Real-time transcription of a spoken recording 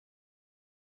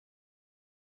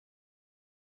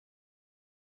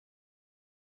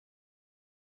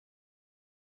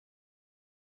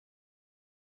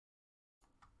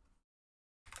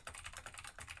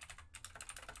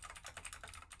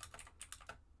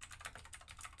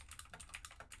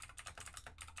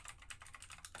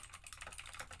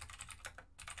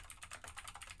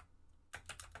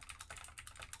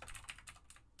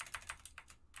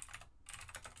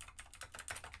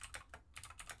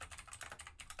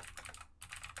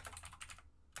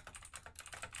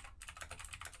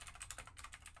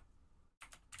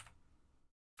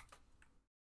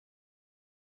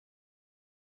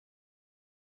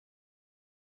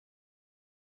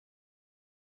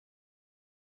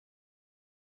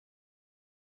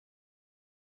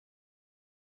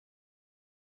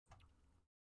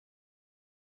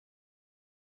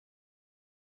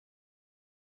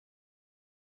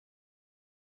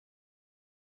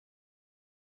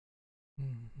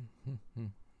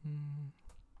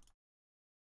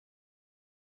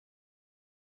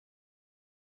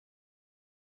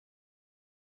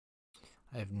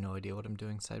I have no idea what I'm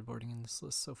doing sideboarding in this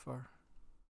list so far.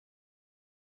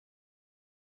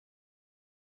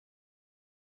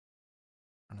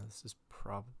 I know this is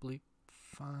probably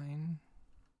fine.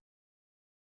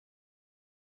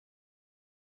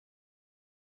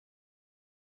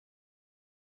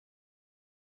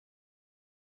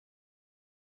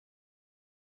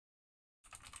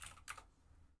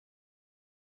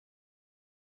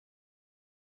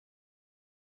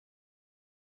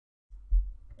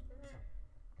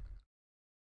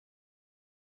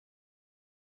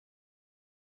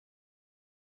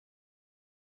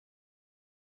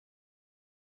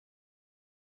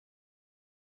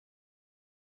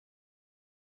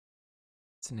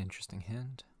 It's an interesting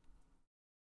hand.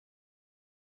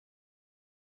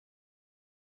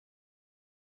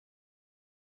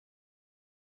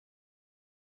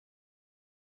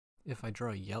 If I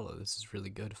draw a yellow, this is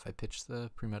really good if I pitch the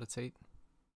premeditate.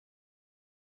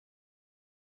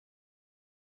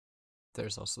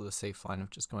 There's also the safe line of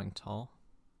just going tall.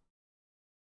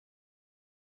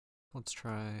 Let's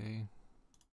try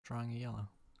drawing a yellow.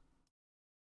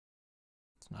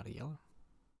 It's not a yellow.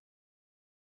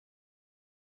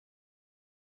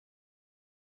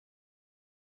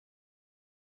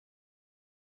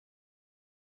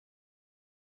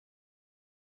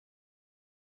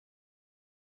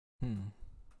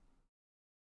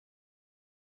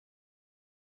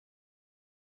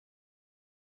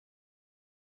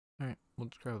 Alright, we'll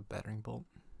just grab a battering bolt.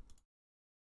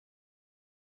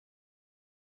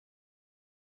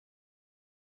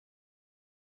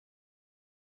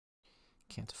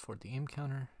 Can't afford the aim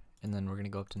counter. And then we're going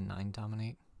to go up to 9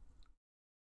 dominate.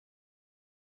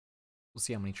 We'll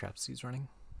see how many traps he's running.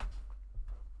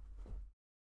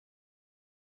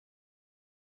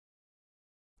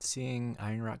 Seeing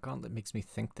Iron Rock Gauntlet makes me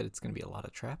think that it's going to be a lot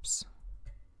of traps.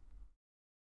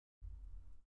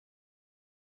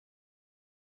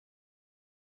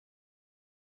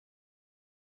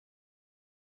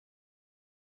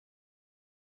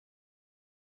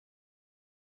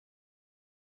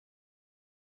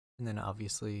 And then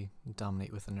obviously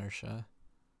dominate with inertia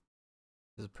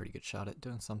is a pretty good shot at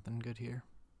doing something good here.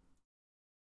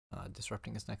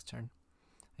 Disrupting his next turn.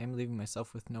 I am leaving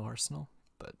myself with no arsenal,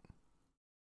 but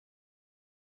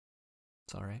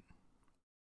it's alright.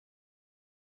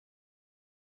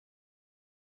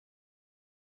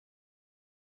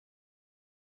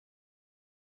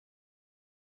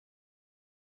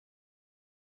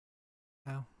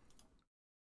 Ow.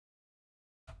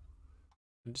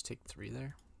 I'll just take 3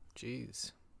 there.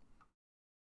 Jeez.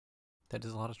 That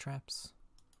is a lot of traps.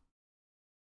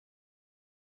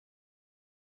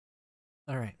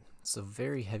 Alright, so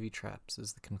very heavy traps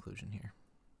is the conclusion here.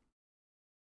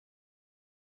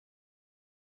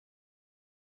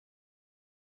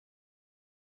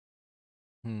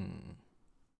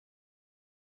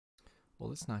 Well,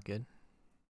 that's not good.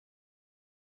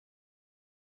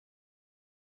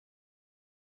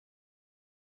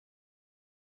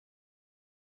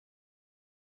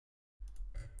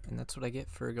 And that's what I get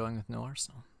for going with no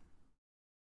arsenal.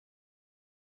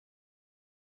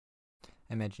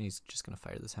 I imagine he's just going to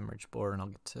fire this hemorrhage bore and I'll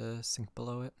get to sink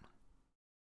below it.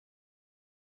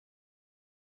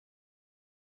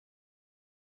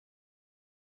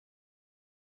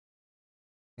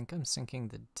 I think I'm sinking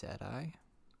the Deadeye.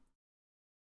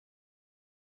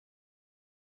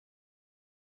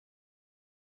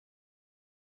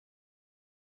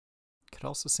 Could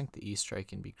also sink the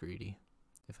E-Strike and be greedy.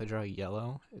 If I draw a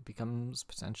yellow, it becomes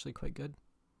potentially quite good.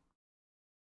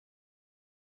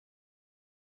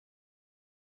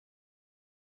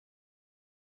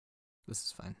 This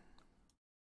is fine.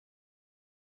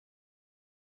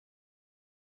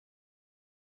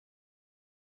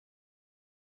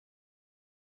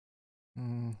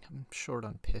 I'm short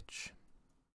on pitch.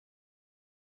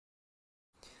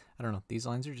 I don't know, these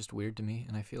lines are just weird to me,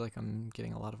 and I feel like I'm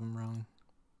getting a lot of them wrong.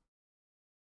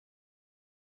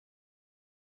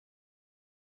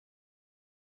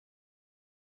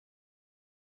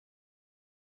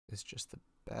 It's just the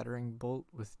battering bolt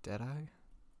with Deadeye.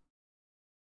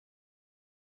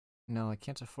 No, I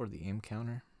can't afford the aim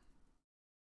counter.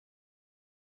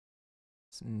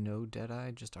 It's no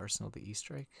Deadeye, just Arsenal the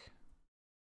E-Strike.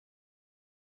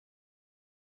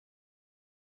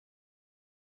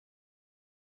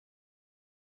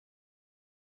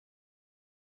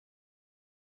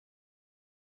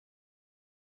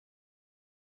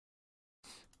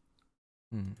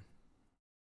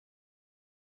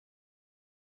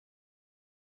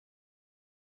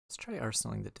 Let's try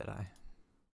arsenaling the Deadeye.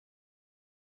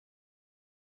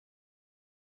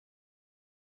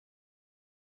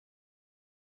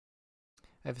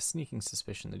 I have a sneaking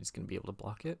suspicion that he's going to be able to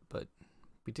block it, but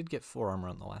we did get 4 armor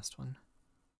on the last one.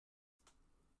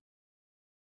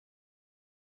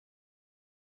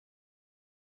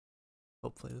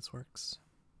 Hopefully this works.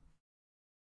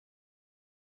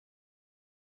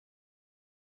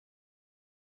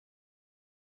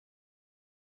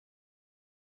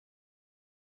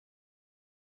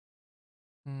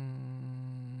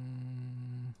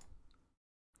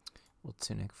 We'll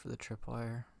tunic for the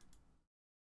tripwire.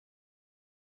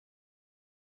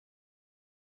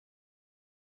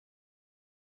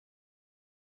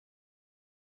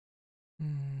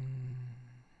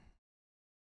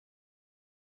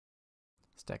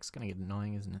 This deck's gonna get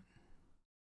annoying, isn't it?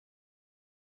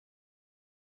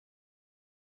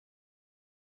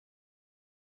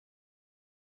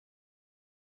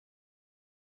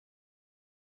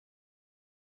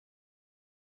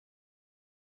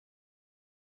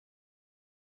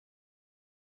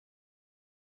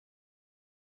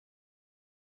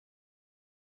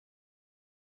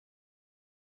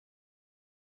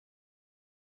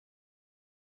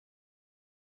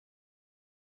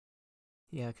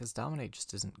 Yeah, because Dominate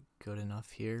just isn't good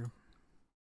enough here.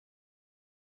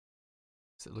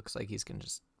 So it looks like he's gonna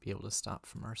just be able to stop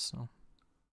from Arsenal.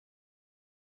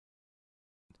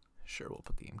 Sure, we'll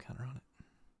put the game counter on it.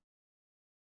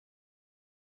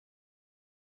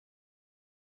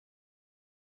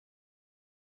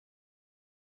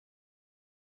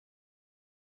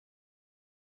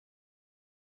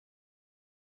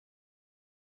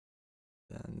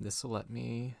 Then this will let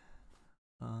me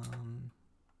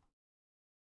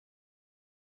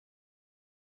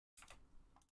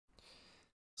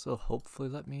so hopefully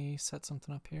let me set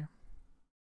something up here.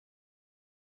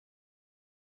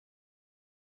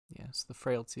 Yeah, so the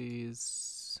frailty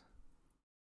is...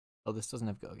 Oh, this doesn't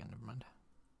have go again, never mind.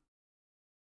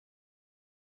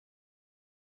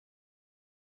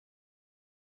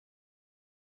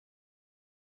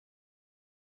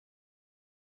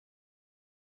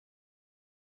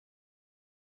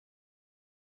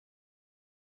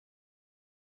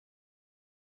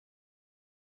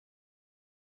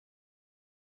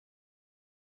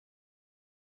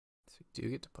 So we do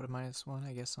get to put a -1,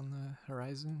 I guess, on the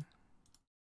horizon.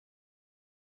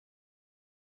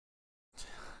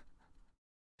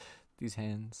 These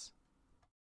hands.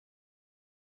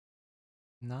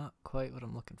 Not quite what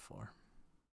I'm looking for.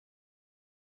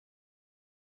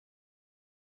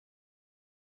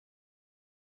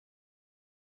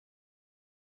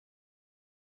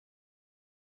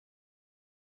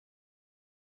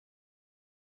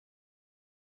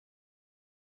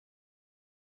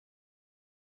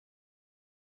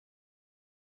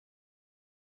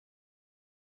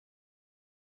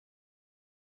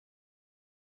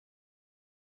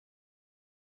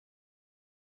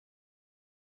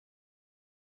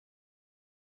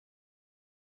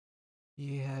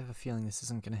 Yeah, I have a feeling this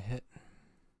isn't gonna hit.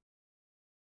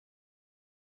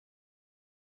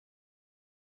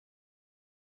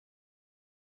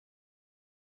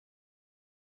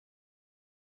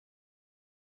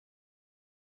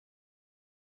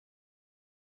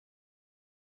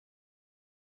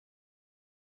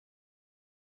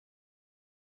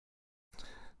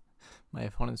 My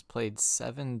opponent's played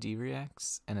 7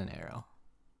 D-reacts and an arrow.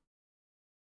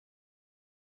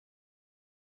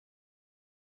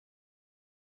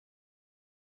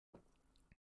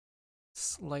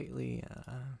 Slightly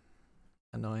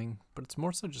annoying, but it's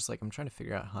more so just like I'm trying to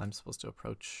figure out how I'm supposed to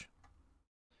approach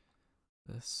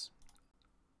this.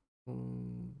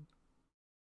 Ooh.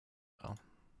 Oh.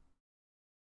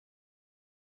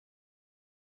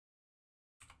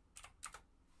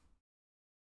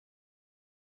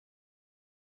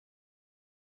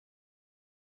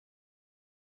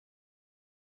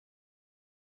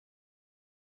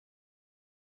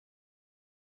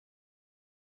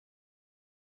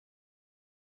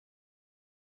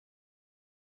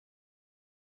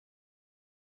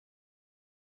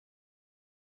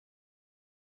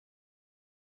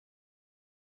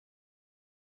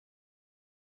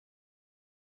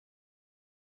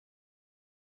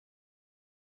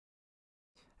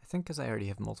 I think because I already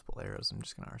have multiple arrows, I'm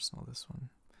just going to arsenal this one.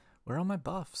 Where are all my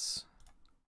buffs?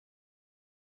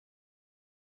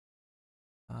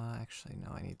 Actually,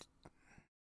 no, I need...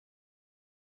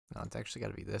 No, it's actually got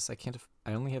to be this. I can't...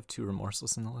 I only have 2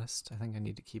 Remorseless in the list. I think I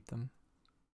need to keep them.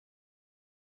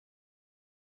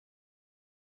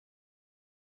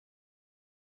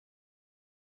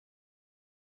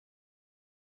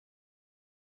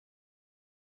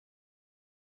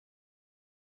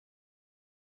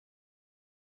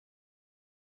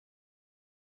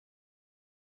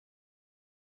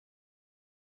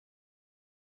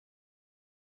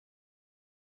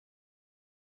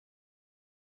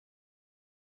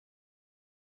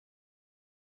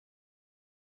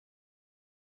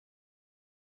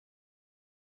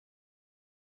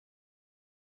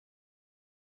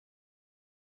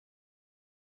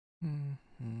 Why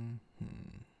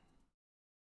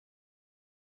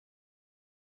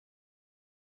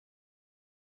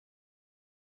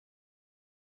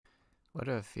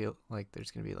do I feel like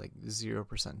there's gonna be like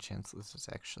 0% chance this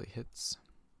actually hits?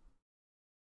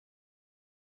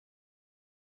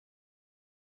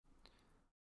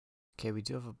 Okay, we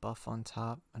do have a buff on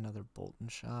top, another Bolton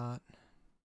shot.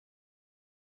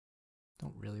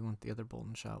 Don't really want the other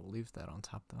Bolton shot, we'll leave that on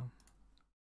top though.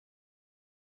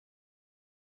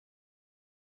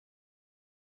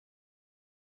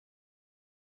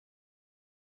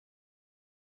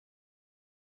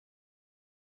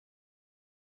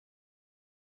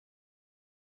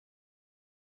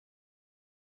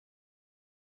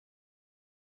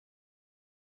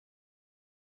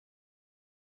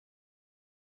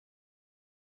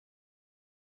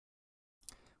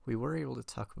 We were able to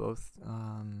tuck both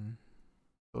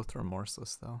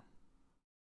remorseless though.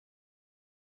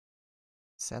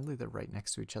 Sadly, they're right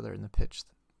next to each other in the pitch,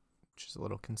 which is a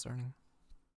little concerning.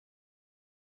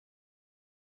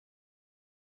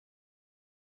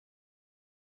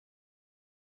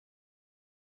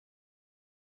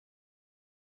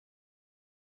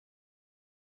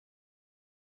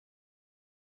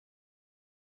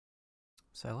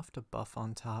 So I left a buff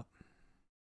on top.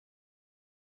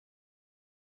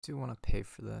 Do want to pay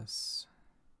for this.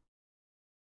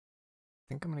 I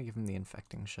think I'm going to give him the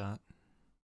infecting shot.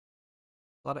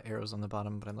 A lot of arrows on the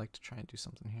bottom, but I'd like to try and do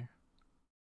something here.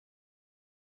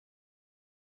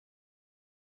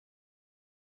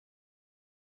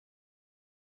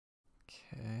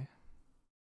 Okay.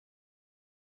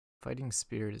 Fighting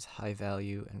Spirit is high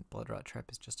value, and Blood Rot Trap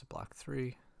is just a block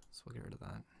 3, so we'll get rid of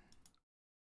that.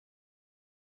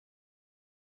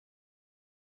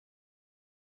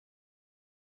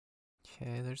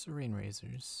 Okay, there's the Rain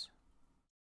Razors.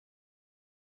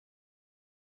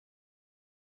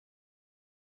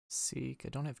 Seek. I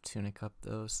don't have Tunic up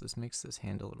though, so this makes this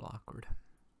hand a little awkward.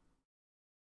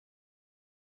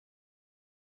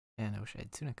 And I wish I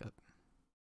had Tunic up.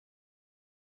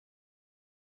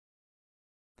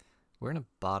 We're gonna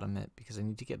bottom it because I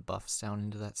need to get buffs down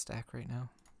into that stack right now.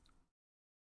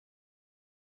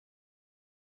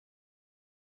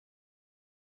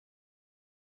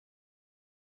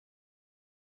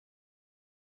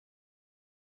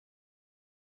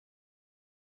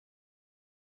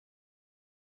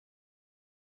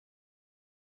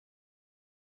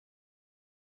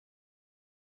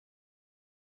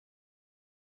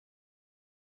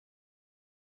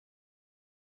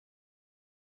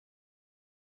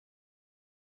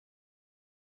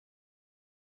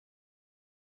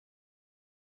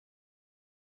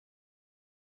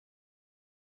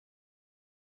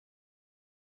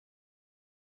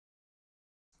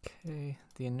 Okay,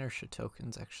 the inertia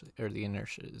token's actually, or the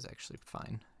inertia is actually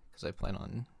fine, because I plan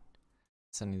on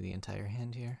sending the entire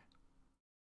hand here.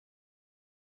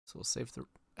 So we'll save the,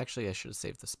 actually I should have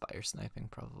saved the Spire sniping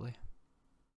probably.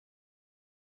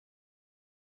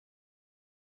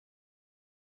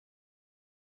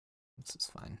 This is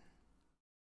fine.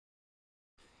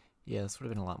 Yeah, this would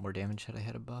have been a lot more damage had I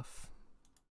had a buff.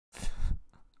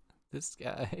 This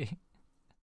guy.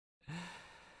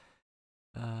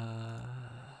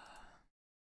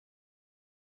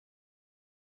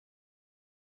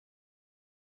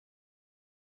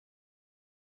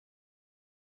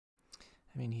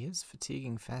 I mean, he is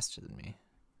fatiguing faster than me.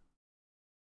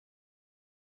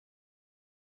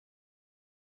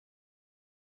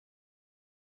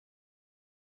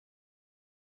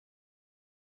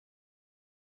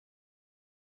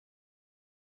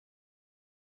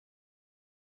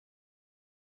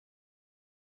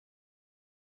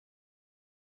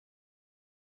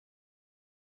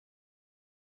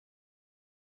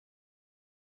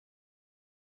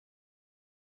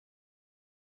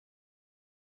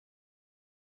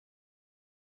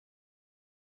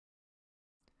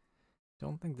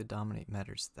 Don't think the dominate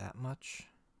matters that much.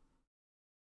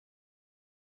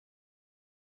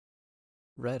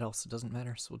 Red also doesn't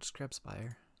matter, so we'll just grab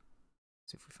Spire.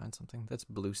 See if we find something. That's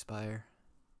blue Spire.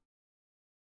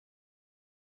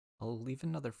 I'll leave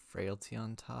another Frailty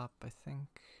on top, I think.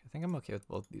 I think I'm okay with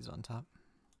both of these on top.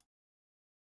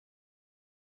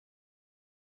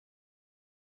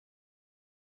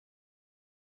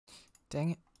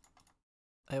 Dang it.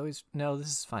 No, this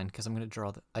is fine, because I'm going to draw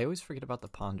the, I always forget about the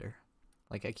Ponder.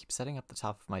 Like, I keep setting up the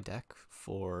top of my deck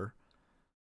for...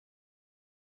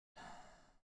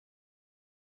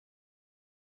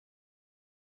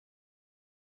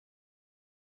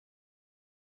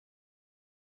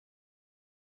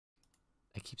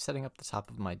 I keep setting up the top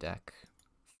of my deck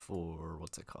for,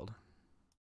 what's it called?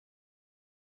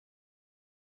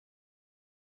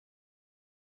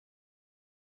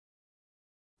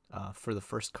 for the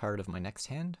first card of my next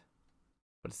hand,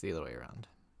 but it's the other way around.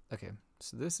 Okay,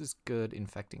 so this is good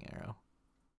infecting arrow.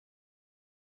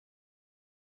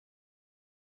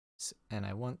 And do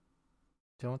I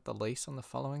want the lace on the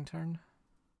following turn?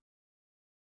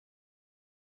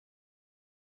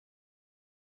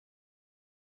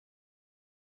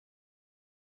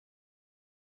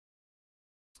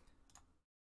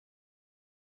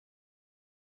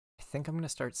 I think I'm going to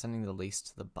start sending the lace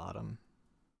to the bottom,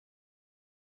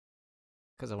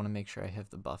 because I want to make sure I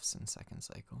have the buffs in second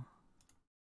cycle.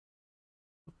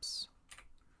 Oops.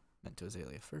 Meant to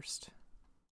Azalea first.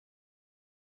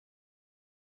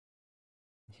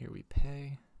 Here we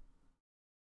pay.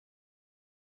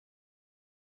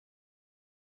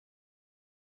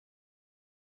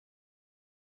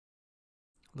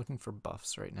 Looking for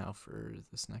buffs right now for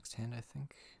this next hand, I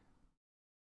think.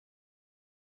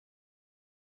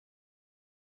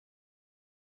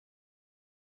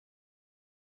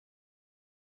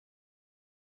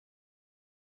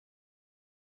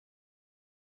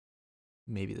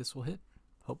 Maybe this will hit,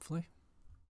 hopefully.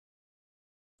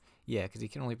 Yeah, because he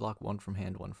can only block one from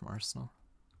hand, one from arsenal.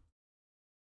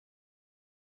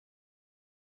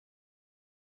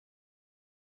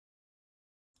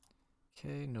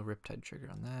 Okay, no Riptide trigger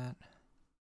on that.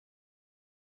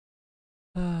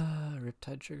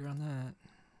 Riptide trigger on that.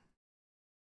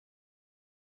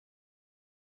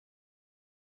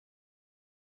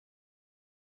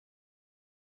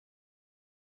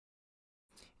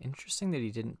 Interesting that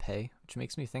he didn't pay, which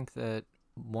makes me think that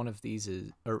one of these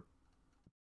is, or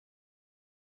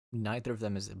neither of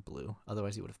them is in blue,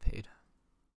 otherwise he would have paid.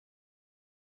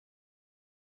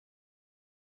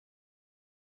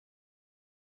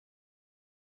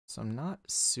 So I'm not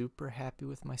super happy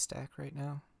with my stack right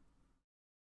now.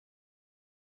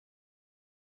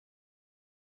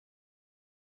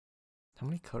 How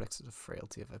many Codexes of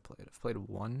Frailty have I played? I've played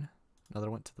one.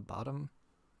 Another went to the bottom.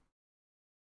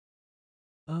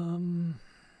 I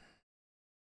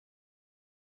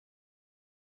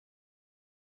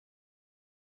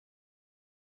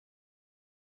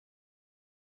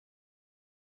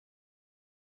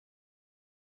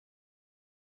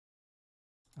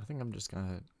think I'm just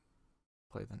gonna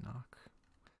play the knock.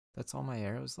 That's all my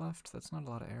arrows left? That's not a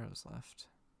lot of arrows left.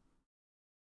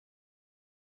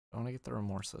 I want to get the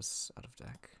Remorseless out of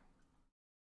deck.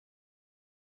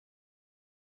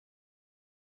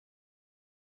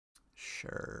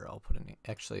 Sure, I'll put a name.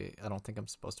 Actually, I don't think I'm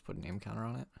supposed to put a name counter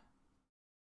on it.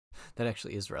 That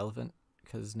actually is relevant,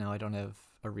 because now I don't have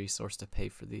a resource to pay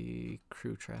for the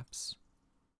crew traps.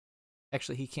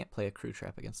 Actually, he can't play a crew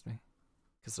trap against me,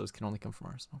 because those can only come from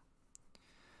Arsenal.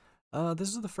 This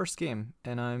is the first game,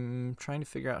 and I'm trying to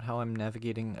figure out how I'm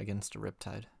navigating against a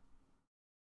Riptide.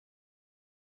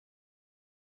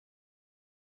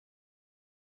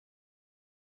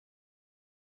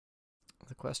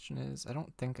 The question is, I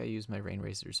don't think I use my Rain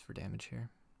Razors for damage here.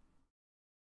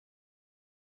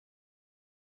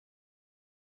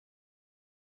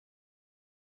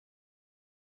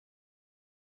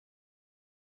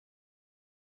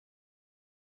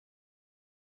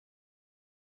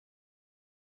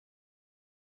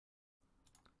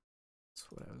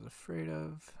 That's what I was afraid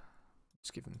of.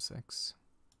 Just give him 6.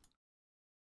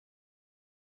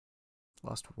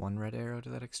 Lost 1 red arrow to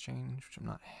that exchange, which I'm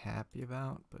not happy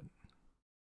about, but...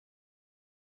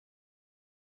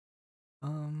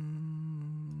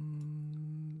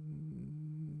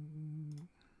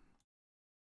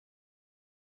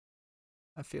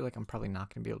 I feel like I'm probably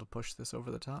not going to be able to push this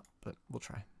over the top, but we'll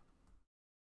try.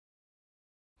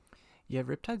 Yeah,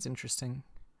 Riptide's interesting.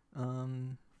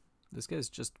 This guy's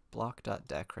just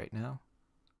block.deck right now.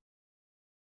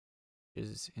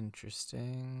 Is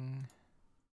interesting.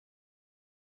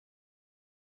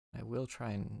 I will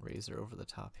try and Razor over the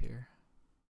top here.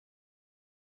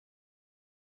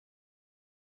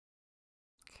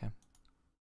 Okay.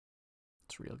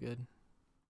 It's real good.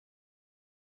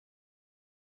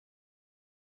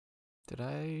 Did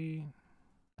I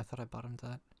thought I bottomed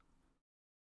that.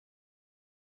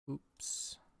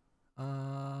 Oops.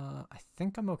 I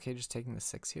think I'm okay just taking the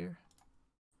 6 here.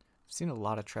 I've seen a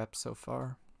lot of traps so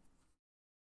far.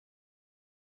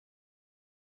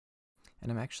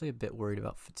 And I'm actually a bit worried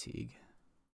about fatigue.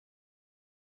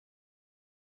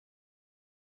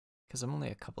 Because I'm only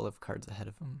a couple of cards ahead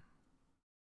of him.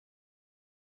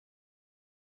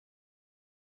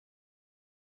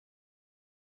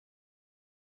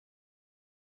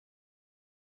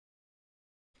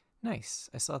 Nice.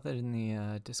 I saw that in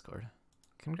the Discord.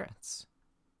 Congrats.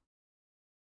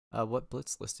 What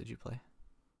blitz list did you play?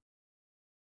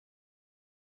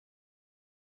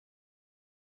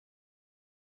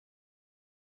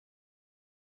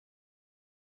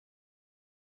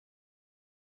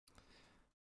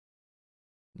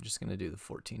 I'm just gonna do the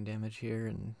 14 damage here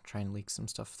and try and leak some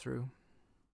stuff through.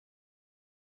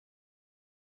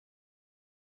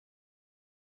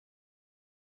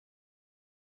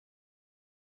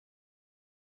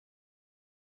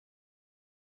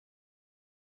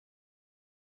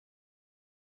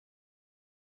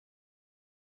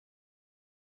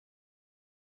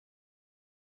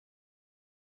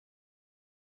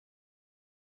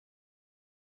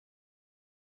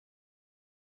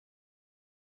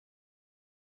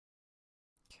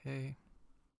 Okay.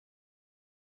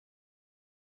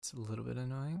 It's a little bit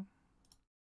annoying.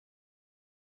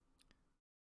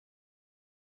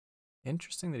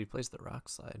 Interesting that he plays the rock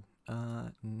slide.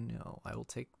 No, I will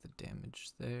take the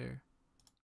damage there.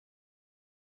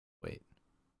 Wait.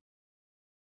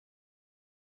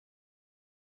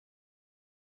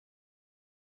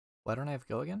 Why don't I have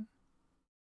go again?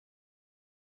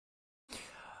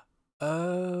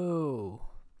 Oh.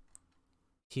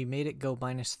 He made it go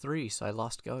 -3, so I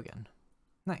lost go again.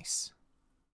 Nice.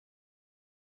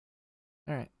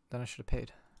 Alright, then I should have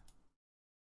paid.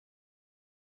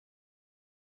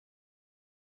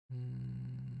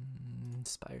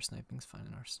 Spire sniping's fine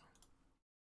in Arsenal.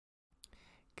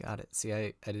 Got it. See,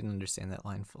 I didn't understand that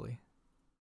line fully.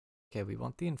 Okay, we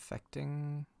want the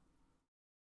infecting.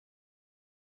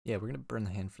 Yeah, we're gonna burn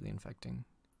the hand for the infecting.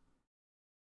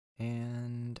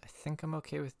 And I think I'm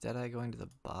okay with Deadeye going to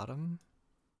the bottom.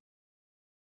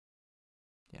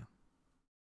 Yeah.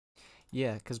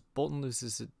 Yeah, because Bolton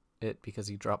loses it because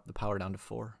he dropped the power down to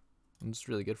 4. And it's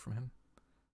really good from him.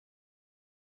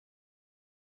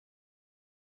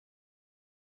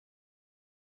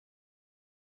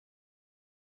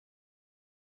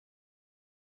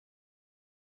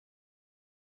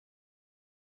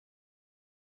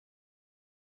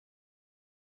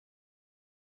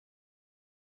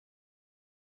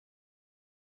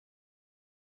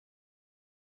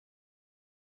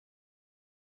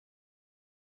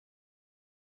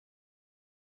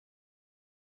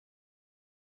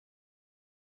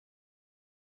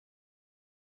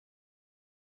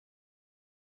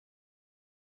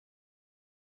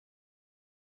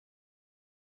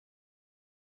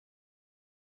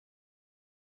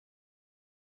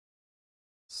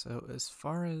 So as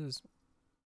far as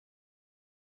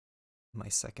my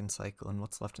second cycle and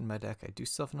what's left in my deck, I do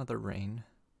still have another rain.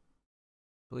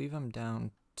 I believe I'm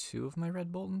down 2 of my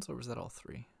red Boltons, or was that all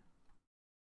 3?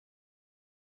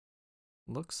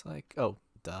 Looks like, oh,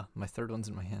 duh, my third one's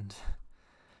in my hand.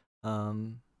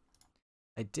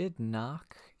 I did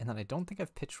knock, and then I don't think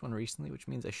I've pitched one recently, which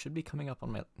means I should be coming up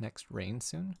on my next rain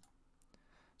soon.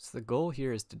 So the goal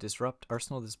here is to disrupt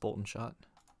Arsenal with this Bolton shot.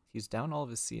 He's down all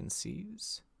of his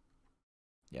CNCs.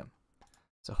 Yeah.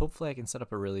 So hopefully I can set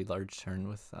up a really large turn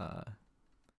with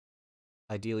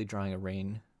ideally drawing a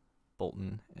rain,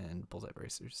 Bolton, and bullseye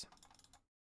bracers.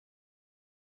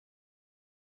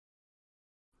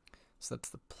 So that's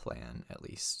the plan, at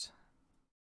least.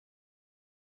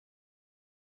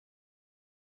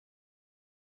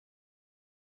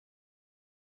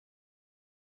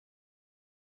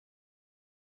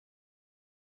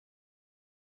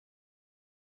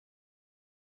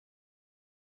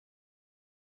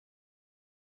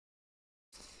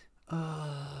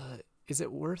 Is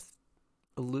it worth?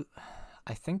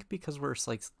 I think because we're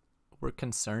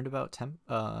concerned about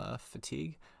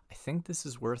fatigue. I think this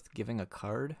is worth giving a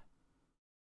card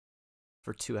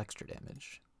for 2 extra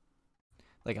damage.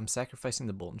 Like, I'm sacrificing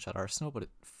the Bolton Shot Arsenal, but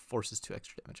it forces 2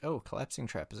 extra damage. Oh, Collapsing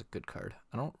Trap is a good card.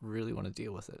 I don't really want to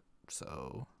deal with it,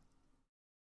 so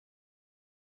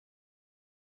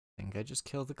I think I just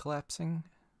kill the Collapsing.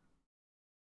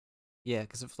 Yeah,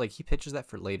 because if like he pitches that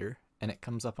for later and it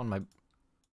comes up on my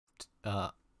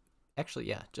actually,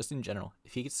 yeah, just in general,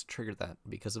 if he gets to trigger that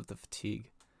because of the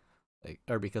fatigue,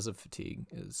 or because of fatigue,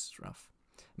 is rough.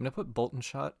 I'm gonna put Bolton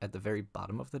Shot at the very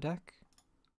bottom of the deck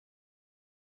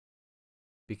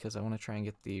because I want to try and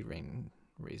get the Rain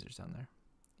Razors down there.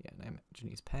 Yeah, and I imagine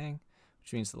he's Pang,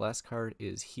 which means the last card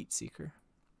is Heat Seeker,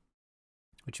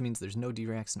 which means there's no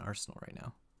D-Reacts in Arsenal right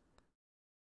now,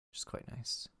 which is quite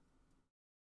nice.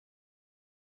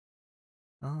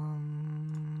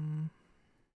 I'm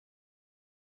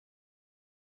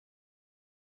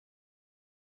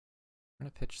gonna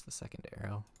pitch the second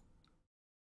arrow.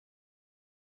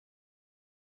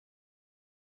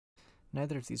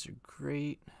 Neither of these are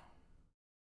great.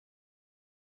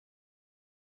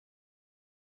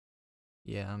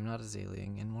 Yeah, I'm not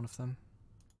Azaleaing in one of them.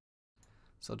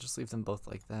 So I'll just leave them both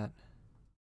like that.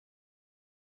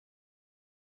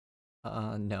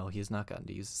 No, he has not gotten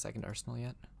to use the second arsenal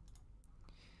yet.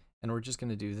 And we're just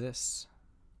gonna do this.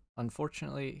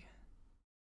 Unfortunately,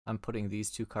 I'm putting these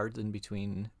 2 cards in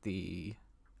between the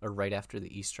or right after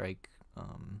the E-Strike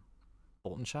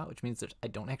Bolton Shot, which means that I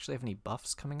don't actually have any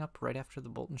buffs coming up right after the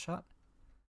Bolton Shot.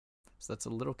 So that's a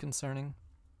little concerning.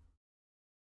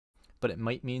 But it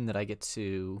might mean that I get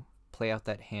to play out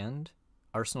that hand,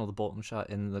 arsenal the Bolton Shot,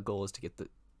 and the goal is to get the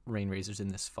Rain Razors in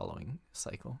this following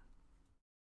cycle.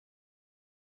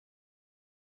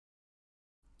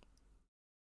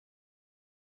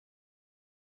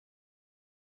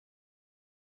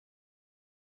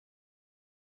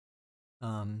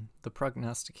 The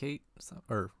Prognosticate,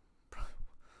 or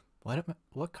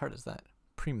what card is that?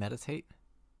 Premeditate?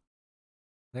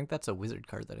 I think that's a wizard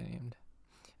card that I named.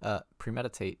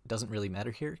 Premeditate doesn't really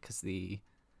matter here because the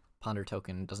Ponder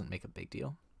token doesn't make a big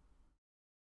deal.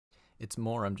 It's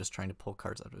more I'm just trying to pull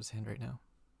cards out of his hand right now.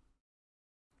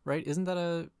 Right? Isn't that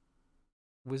a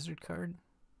wizard card?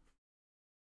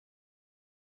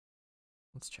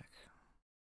 Let's check.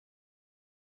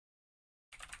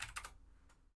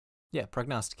 Yeah,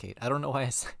 Prognosticate. I don't know why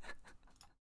I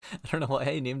don't know why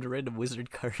I named a random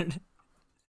wizard card.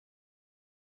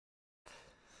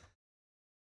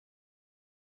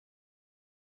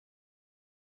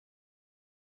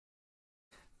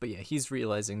 But yeah, he's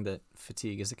realizing that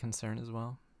fatigue is a concern as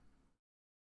well.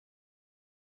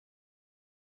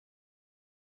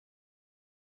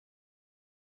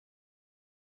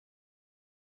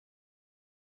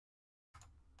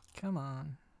 Come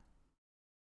on.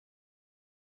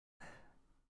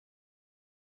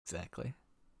 Exactly.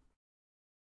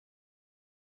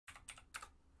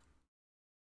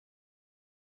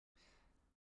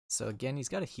 So again, he's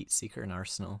got a Heat Seeker in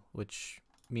Arsenal, which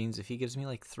means if he gives me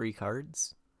like 3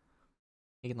 cards,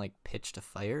 he can like pitch to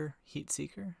fire Heat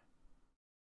Seeker.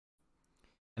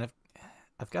 And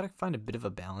I've got to find a bit of a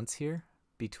balance here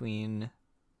between...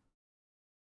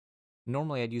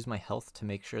 Normally I'd use my health to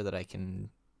make sure that I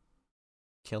can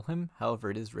kill him, however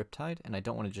it is Riptide, and I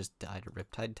don't want to just die to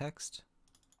Riptide text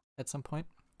at some point.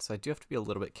 So I do have to be a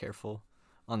little bit careful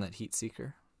on that Heat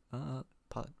Seeker,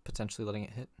 potentially letting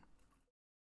it hit.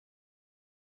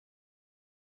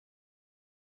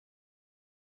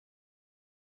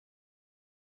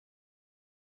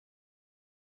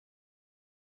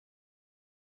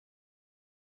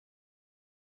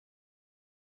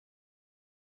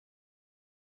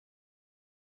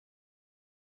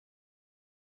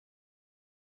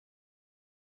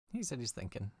 He said he's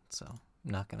thinking, so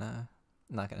I'm not gonna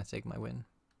take my win.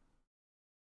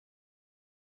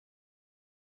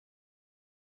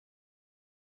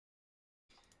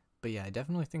 But yeah, I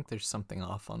definitely think there's something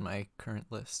off on my current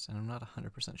list, and I'm not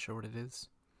 100% sure what it is.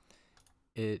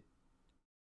 It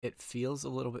feels a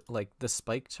little bit like the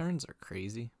spike turns are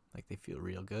crazy, like they feel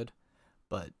real good,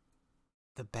 but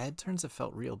the bad turns have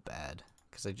felt real bad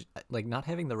because I just, like not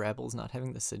having the Rabbles, not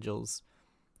having the Sigils.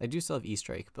 I do still have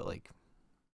E-Strike, but like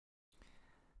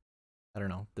I don't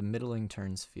know, the middling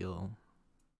turns feel,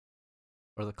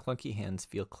 or the clunky hands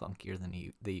feel clunkier than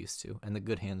they used to, and the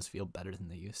good hands feel better than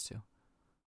they used to.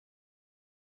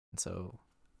 And so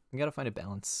you gotta find a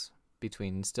balance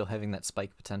between still having that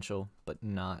spike potential, but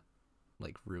not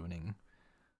like ruining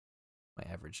my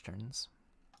average turns.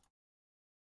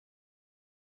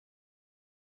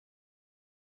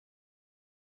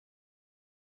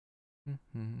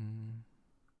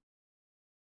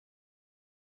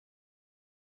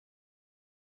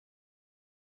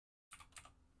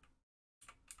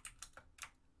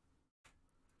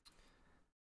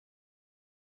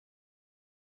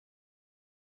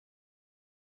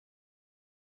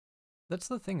 That's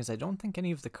the thing, is I don't think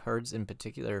any of the cards in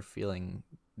particular are feeling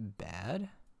bad.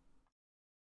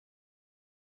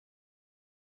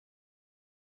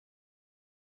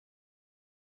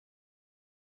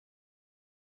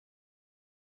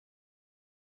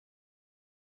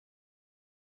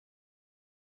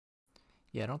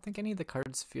 Yeah, I don't think any of the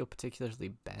cards feel particularly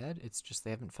bad. It's just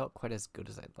they haven't felt quite as good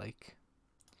as I'd like.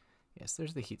 Yes,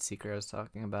 there's the Heat Seeker I was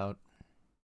talking about.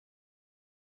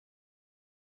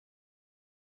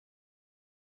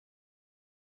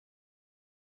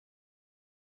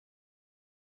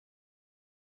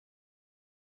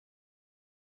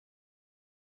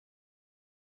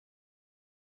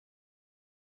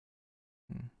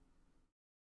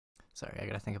 Sorry, I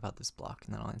gotta think about this block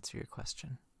and then I'll answer your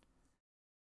question.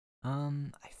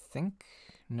 I think...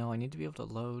 No, I need to be able to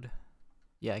load...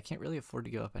 Yeah, I can't really afford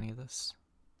to give up any of this.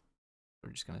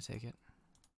 We're just gonna take it.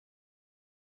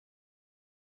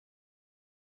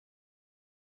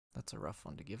 That's a rough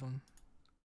one to give him.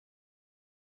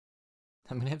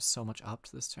 I'm gonna have so much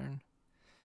opt this turn.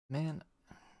 Man,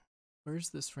 where's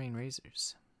this Rain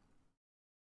Razors?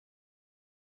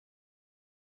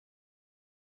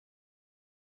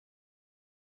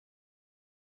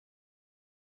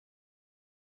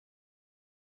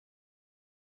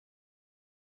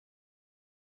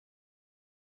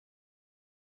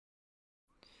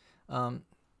 Um,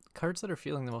 cards that are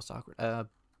feeling the most awkward.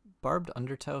 Barbed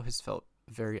Undertow has felt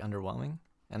very underwhelming,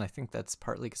 and I think that's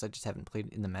partly because I just haven't played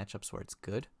in the matchups where it's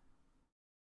good.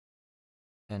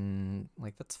 And,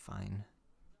 like, that's fine.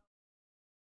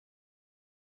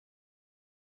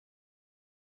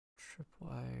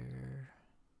 Tripwire.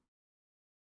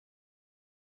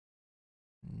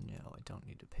 No, I don't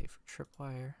need to pay for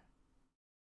Tripwire.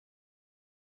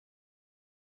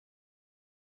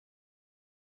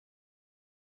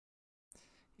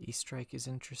 E-Strike is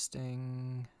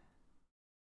interesting.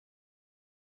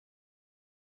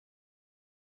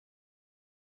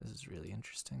 This is really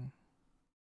interesting.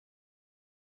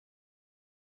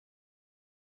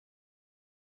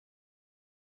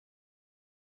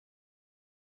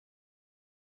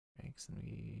 Breaks and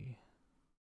we...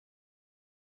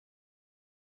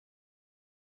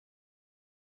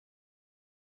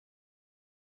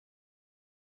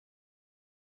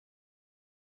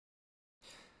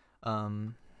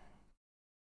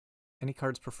 Any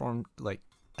cards performed, like,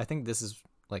 I think this is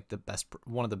like the best,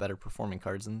 one of the better performing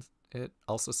cards in it.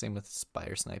 Also, same with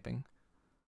Spire Sniping.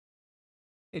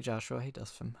 Hey Joshua, hey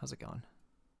Dustfim, how's it going?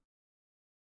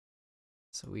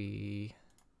 So we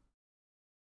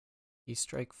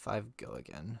E-Strike 5 go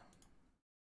again.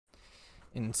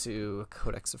 Into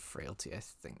Codex of Frailty, I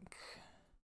think.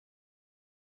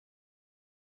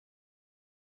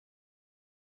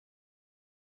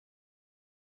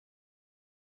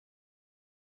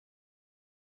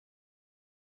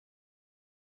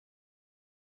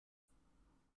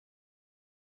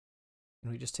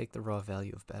 And we just take the raw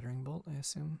value of Battering Bolt, I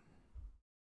assume.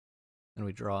 And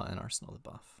we draw an Arsenal the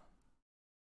buff.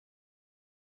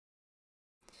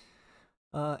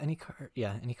 Any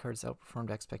cards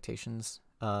outperformed expectations.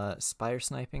 Spire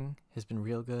Sniping has been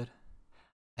real good.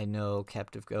 I know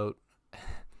Captive Goat,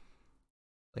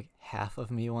 like half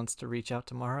of me wants to reach out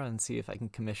tomorrow and see if I can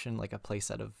commission like a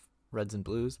playset of reds and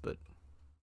blues, but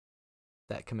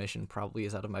that commission probably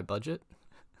is out of my budget.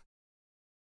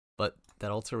 But that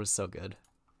altar was so good.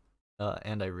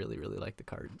 And I really, really like the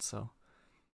card, so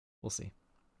we'll see.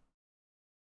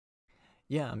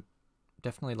 Yeah, I'm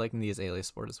definitely liking the Azalea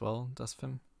Sport as well,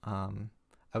 Dustfim.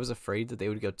 I was afraid that they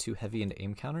would go too heavy into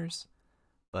aim counters,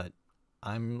 but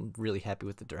I'm really happy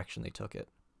with the direction they took it.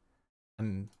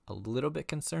 I'm a little bit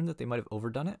concerned that they might have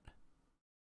overdone it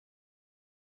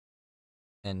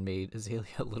and made Azalea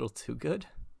a little too good.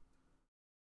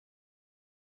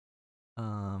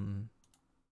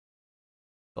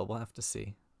 But we'll have to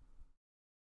see.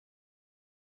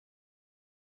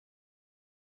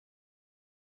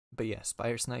 But yeah,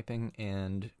 Spire Sniping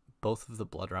and both of the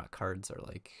Bloodrot cards are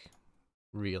like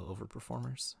real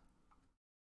overperformers.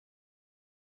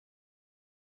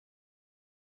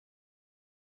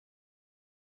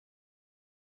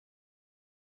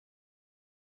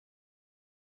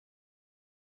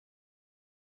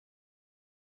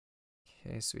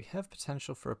 Okay, so we have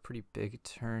potential for a pretty big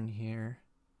turn here.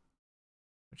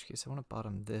 In which case I want to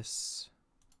bottom this.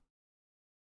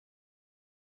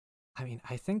 I mean,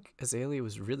 I think Azalea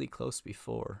was really close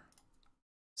before.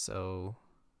 So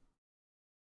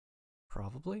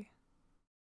probably.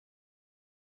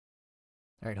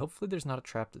 Alright, hopefully there's not a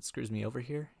trap that screws me over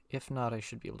here. If not, I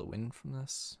should be able to win from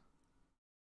this.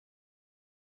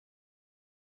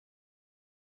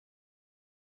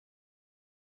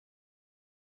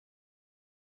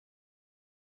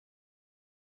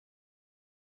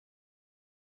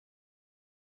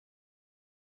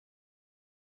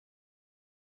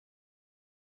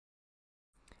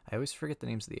 I always forget the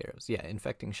names of the arrows. Yeah,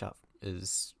 Infecting Shot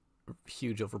is a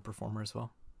huge overperformer as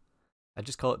well. I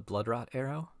just call it Bloodrot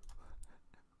Arrow.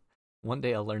 One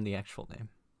day I'll learn the actual name.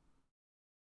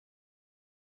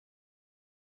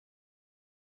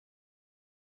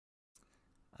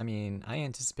 I mean, I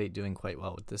anticipate doing quite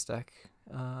well with this deck.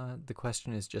 The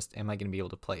question is just, am I going to be able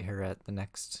to play her at the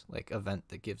next like event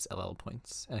that gives LL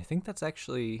points? And I think that's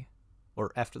actually,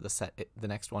 or after the set, the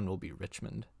next one will be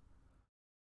Richmond.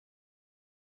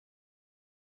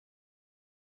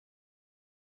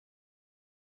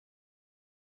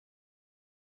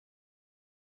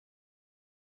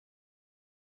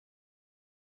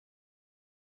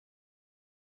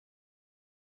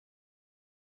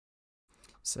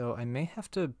 So I may have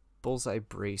to bullseye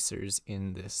bracers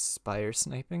in this Spire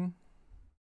Sniping.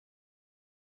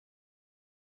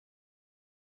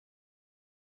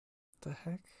 The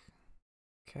heck?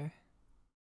 Okay.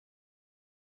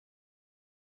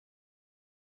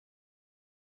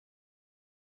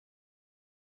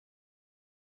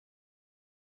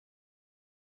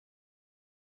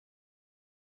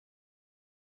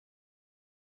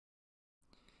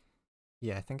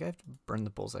 Yeah, I think I have to burn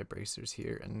the bullseye bracers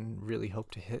here and really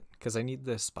hope to hit, because I need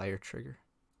the spire trigger.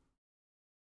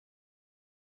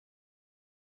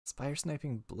 Spire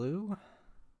sniping blue?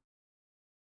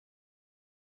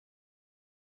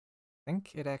 I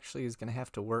think it actually is going to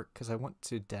have to work, because I want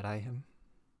to deadeye him.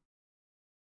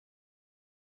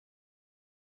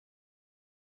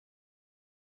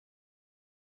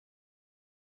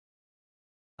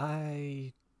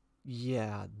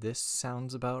 Yeah, this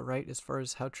sounds about right as far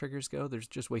as how triggers go. There's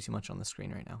just way too much on the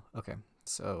screen right now. Okay,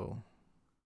 so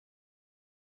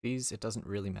these, it doesn't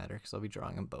really matter because I'll be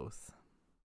drawing them both.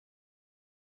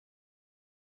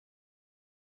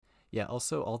 Yeah,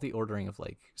 also all the ordering of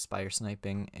like spire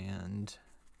sniping and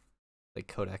like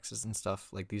codexes and stuff,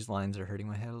 like these lines are hurting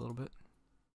my head a little bit.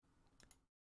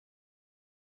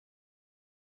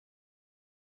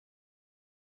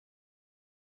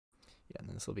 Yeah, and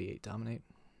then this will be 8 dominate.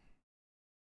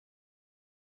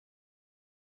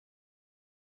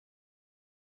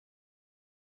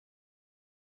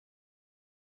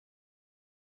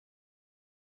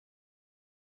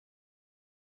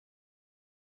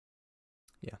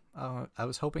 Yeah, I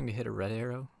was hoping to hit a red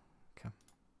arrow. Okay.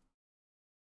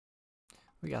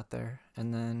 We got there.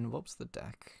 And then what was the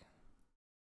deck?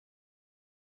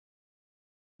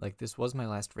 Like this was my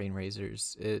last Rain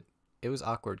Razors. It was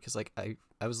awkward because like I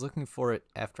was looking for it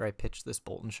after I pitched this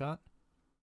Bolton shot,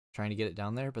 trying to get it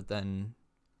down there, but then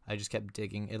I just kept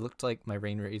digging. It looked like my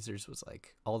Rain Razors was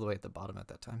like all the way at the bottom at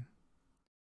that time.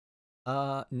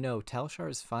 No,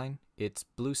 Talshar is fine. Its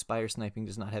blue spire sniping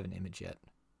does not have an image yet.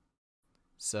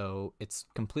 So it's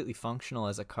completely functional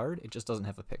as a card, it just doesn't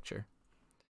have a picture.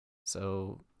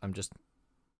 So I'm just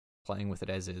playing with it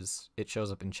as is. It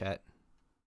shows up in chat,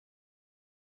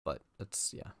 but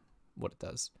that's, yeah, what it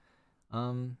does.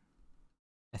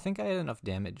 I think I had enough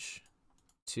damage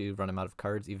to run him out of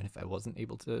cards, even if I wasn't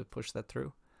able to push that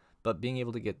through. But being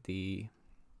able to get the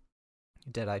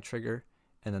Deadeye trigger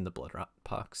and then the Blood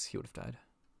Pox, he would have died.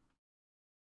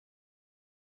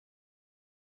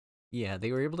 Yeah,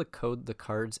 they were able to code the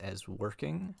cards as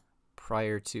working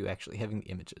prior to actually having the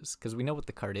images, because we know what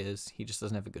the card is, he just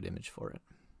doesn't have a good image for it.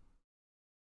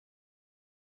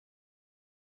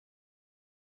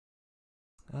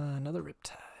 Another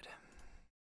Riptide.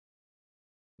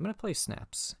 I'm going to play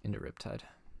Snaps into Riptide.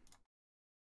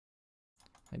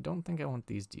 I don't think I want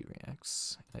these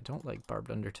D-Reacts. I don't like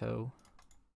Barbed Undertow.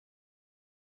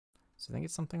 So I think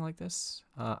it's something like this.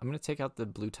 I'm going to take out the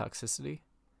blue toxicity.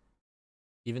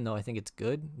 Even though I think it's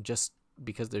good, just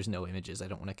because there's no images, I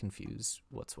don't want to confuse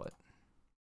what's what.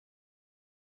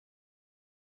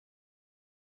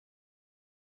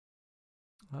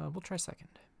 We'll try second.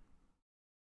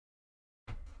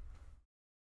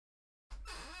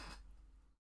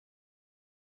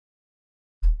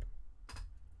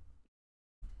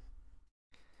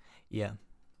 Yeah,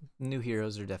 new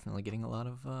heroes are definitely getting a lot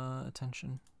of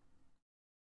attention.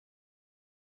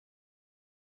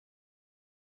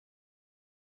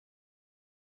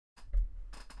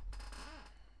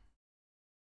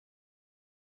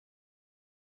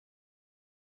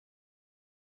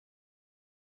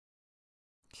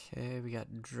 Okay, we got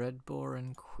Dreadbore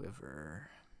and Quiver.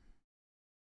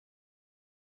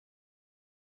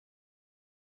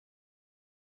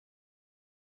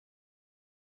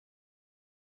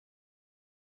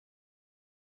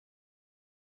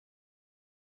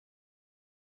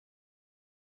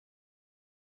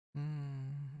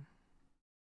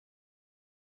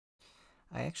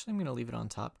 I actually am going to leave it on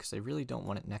top because I really don't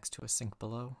want it next to a sink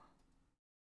below.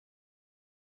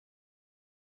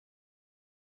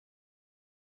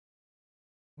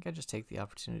 I think I just take the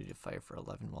opportunity to fire for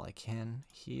 11 while I can.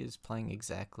 He is playing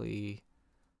exactly...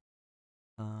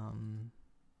 he's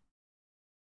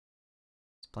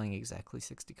playing exactly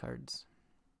 60 cards.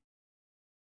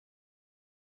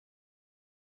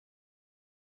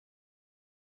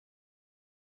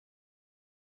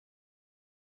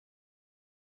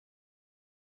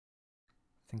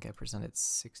 I think I presented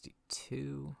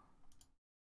 62.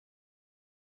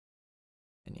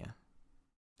 And yeah,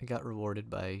 I got rewarded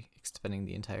by expending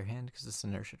the entire hand because this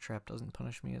inertia trap doesn't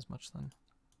punish me as much then.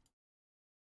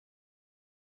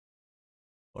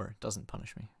 Or it doesn't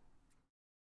punish me.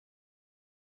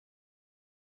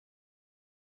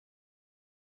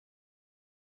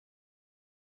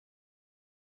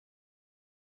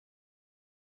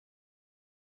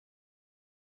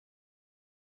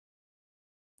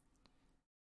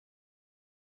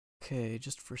 Okay,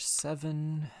 just for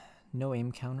 7, no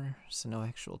aim counter, so no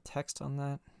actual text on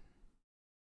that.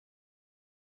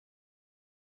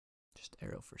 Just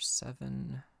arrow for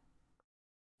 7.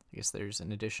 I guess there's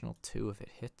an additional 2 if it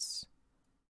hits.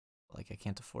 Like, I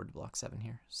can't afford to block 7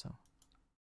 here, so.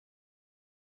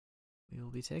 we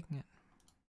will be taking it.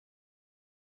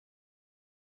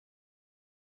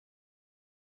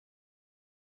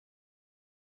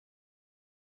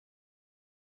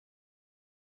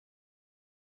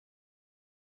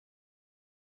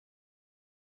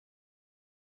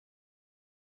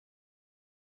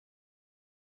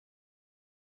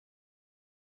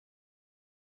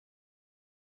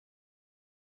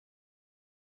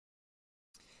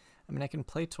 I mean, I can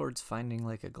play towards finding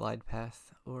like a glide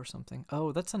path or something.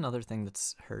 Oh, that's another thing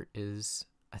that's hurt is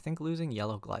I think losing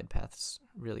yellow glide paths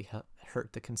really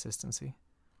hurt the consistency.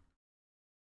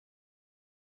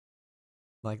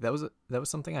 Like that was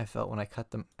something I felt when I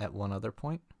cut them at one other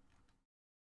point.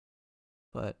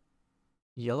 But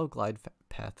yellow glide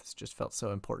paths just felt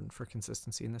so important for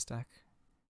consistency in this deck.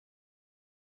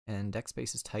 And deck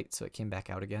space is tight, so it came back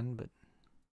out again, but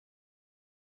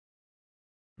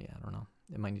yeah, I don't know.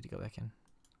 It might need to go back in.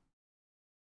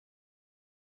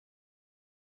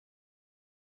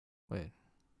 Wait.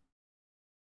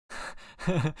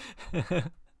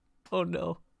 Oh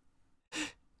no.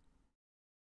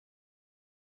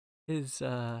 His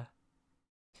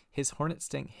Hornet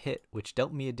Sting hit, which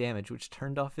dealt me a damage, which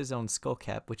turned off his own skull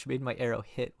cap, which made my arrow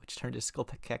hit, which turned his skull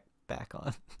cap back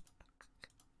on.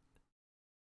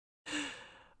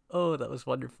 Oh, that was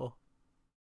wonderful.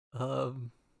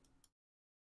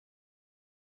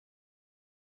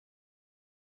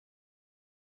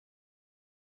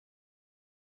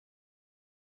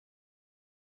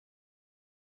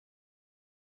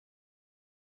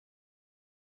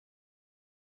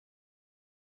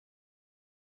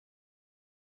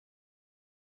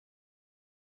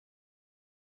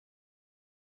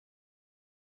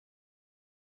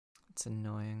 It's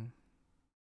annoying.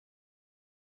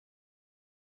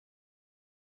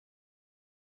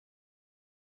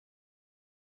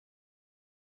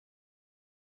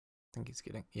 I think he's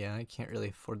getting. Yeah, I can't really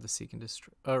afford the seek and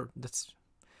destroy. Or that's.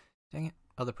 Dang it.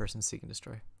 Other person's seek and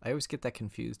destroy. I always get that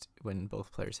confused when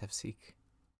both players have seek.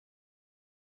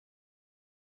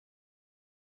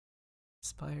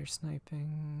 Spire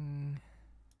sniping.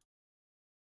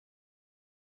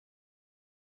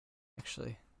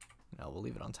 Actually, no, we'll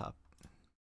leave it on top.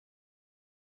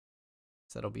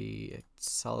 So that'll be a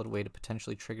solid way to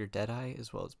potentially trigger Deadeye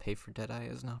as well as pay for Deadeye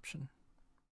as an option.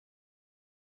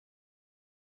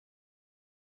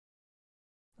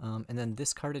 And then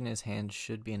this card in his hand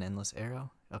should be an Endless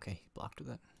Arrow. Okay, he blocked with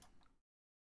it.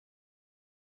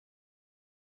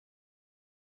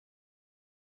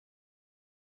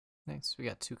 Nice, we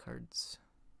got 2 cards.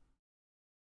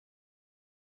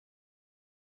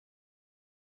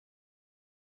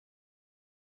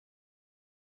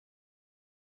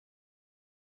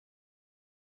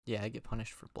 Yeah, I get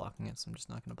punished for blocking it, so I'm just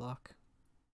not going to block.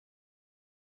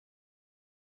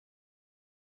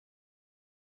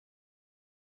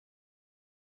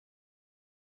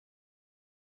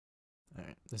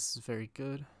 Alright, this is very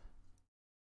good.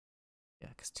 Yeah,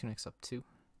 because Tunic's up 2.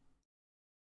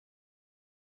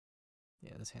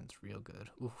 Yeah, this hand's real good.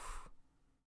 Oof.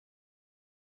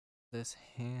 This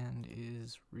hand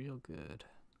is real good.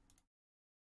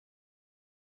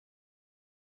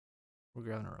 We're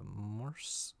grabbing a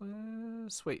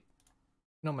Remorseless. Wait.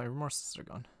 No, my Remorseless are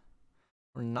gone.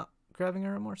 We're not grabbing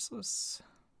a Remorseless.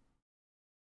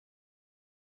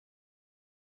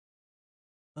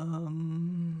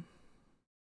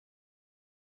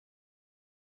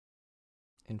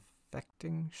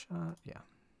 Infecting shot? Yeah.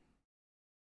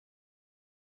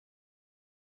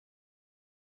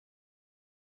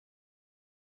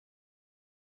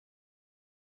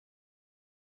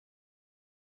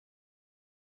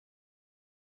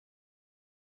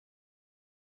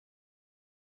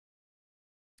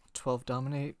 $12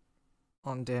 dominate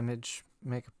on damage,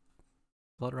 make a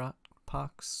blood rot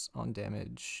pox on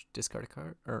damage, discard a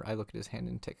card, or I look at his hand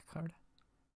and take a card.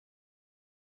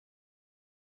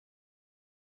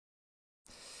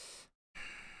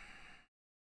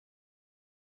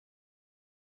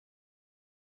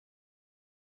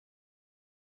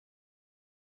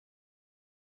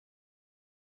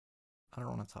 I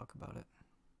don't want to talk about it.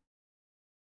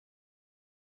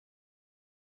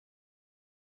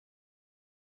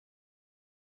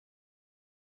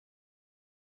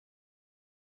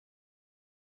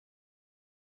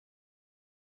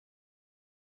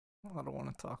 I don't want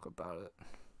to talk about it.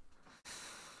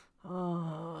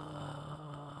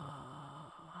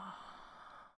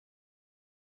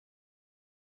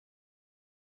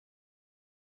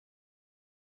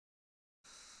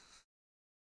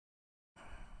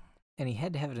 And he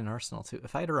had to have it in Arsenal too.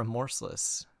 If I had a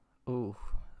Remorseless, ooh,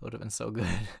 it would have been so good.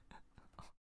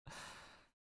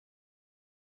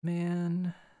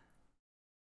 Man.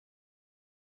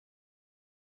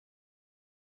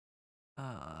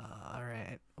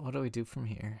 Alright. What do we do from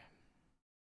here?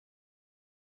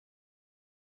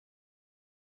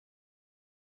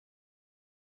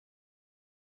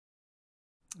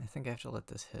 I think I have to let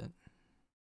this hit.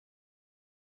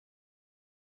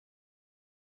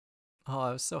 Oh,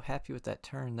 I was so happy with that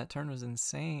turn. That turn was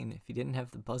insane if he didn't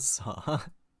have the buzzsaw.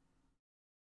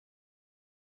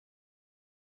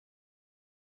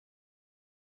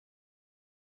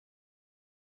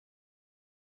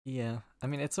 Yeah, I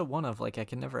mean, it's a one of, like, I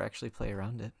can never actually play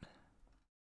around it.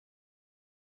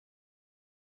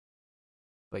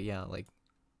 But yeah, like,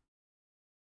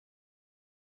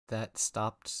 that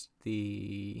stopped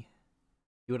the.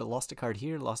 You would have lost a card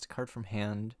here, lost a card from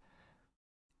hand,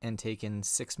 and taken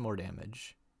 6 more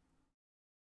damage.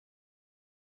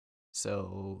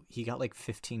 So he got like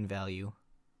 15 value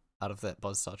out of that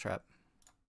buzzsaw trap.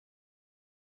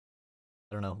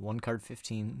 I don't know, 1 card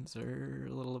 15s are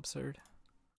a little absurd.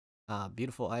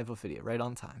 Beautiful Eye of Ophidia, right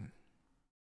on time.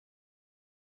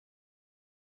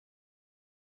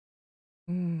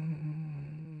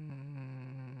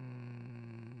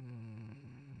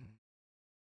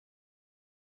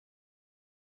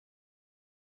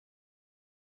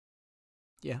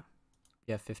 Yeah.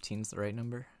 Yeah, 15's the right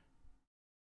number.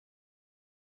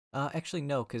 Actually,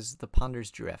 no, because the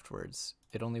Ponders drew afterwards.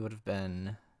 It only would have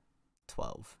been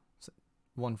 12. So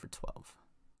 1 for 12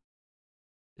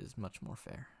 is much more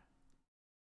fair.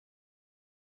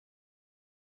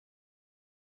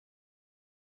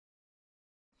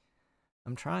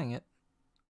 I'm trying it.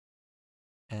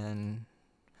 And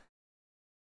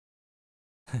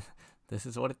this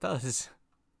is what it does.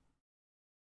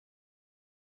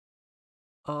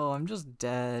 Oh, I'm just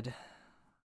dead.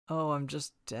 Oh, I'm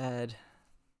just dead.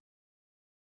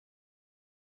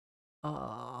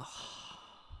 Oh.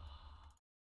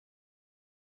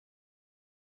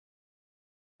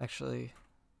 Actually,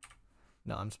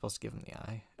 no, I'm supposed to give him the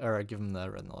eye. Or give him the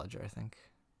red in the ledger, I think.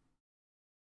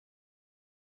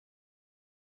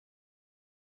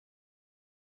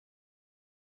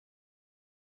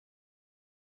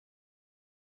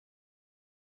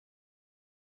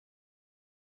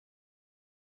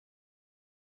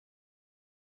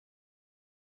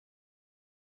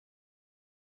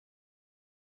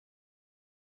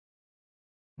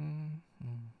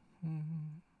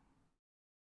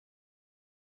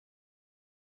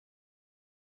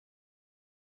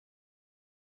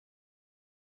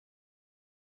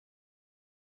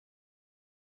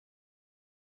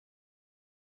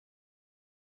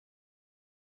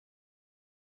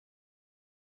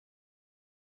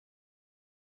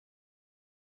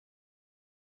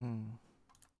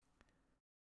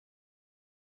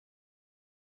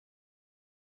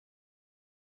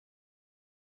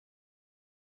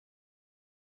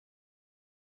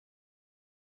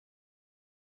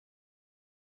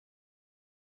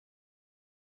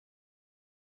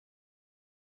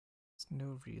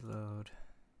 No reload.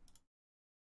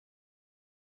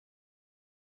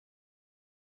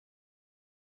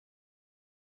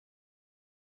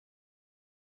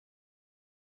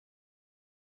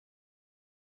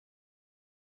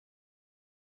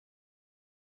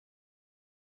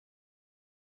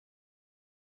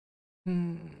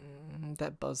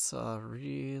 That buzzsaw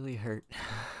really hurt.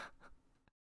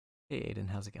 Hey Aiden,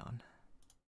 how's it going?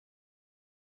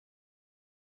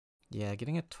 Yeah,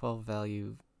 getting a 12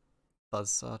 value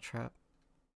buzzsaw trap.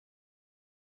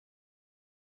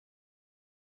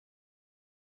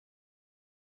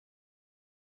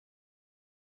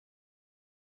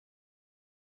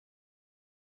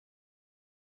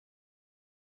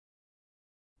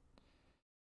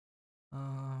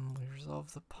 We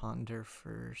resolve the ponder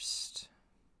first.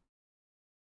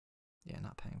 Yeah,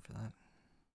 not paying for that.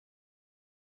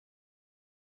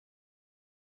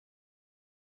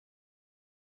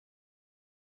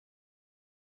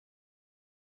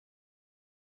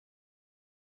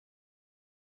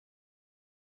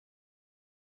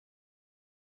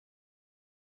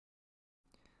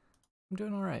 I'm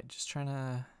doing alright, just trying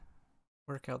to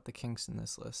work out the kinks in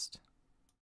this list.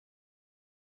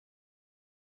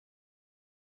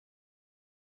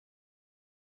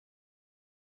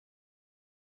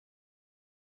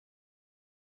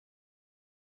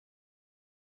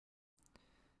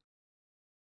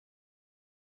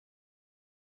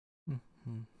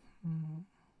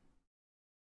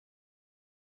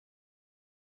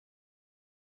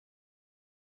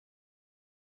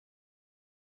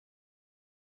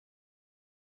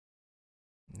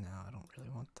 No, I don't really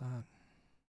want that.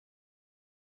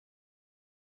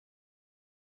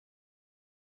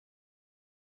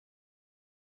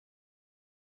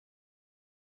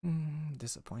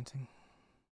 Disappointing.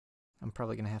 I'm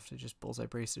probably gonna have to just bullseye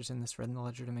bracers in this red in the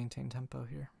ledger to maintain tempo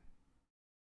here.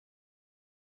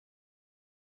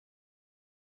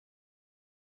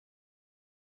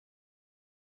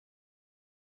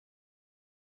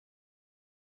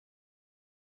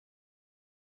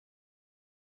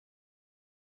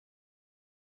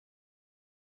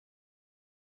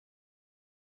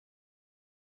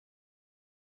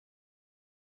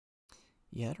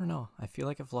 Yeah, I don't know. I feel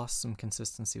like I've lost some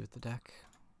consistency with the deck.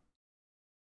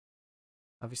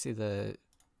 Obviously the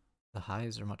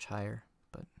highs are much higher,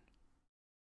 but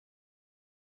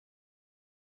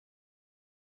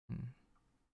hmm.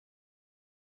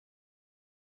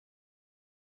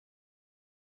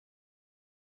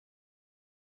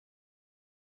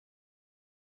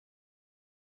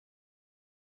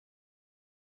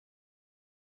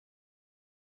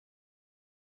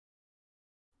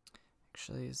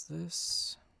 Actually, is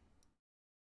this?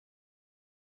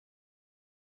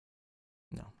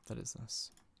 No, that is this.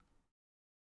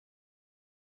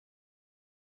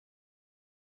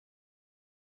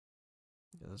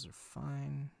 Yeah, those are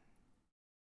fine.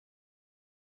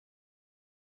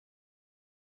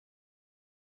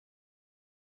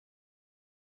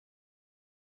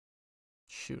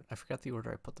 Shoot, I forgot the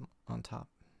order I put them on top.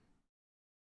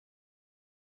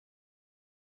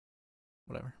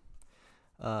 Whatever.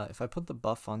 If I put the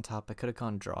buff on top, I could have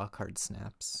gone draw card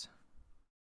snaps.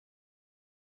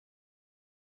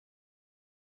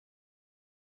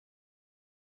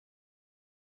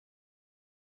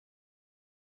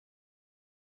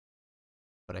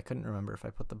 But I couldn't remember if I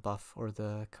put the buff or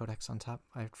the codex on top.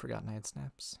 I had forgotten I had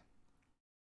snaps.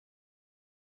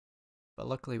 But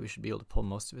luckily we should be able to pull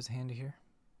most of his hand here.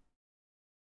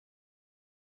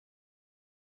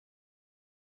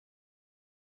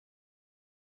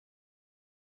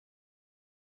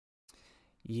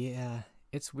 Yeah,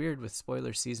 it's weird with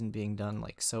spoiler season being done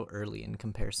like so early in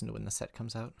comparison to when the set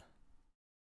comes out.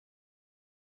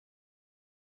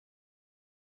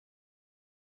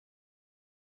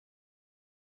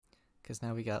 Because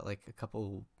now we got like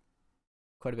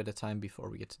quite a bit of time before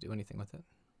we get to do anything with it.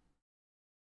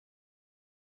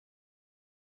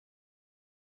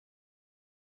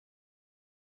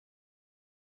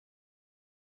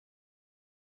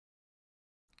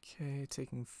 Okay,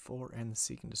 taking 4 and the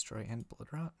Seek and Destroy and Blood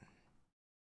Rot.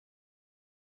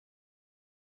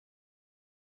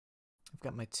 I've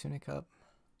got my Tunic up.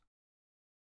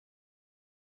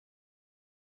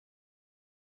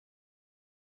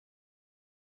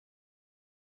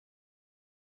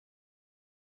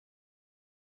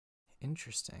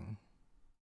 Interesting.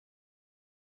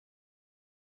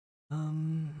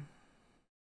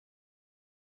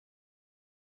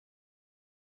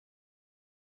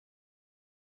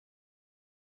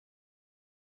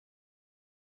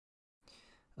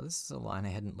 Oh, this is a line I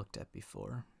hadn't looked at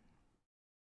before.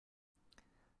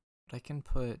 But I can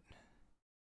put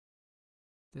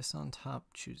this on top,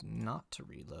 choose not to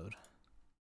reload.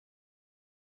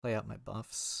 Play out my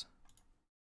buffs.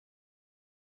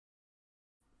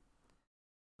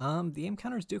 The aim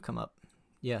counters do come up.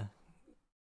 Yeah.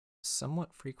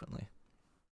 Somewhat frequently.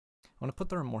 I want to put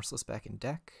the Remorseless back in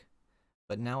deck,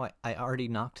 but now I already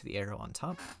knocked the arrow on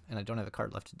top, and I don't have a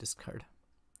card left to discard.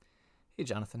 Hey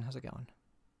Jonathan, how's it going?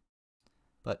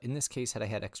 But in this case, had I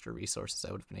had extra resources,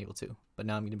 I would have been able to. But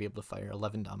now I'm going to be able to fire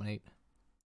 11 Dominate.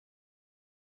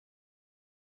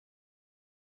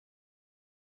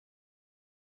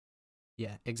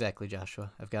 Yeah, exactly,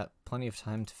 Joshua. I've got plenty of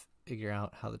time to figure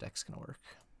out how the deck's going to work.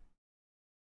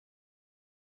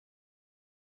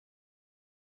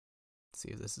 Let's see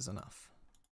if this is enough.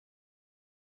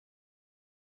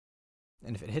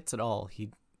 And if it hits at all, he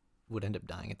would end up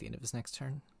dying at the end of his next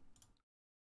turn.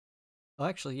 Oh,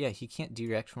 actually, yeah, he can't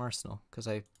dereact from Arsenal, because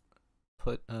he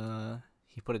put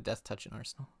a Death Touch in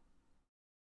Arsenal.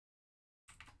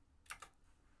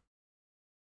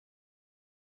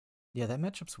 Yeah, that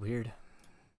matchup's weird.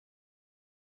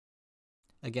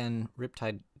 Again,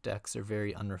 Riptide decks are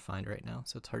very unrefined right now,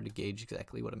 so it's hard to gauge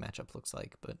exactly what a matchup looks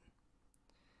like, but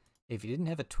if you didn't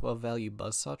have a 12 value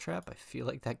Buzzsaw Trap, I feel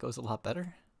like that goes a lot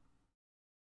better.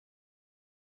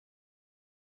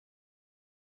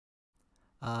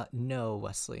 No,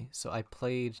 Wesley. So I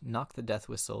played Knock the Death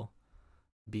Whistle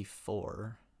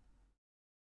before.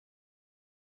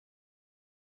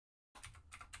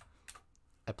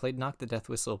 I played Knock the Death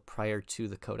Whistle prior to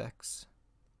the Codex.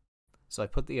 So I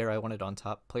put the arrow I wanted on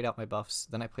top, played out my buffs,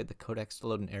 then I played the Codex to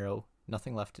load an arrow,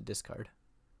 nothing left to discard.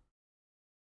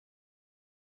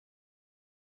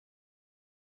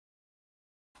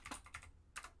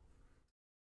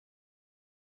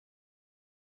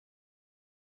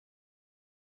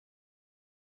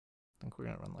 I think we're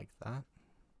gonna run like that.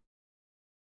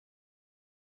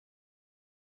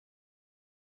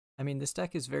 I mean, this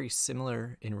deck is very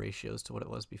similar in ratios to what it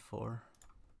was before.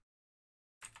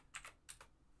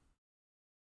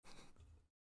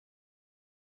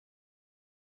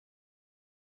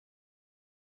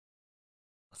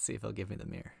 Let's see if he'll give me the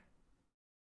mirror.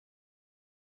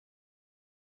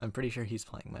 I'm pretty sure he's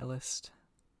playing my list.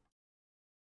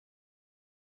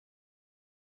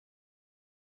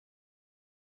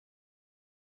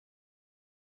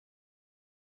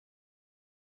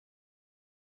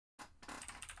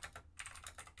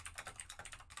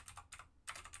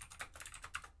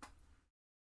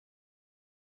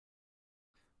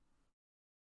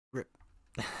 Rip.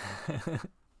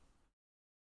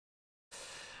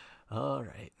 All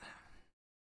right.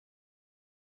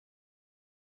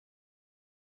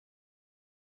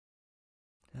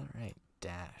 All right.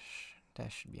 Dash.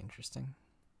 Dash should be interesting.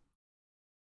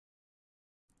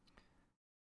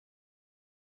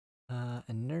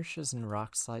 Inertias and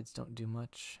rock slides don't do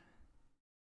much.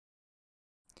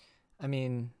 I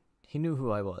mean, he knew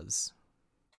who I was,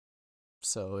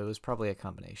 so it was probably a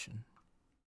combination.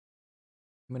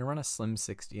 I'm gonna run a Slim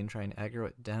 60 and try and aggro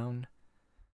it down.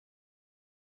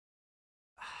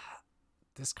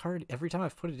 This card, every time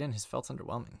I've put it in, has felt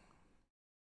underwhelming.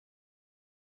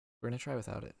 We're gonna try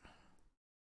without it.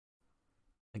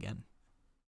 Again.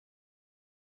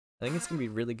 I think it's gonna be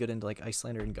really good into like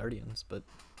Icelander and Guardians, but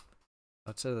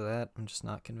outside of that, I'm just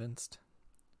not convinced.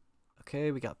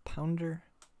 Okay, we got Pounder.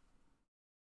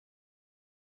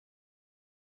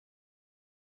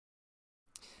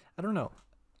 I don't know.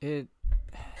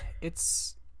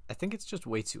 It's I think it's just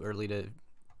way too early to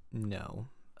know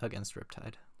against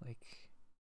Riptide. Like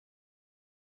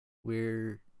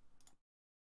we're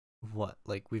what?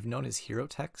 Like we've known his hero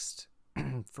text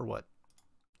for what?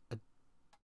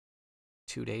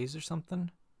 2 days or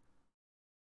something?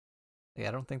 Yeah,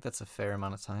 I don't think that's a fair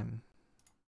amount of time.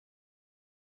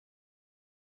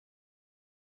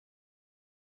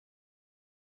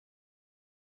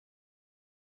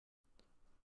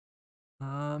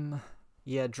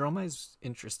 Yeah, Dromai's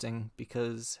interesting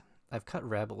because I've cut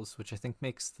Rabbles, which I think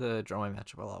makes the Dromai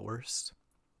matchup a lot worse.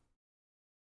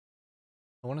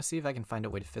 I want to see if I can find a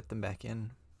way to fit them back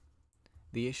in.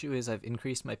 The issue is I've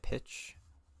increased my pitch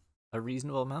a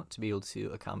reasonable amount to be able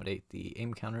to accommodate the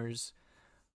aim counters,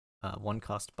 one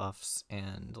cost buffs,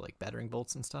 and like battering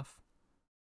bolts and stuff.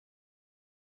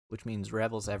 Which means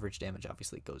Rabbles' average damage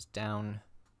obviously goes down.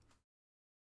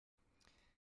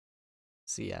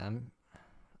 So yeah,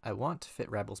 I want to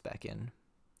fit Rabbles back in,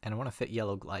 and I want to fit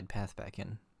Yellow Glide Path back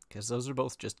in, because those are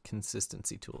both just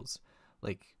consistency tools.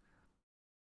 Like,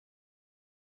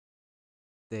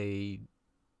 they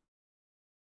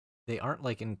aren't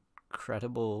like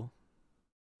incredible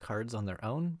cards on their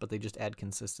own, but they just add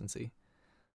consistency.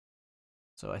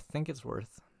 So I think it's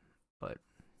worth, but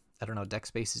I don't know, deck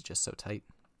space is just so tight.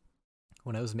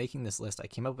 When I was making this list, I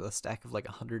came up with a stack of like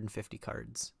 150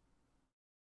 cards,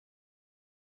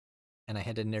 and I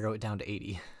had to narrow it down to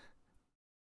 80.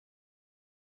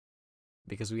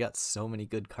 Because we got so many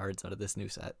good cards out of this new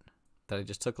set that I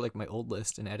just took like my old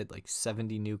list and added like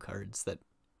 70 new cards that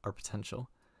are potential,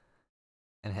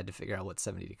 and had to figure out what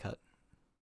 70 to cut.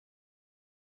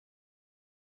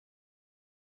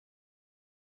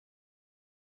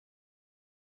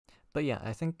 But yeah,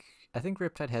 I think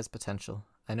Riptide has potential.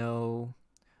 I know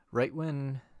right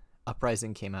when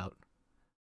Uprising came out,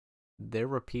 there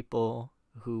were people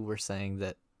who were saying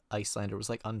that Icelander was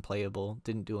like unplayable,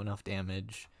 didn't do enough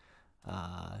damage,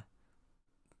 uh,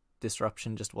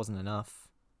 disruption just wasn't enough,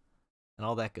 and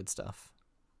all that good stuff.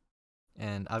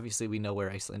 And obviously, we know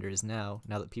where Icelander is now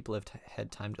that people have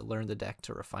had time to learn the deck,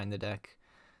 to refine the deck,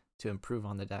 to improve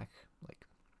on the deck. Like,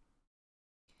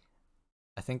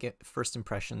 I think first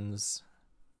impressions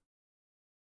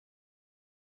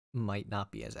might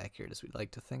not be as accurate as we'd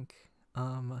like to think.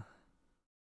 I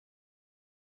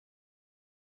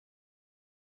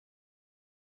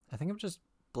think I'm just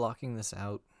blocking this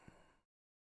out.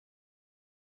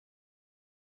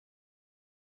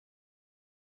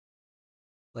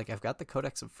 Like, I've got the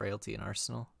Codex of Frailty in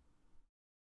Arsenal.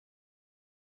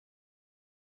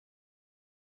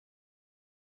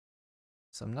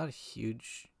 So I'm not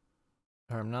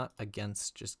I'm not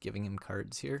against just giving him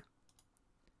cards here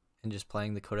and just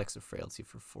playing the Codex of Frailty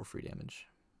for 4 free damage.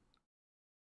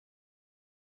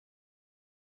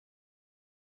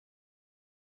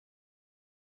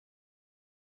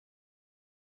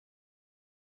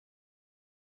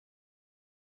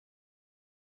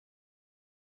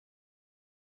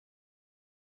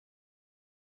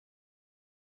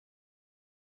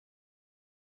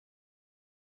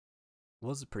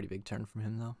 Was a pretty big turn from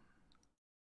him, though.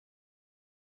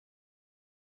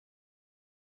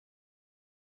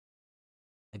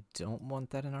 I don't want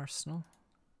that in Arsenal.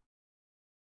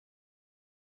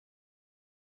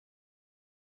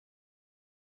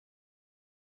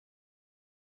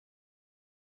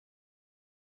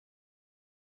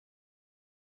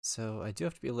 So I do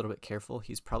have to be a little bit careful.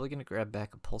 He's probably going to grab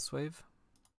back a Pulse Wave.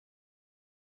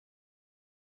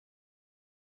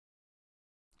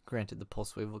 Granted, the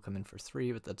Pulse Wave will come in for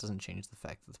 3, but that doesn't change the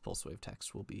fact that the Pulse Wave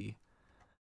text will be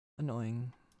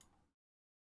annoying.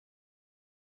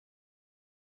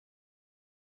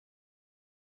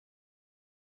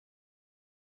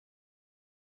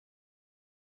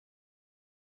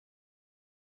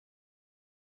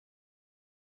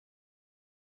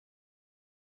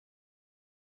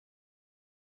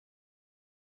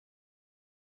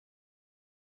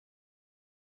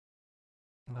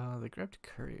 They grabbed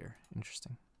Courier.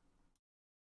 Interesting.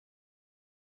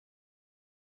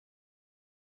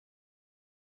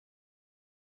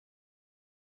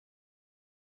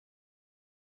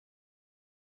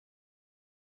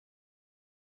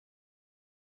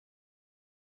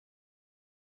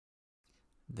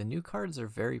 The new cards are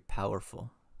very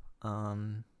powerful.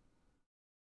 I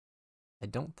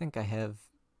don't think I have,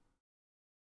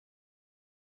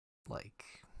 like,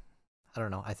 I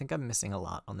don't know. I think I'm missing a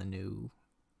lot on the new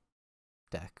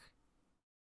deck.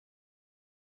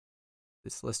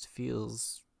 This list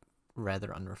feels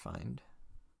rather unrefined,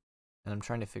 and I'm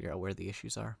trying to figure out where the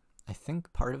issues are. I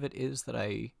think part of it is that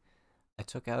I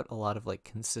took out a lot of like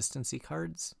consistency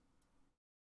cards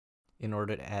in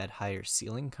order to add higher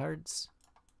ceiling cards.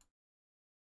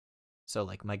 So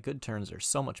like my good turns are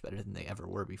so much better than they ever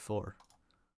were before.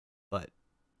 But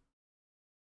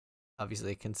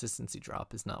obviously a consistency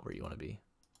drop is not where you want to be.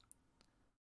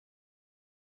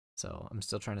 So I'm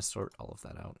still trying to sort all of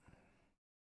that out.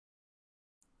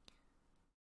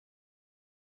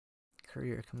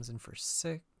 Courier comes in for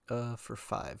 5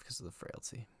 because of the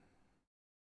frailty.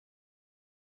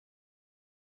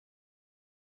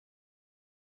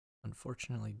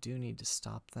 Unfortunately, do need to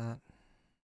stop that.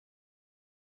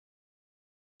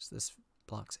 So this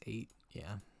blocks 8,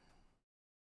 yeah.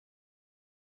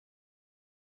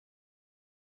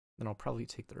 Then I'll probably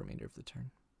take the remainder of the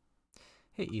turn.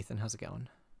 Hey Ethan, how's it going?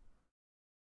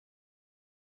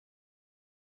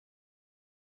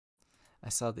 I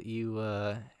saw that you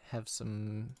have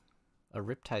a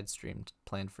Riptide stream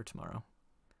planned for tomorrow.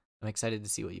 I'm excited to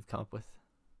see what you've come up with.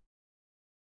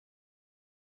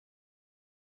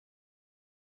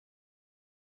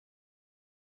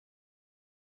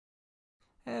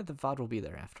 The VOD will be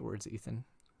there afterwards, Ethan.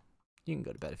 You can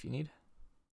go to bed if you need.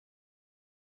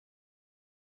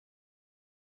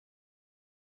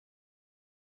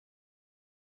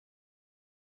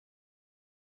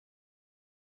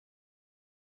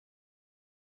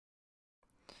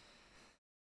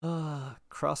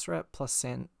 Cross-rep plus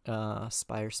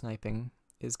Spire sniping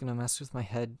is gonna mess with my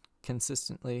head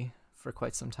consistently for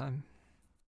quite some time.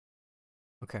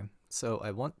 Okay, so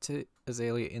I want to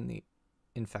Azalea in the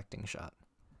infecting shot.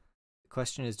 The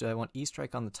question is, do I want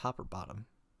E-Strike on the top or bottom?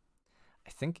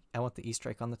 I think I want the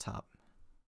E-Strike on the top,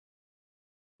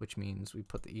 which means we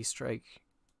put the E-Strike,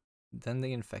 then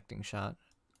the infecting shot,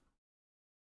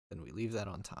 then we leave that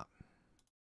on top.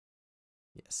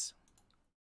 Yes.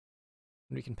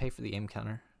 And we can pay for the aim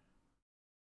counter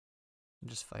and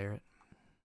just fire it.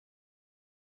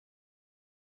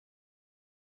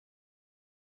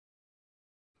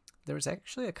 There was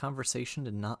actually a conversation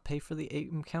to not pay for the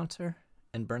aim counter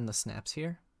and burn the snaps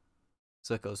here.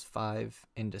 So it goes 5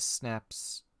 into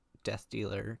snaps, Death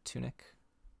Dealer, Tunic.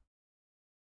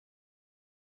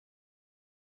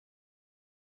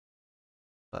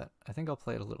 But I think I'll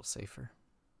play it a little safer.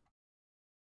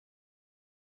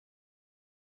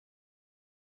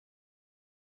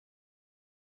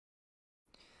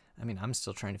 I mean, I'm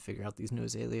still trying to figure out these new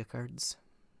Azalea cards.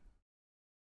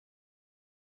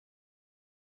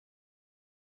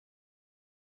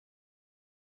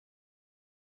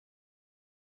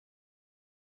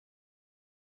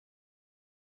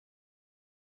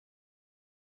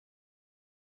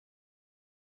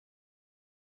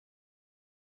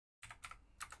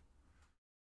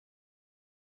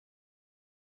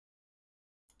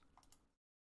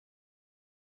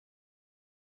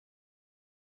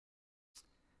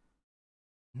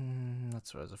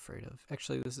 That's what I was afraid of.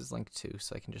 Actually, this is Link 2,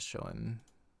 so I can just show him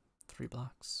 3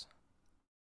 blocks.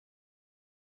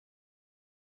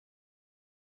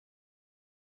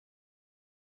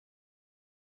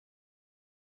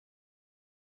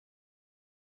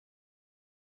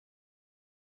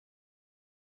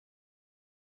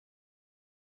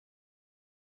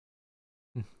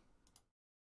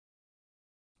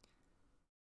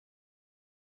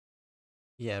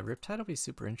 Yeah, Riptide will be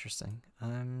super interesting.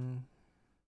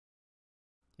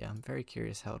 Yeah, I'm very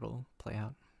curious how it'll play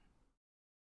out.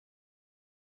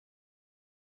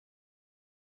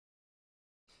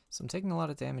 So I'm taking a lot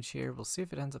of damage here. We'll see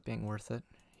if it ends up being worth it.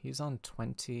 He's on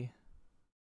 20.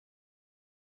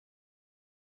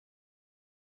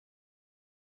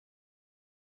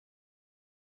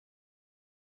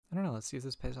 I don't know, let's see if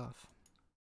this pays off.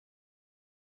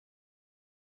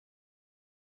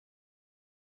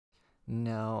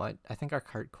 No, I think our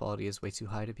card quality is way too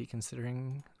high to be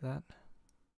considering that.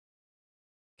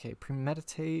 Okay,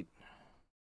 premeditate.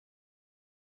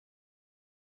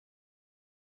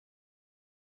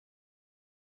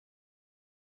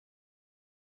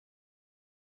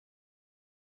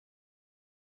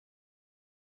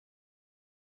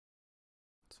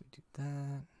 So we do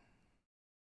that.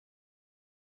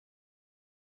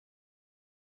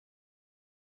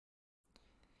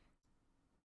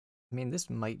 I mean, this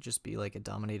might just be like a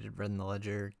dominated red in the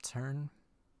ledger turn.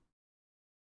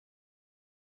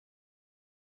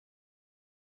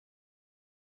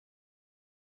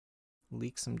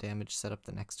 Leak some damage, set up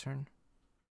the next turn.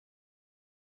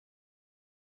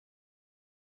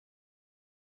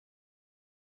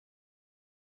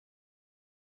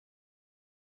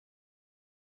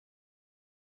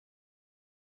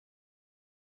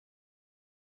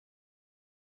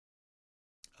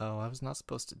 Oh, I was not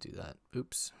supposed to do that.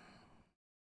 Oops.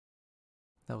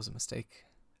 That was a mistake.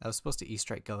 I was supposed to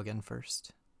E-Strike go again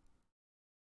first.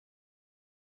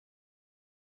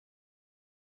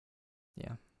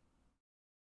 Yeah.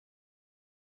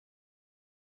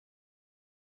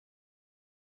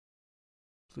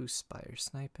 Blue Spire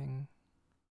sniping.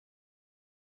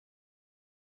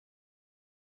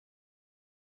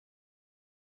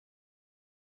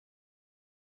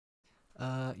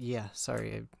 Yeah,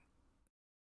 sorry.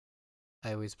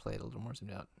 I always play it a little more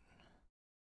zoomed out.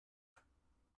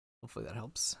 Hopefully that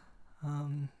helps. I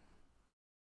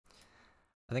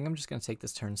think I'm just going to take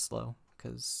this turn slow,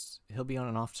 because he'll be on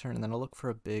an off turn, and then I'll look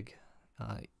for a big...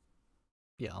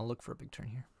 yeah, I'll look for a big turn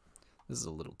here. This is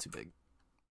a little too big.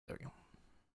 There we go.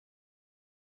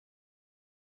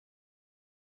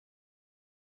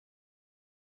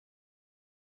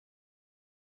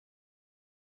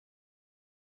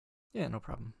 Yeah, no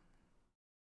problem.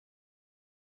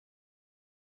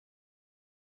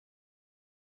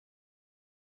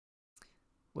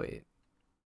 Wait.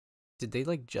 Did they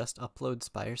like just upload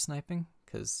Spire Sniping?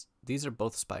 Because these are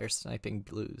both Spire Sniping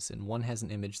blues, and one has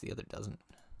an image, the other doesn't.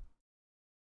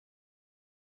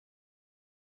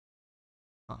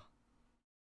 Huh.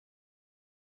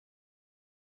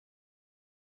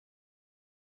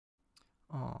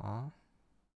 Aww.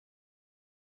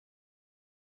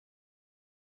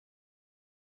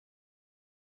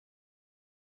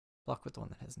 Block with the one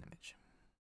that has an image.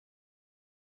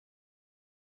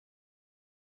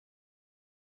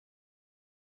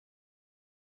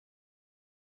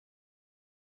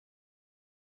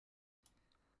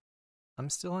 I'm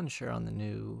still unsure on the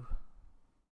new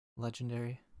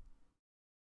legendary.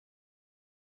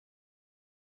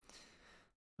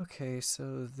 Okay,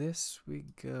 so this we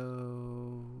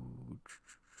go...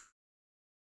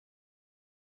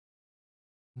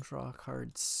 Draw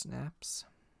card snaps.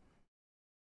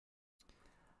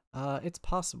 It's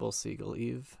possible, Seagull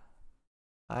Eve.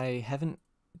 I haven't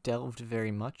delved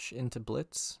very much into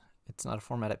Blitz. It's not a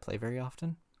format I play very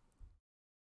often.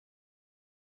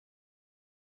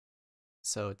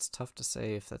 So it's tough to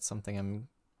say if that's something I'm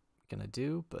gonna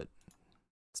do, but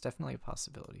it's definitely a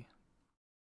possibility.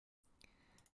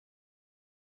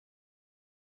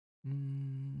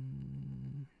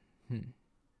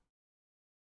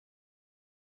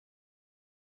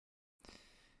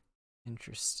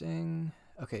 Interesting.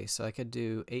 Okay, so I could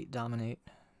do 8 dominate.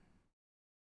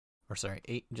 Or sorry,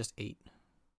 8, just 8.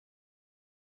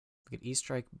 We could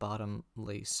E-Strike bottom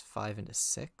lace 5 into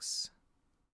 6.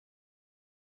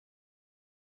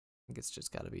 I think it's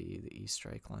just gotta be the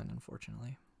E-Strike line,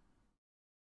 unfortunately.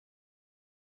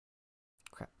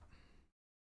 Crap.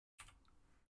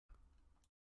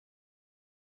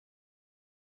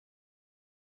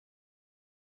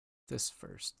 This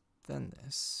first, then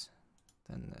this,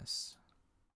 then this.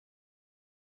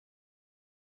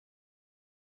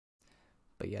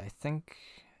 But yeah, I think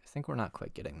we're not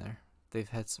quite getting there. They've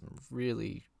had some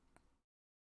really,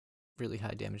 really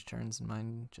high damage turns, and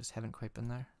mine just haven't quite been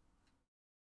there.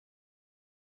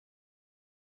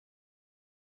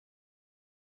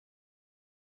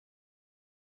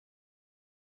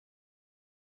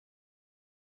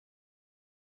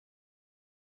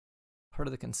 Part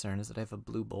of the concern is that I have a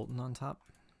blue Bolton on top.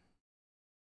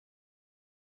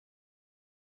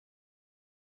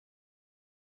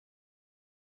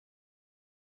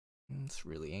 This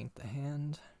really ain't the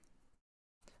hand.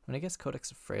 I mean, I guess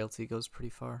Codex of Frailty goes pretty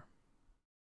far.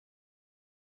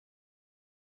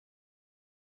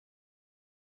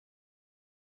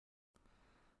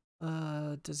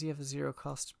 Does he have a 0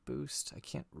 cost boost? I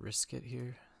can't risk it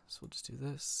here, so we'll just do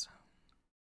this.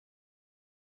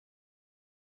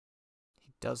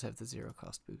 He does have the 0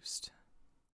 cost boost.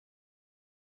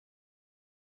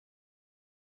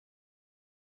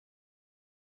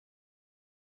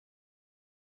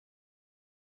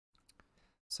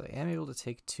 So I am able to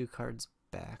take 2 cards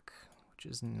back, which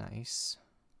is nice.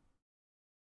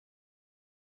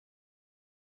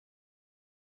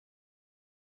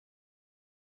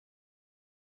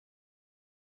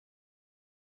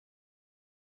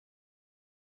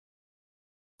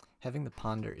 Having the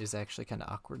Ponder is actually kind of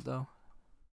awkward, though.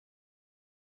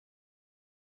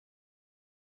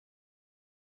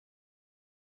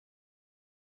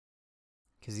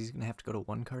 Because he's going to have to go to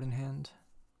 1 card in hand.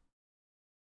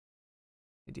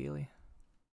 Ideally.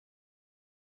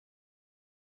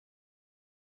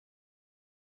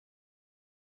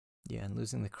 Yeah, and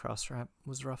losing the cross wrap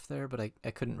was rough there, but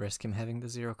I couldn't risk him having the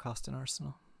 0 cost in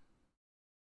Arsenal.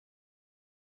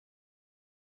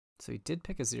 So he did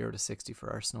pick a 0 to 60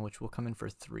 for Arsenal, which will come in for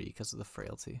 3 because of the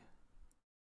frailty.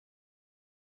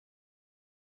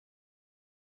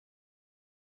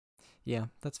 Yeah,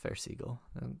 that's fair, Seagull.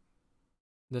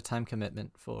 The time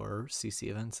commitment for CC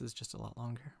events is just a lot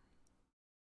longer.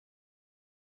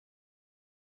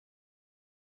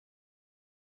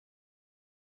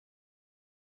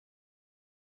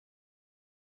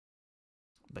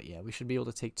 But yeah, we should be able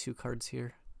to take 2 cards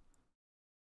here.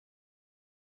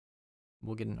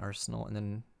 We'll get an Arsenal, and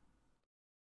then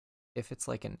if it's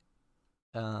like an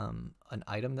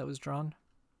item that was drawn,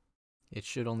 it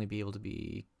should only be able to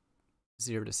be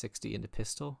 0 to 60 into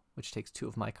pistol, which takes 2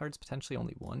 of my cards, potentially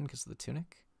only 1 because of the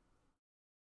tunic.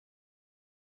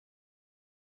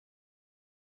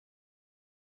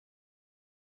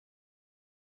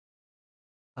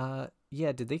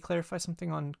 Yeah, did they clarify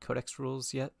something on Codex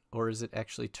rules yet? Or is it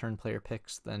actually turn player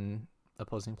picks, then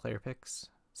opposing player picks?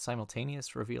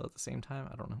 Simultaneous reveal at the same time?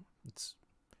 I don't know.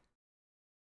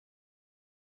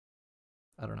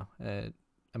 I don't know.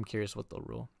 I'm curious what they'll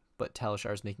rule. But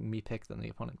Talishar is making me pick, then the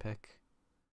opponent pick.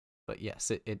 But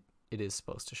yes, it is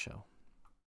supposed to show.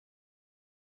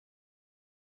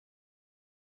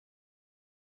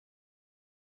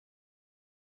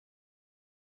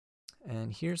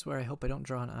 And here's where I hope I don't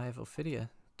draw an Eye of Ophidia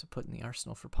to put in the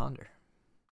arsenal for Ponder.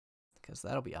 Because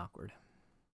that'll be awkward.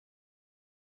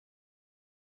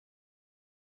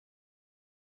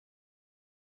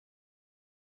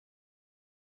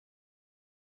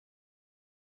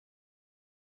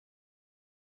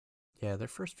 Yeah, their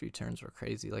first few turns were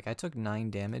crazy. Like, I took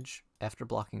 9 damage after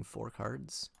blocking 4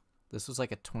 cards. This was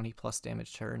like a 20 plus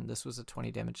damage turn. This was a 20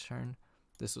 damage turn.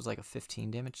 This was like a 15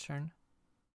 damage turn.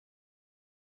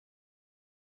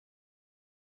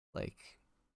 Like,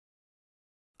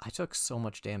 I took so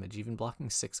much damage. Even blocking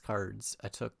 6 cards, I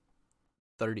took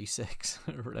 36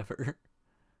 or whatever.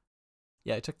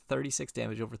 Yeah, I took 36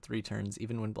 damage over 3 turns,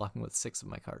 even when blocking with 6 of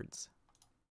my cards.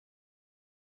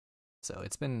 So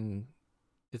it's been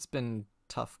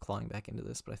tough clawing back into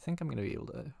this, but I think I'm gonna be able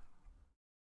to.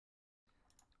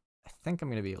 I think I'm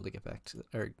gonna be able to get back to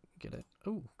or get it.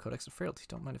 Oh, Codex of Frailty.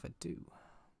 Don't mind if I do.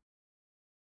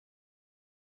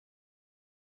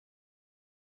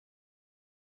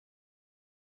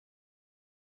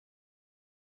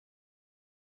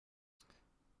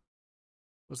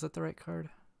 Was that the right card?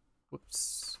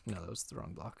 Whoops. No, that was the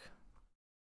wrong block.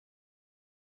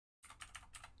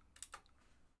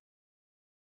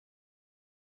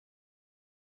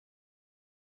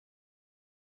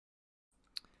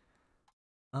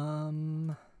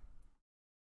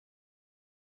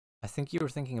 I think you were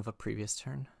thinking of a previous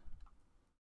turn.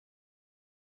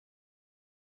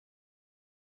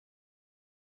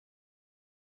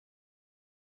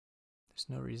 There's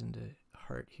no reason to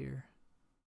heart here.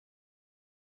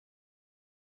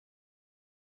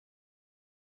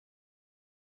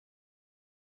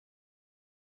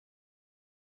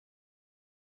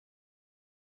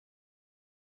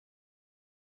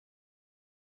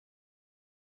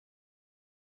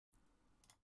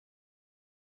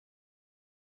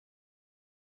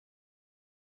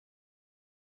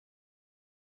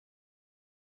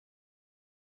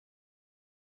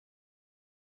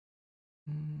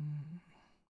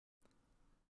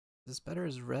 Is this better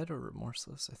as red or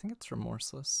remorseless? I think it's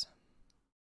remorseless.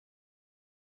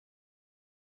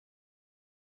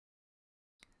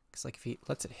 Because like if he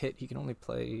lets it hit, he can only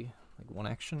play like 1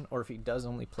 action, or if he does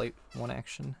only play 1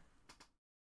 action,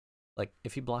 like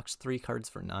if he blocks 3 cards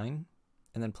for 9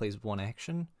 and then plays 1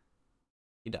 action,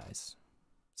 he dies.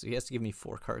 So he has to give me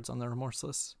 4 cards on the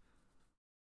remorseless.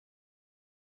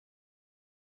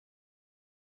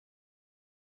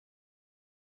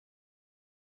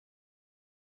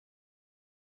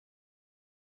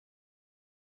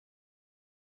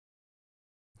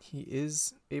 He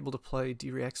is able to play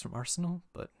D-Reacts from Arsenal,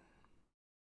 but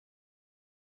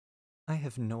I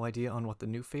have no idea on what the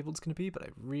new Fabled's going to be, but I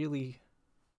really,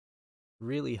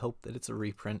 really hope that it's a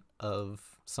reprint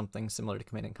of something similar to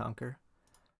Command & Conquer.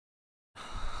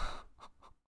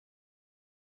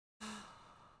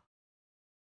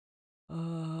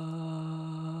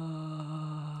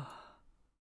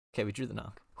 Okay, we drew the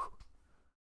knock.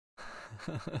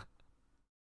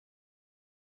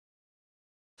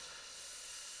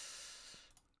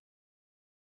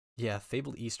 Yeah,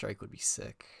 Fabled E-Strike would be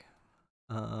sick.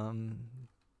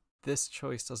 This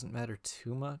choice doesn't matter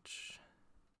too much.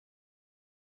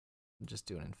 Just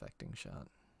do an infecting shot.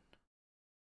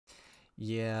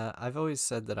 Yeah, I've always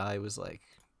said that I was like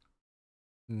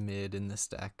mid in this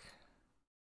deck.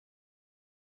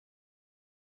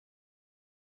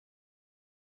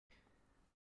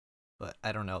 But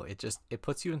I don't know, it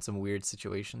puts you in some weird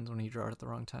situations when you draw it at the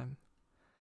wrong time.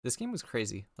 This game was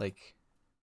crazy. Like,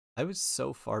 I was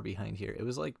so far behind here. It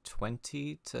was like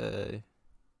 20 to... It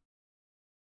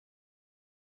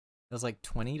was like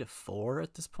 20 to 4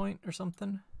 at this point or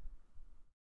something.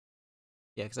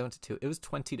 Yeah, because I went to 2. It was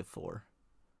 20 to 4.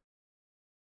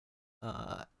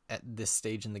 At this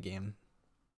stage in the game.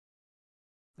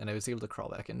 And I was able to crawl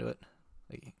back into it.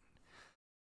 Like,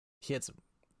 he had some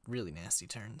really nasty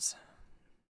turns.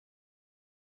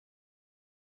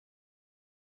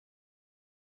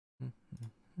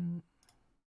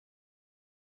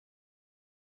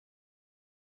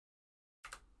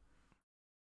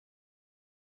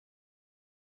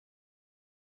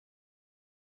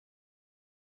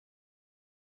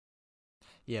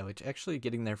 Yeah, which actually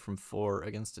getting there from 4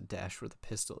 against a dash with a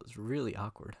pistol is really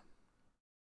awkward.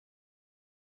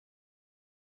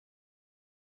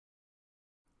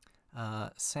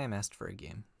 Sam asked for a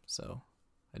game, so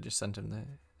I just sent him the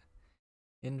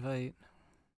invite.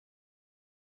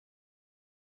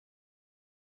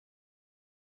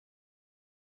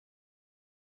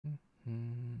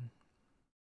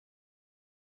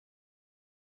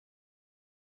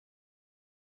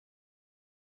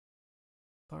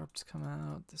 Barbs come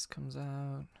out, this comes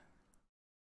out.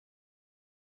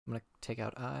 I'm gonna take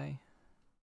out I.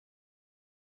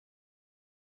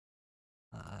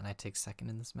 And I take second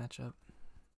in this matchup.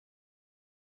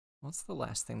 What's the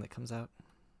last thing that comes out?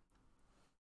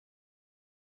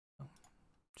 Oh,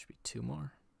 should be 2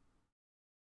 more.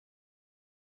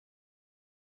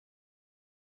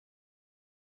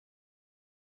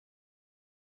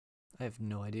 I have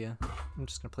no idea. I'm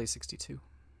just gonna play 62.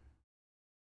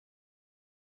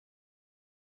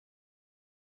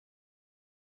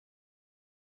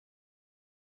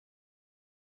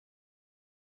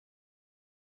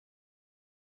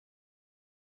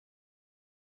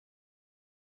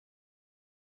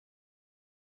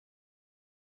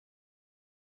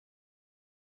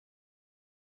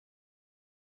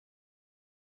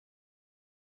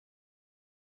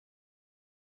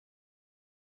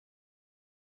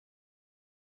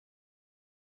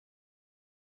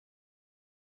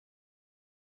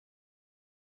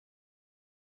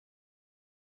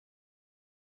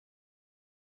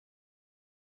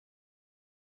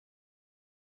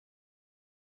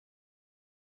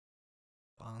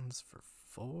 Bonds for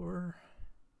 4.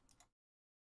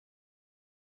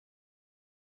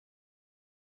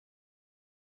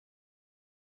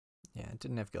 Yeah, it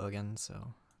didn't have go again, so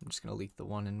I'm just gonna leak the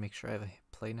 1 and make sure I have a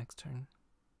play next turn.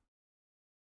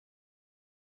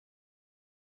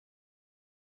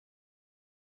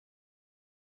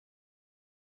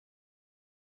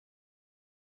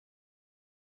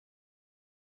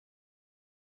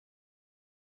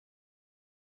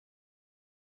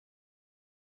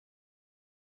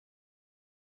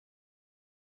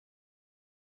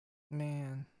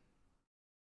 Man,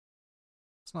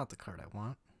 it's not the card I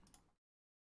want.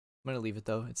 I'm gonna leave it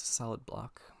though, it's a solid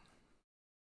block.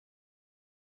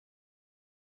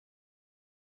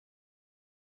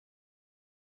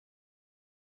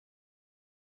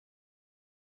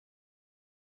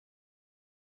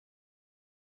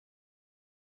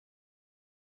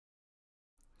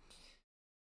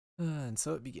 And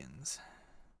so it begins.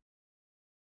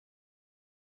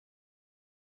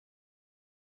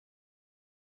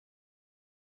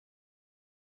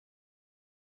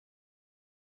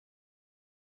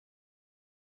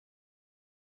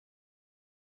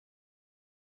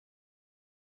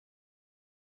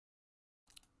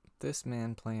 This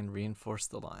man playing reinforce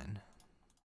the line.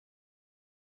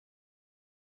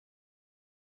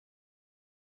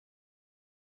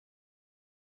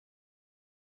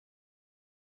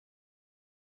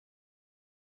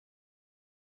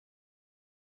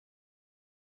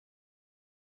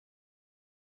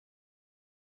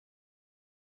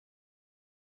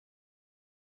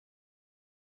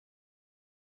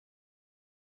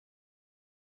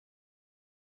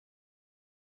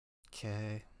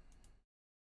 Okay.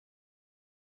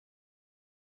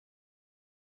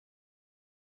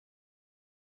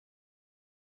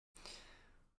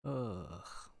 Ugh.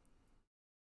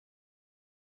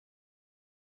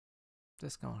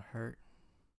 This gonna hurt.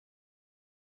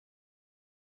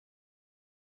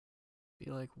 Be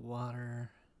like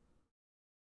water.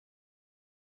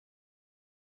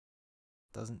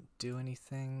 Doesn't do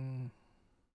anything.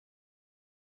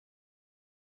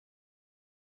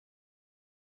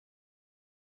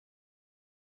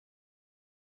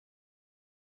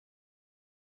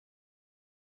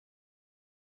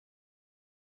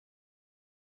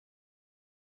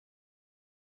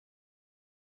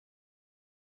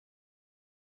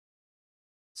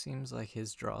 Seems like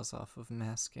his draws off of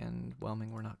Mask and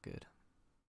Whelming were not good.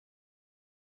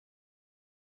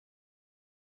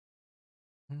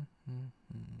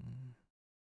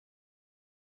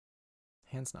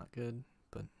 Hand's not good,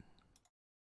 but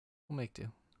we'll make do.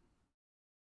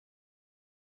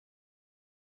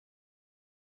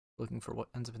 Looking for what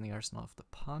ends up in the arsenal of the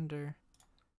Ponder.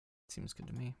 Seems good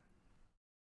to me.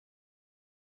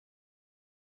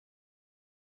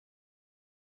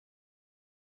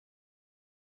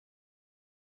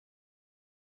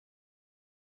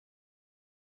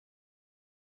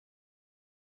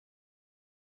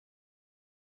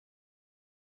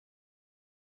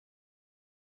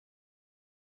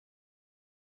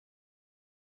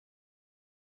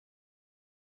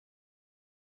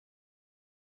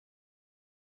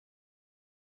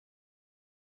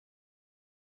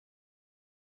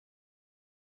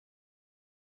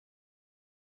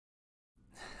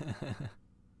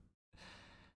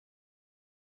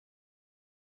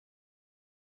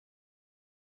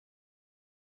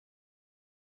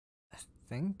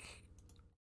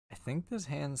 I think this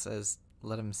hand says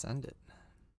let him send it.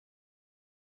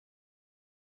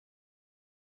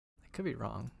 I could be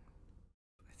wrong.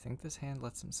 I think this hand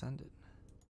lets him send it.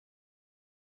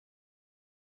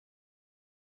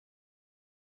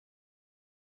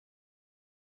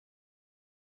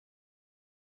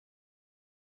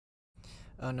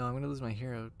 Oh no, I'm gonna lose my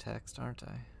hero text, aren't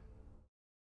I?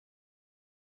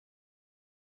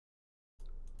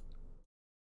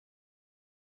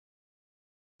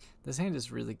 This hand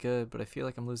is really good, but I feel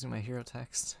like I'm losing my hero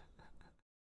text.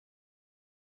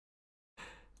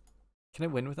 Can I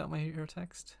win without my hero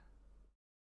text?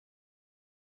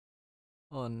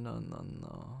 Oh no, no,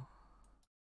 no.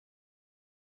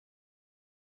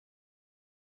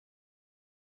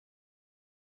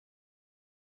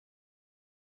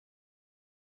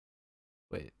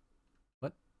 Wait,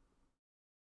 what?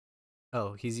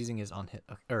 Oh, he's using his on hit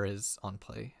or his on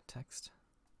play text.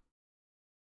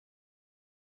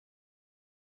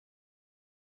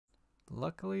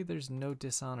 Luckily, there's no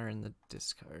dishonor in the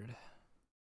discard.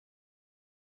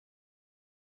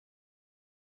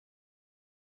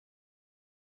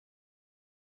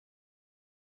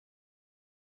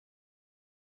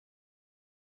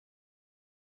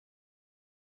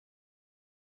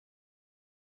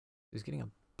 He's getting a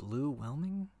blue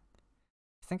Whelming?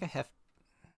 I think I have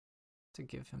to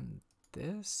give him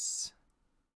this.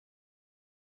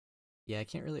 Yeah, I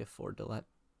can't really afford to let.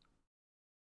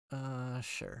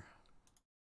 Sure.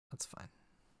 That's fine.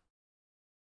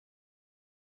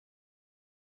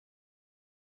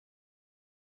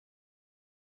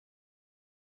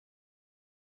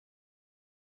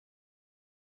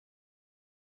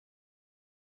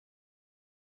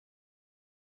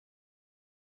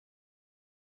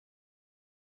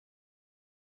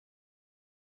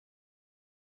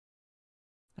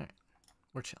 Alright,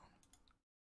 we're chilling.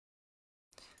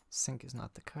 Sync is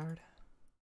not the card.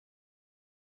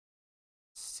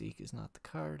 Seek is not the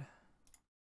card.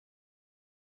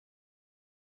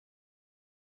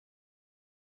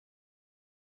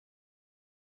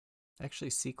 Actually,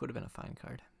 Seek would have been a fine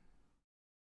card.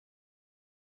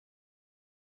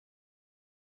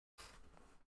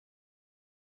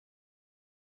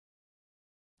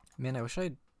 Man, I wish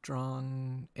I'd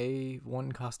drawn a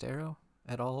 1-cost arrow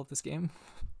at all of this game.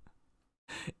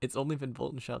 It's only been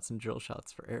Bolton shots and drill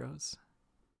shots for arrows.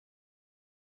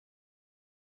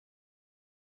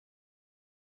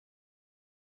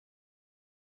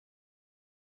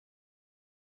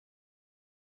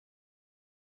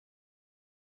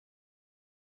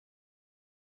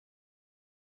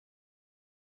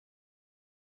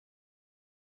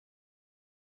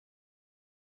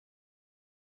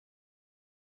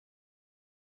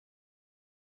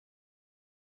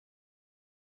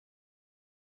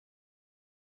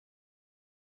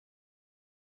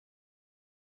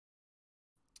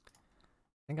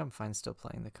 I think I'm fine still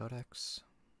playing the Codex.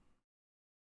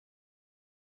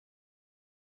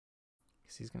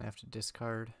 Because he's going to have to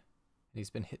discard. And he's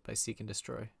been hit by Seek and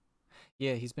Destroy.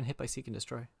 Yeah, he's been hit by Seek and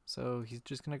Destroy. So he's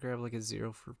just going to grab like a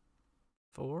 0 for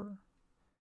 4?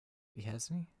 He has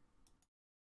any?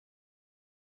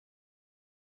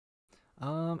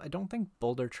 I don't think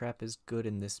Boulder Trap is good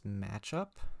in this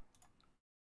matchup.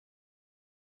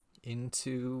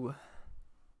 Into...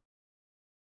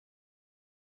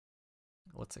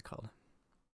 what's it called?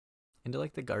 Into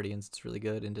like the Guardians, it's really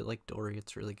good. Into like Dory,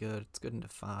 it's really good. It's good into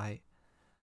Fi.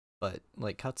 But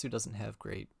like Katsu doesn't have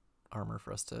great armor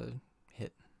for us to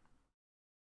hit.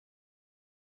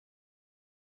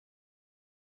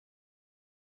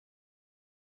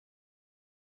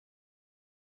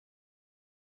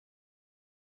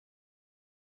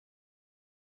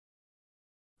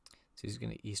 So he's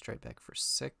going to East right back for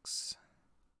 6.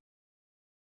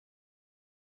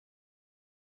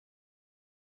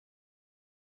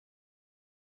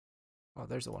 Oh,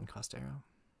 there's a 1-cost arrow.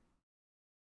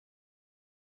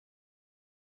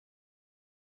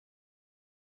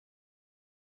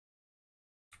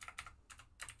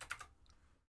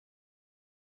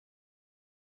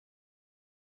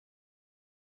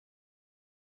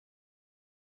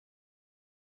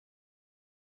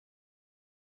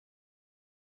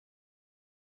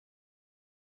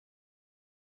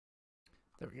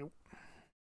 There we go.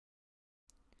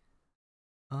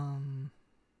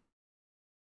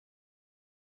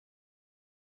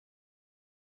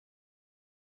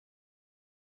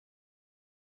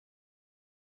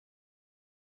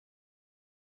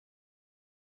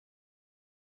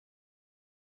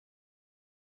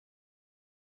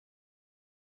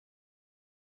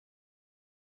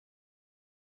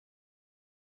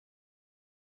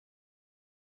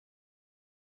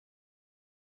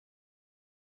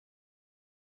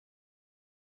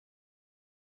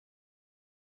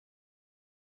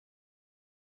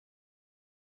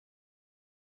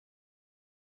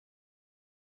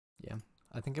 Yeah,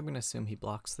 I think I'm going to assume he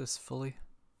blocks this fully.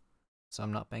 So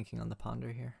I'm not banking on the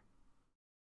ponder here.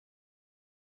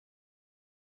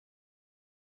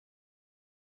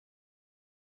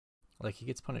 Like, he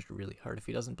gets punished really hard if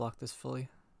he doesn't block this fully.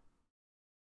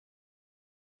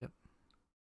 Yep.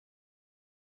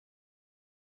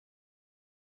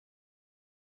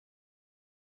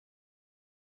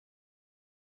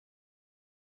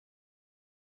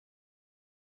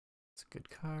 It's a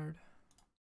good card.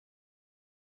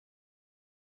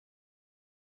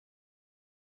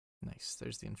 Nice.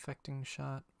 There's the infecting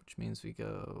shot, which means we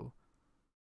go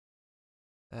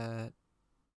that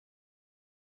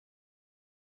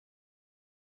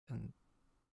and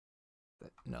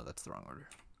that. No, that's the wrong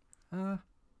order.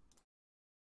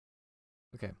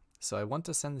 Okay, so I want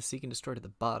to send the Seek and Destroy to the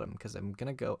bottom because I'm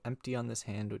going to go empty on this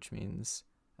hand, which means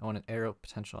I want an arrow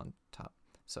potential on top.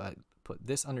 So I put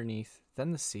this underneath,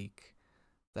 then the Seek,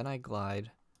 then I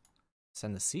glide,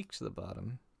 send the Seek to the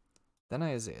bottom, then I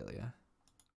Azalea,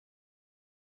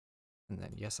 and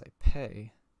then yes, I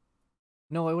pay.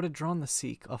 No, I would have drawn the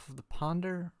Seek off of the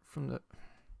ponder from the...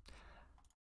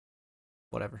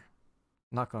 Whatever.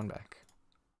 Not going back.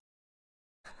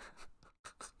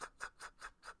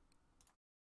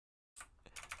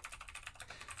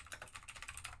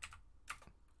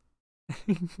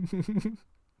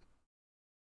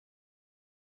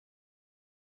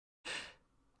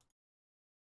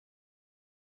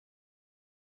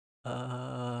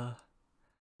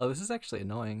 Oh, this is actually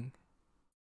annoying.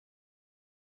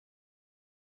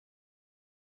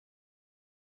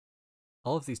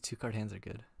 All of these 2-card hands are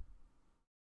good.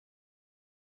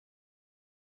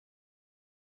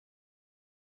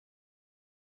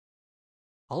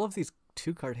 All of these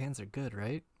 2-card hands are good,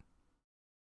 right?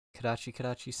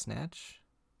 Kadachi Snatch.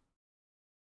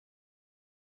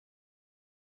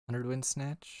 100 Wins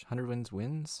Snatch. 100 Wins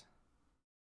wins.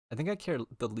 I think I care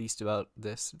the least about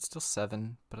this. It's still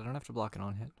 7, but I don't have to block an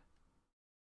on-hit.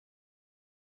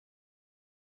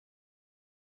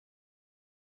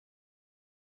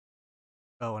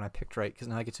 Oh, and I picked right because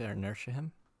now I get to inertia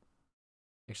him.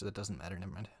 Actually, that doesn't matter.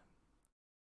 Never mind.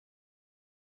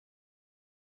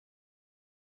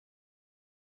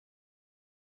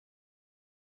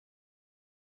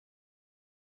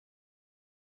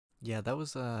 Yeah, that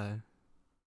was a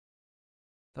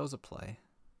play.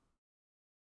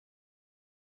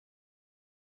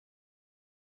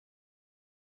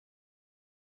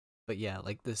 But yeah,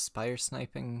 like the Spire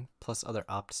sniping plus other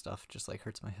opt stuff just like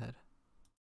hurts my head.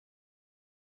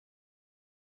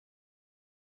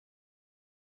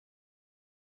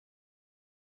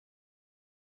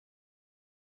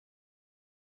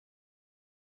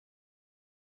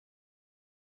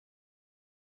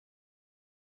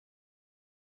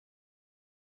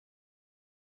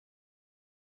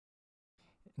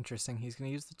 Interesting. He's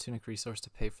gonna use the Tunic resource to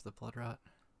pay for the Blood Rot.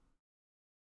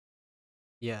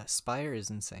 Yeah, Spire is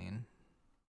insane.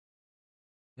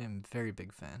 I'm a very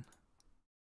big fan.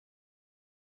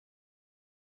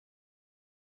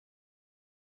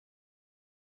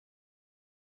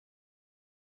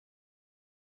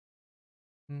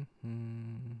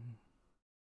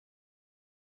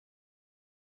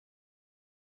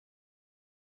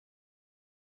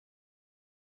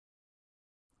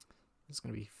 It's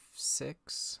gonna be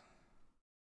 6.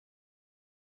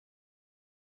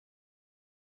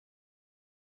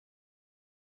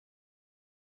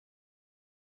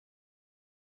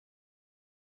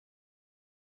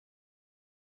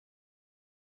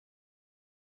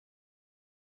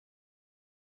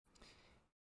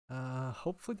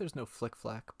 Hopefully there's no flick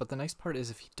flack, but the nice part is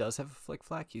if he does have a flick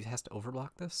flack, he has to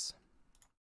overblock this.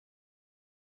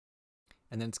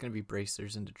 And then it's going to be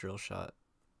bracers into drill shot.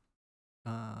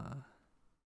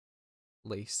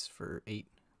 Lace for 8,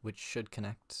 which should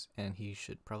connect, and he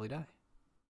should probably die.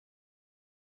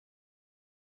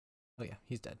 Oh yeah,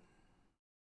 he's dead.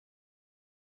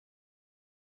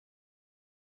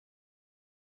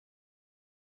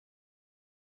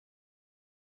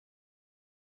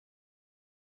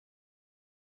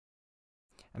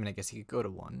 I mean, I guess he could go to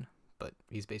 1, but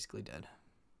he's basically dead.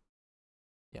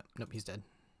 Yeah, nope, he's dead.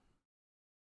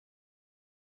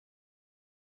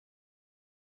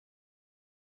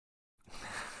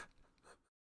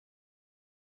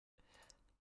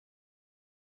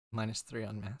 -3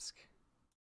 on mask.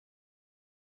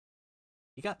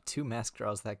 He got 2 mask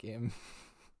draws that game.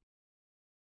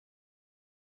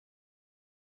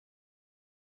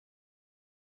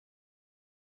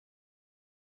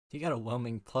 He got a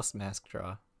whelming plus mask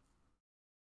draw.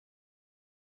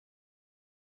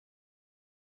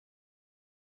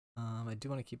 I do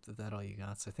want to keep that all you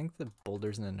got. So I think the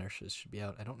boulders and inertias should be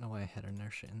out. I don't know why I had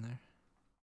inertia in there.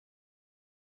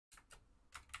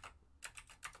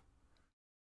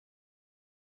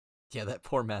 Yeah, that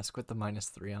poor mask with the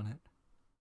 -3 on it.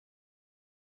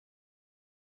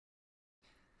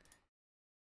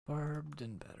 Barbed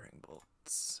and battering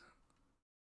bolts.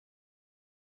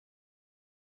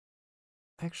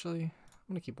 Actually, I'm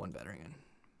gonna keep 1 battering in.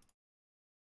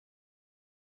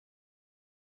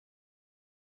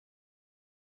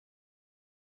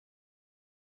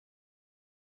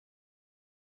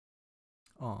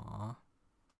 Aww.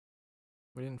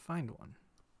 We didn't find one.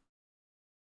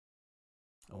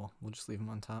 Oh well, we'll just leave him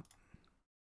on top.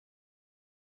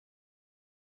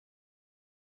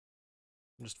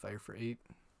 Just fire for 8.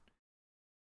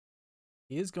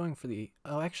 He is going for the...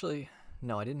 Oh, actually,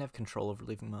 no, I didn't have control over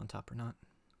leaving him on top or not.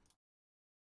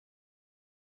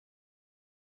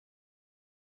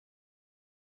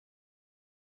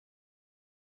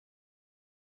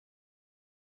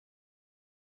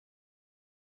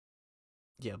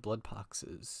 Yeah, Bloodpox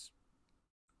is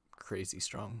crazy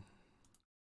strong.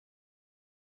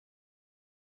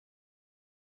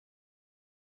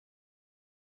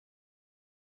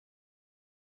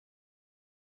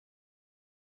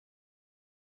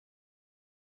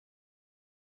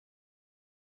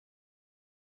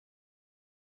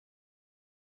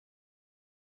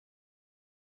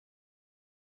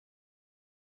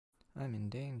 I'm in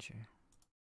danger.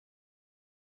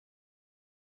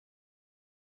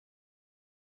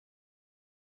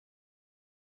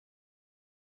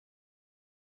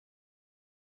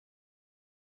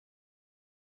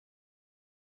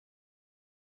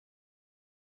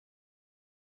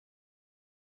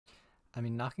 I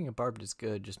mean, knocking a barbed is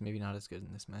good, just maybe not as good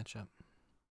in this matchup.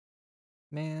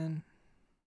 Man.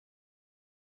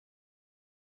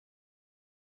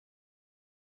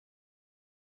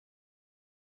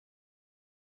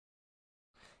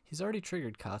 He's already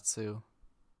triggered Katsu.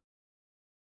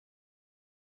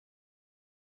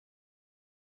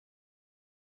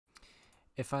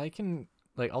 If I can,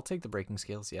 like, I'll take the breaking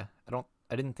scales, yeah.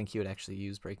 I didn't think he would actually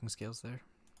use breaking scales there.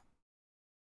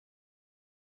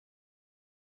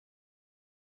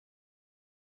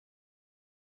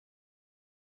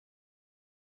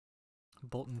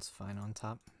 Bolton's fine on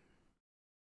top.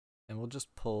 And we'll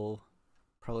just pull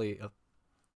probably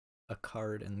a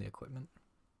card and the equipment.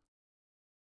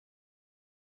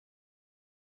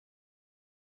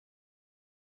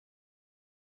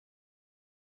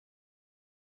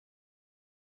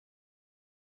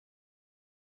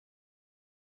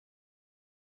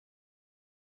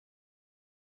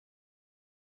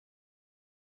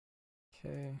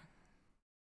 Okay.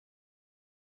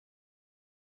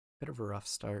 Bit of a rough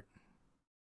start.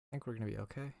 I think we're gonna be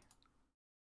okay.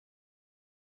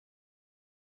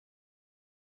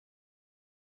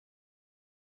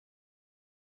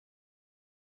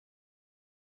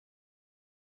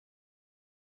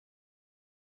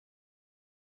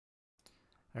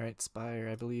 Alright, Spire,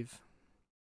 I believe.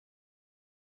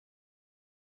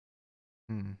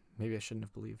 Maybe I shouldn't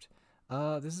have believed.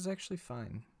 This is actually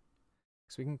fine.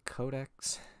 So we can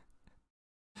Codex.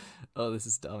 Oh, this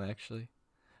is dumb, actually.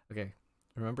 Okay,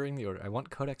 remembering the order. I want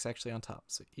Codex actually on top.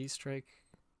 So E-Strike,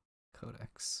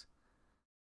 Codex.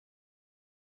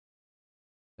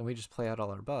 Then we just play out all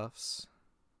our buffs.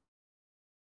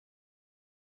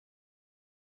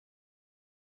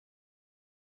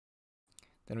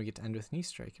 Then we get to end with knee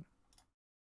strike.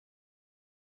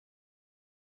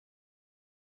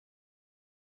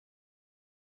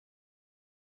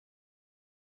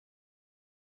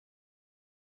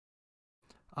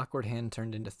 Awkward hand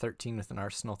turned into 13 with an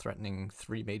arsenal threatening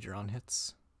 3 major on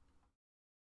hits.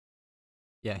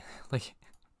 Yeah, like.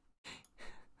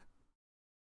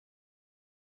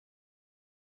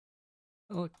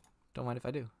 Oh, look, don't mind if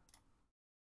I do.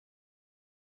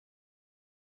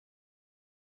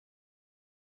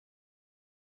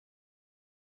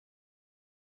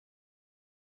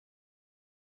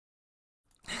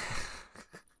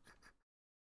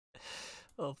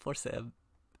 Oh, poor Sam.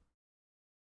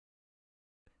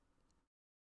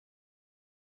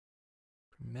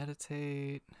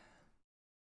 Meditate.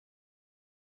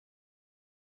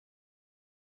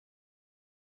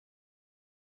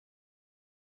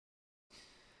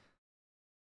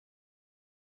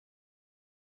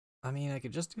 I mean, I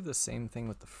could just do the same thing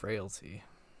with the frailty.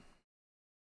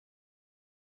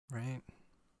 Right?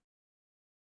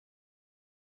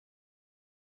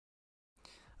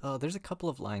 Oh, there's a couple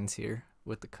of lines here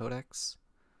with the codex.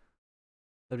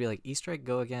 That'd be like Easter egg,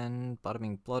 go again,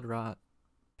 bottoming blood rot,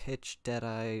 pitch,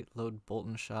 deadeye, load bolt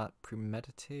and shot,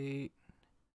 premeditate,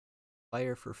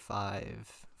 fire for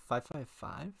 5. 555?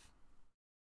 I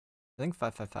think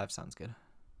 555 sounds good.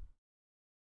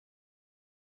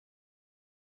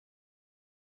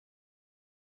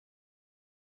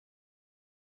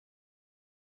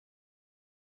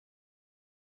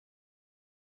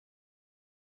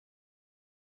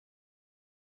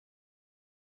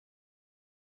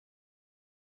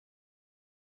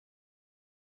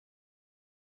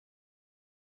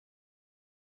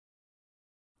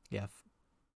 Yeah,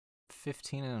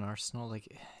 15 in an arsenal. Like,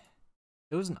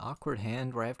 it was an awkward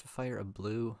hand where I have to fire a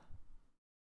blue,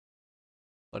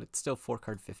 but it's still 4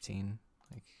 card 15.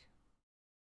 Like,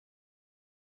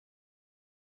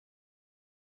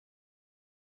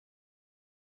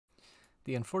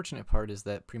 the unfortunate part is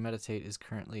that premeditate is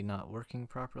currently not working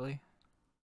properly.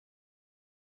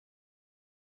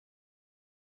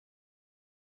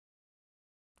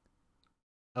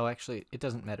 Oh, actually, it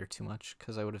doesn't matter too much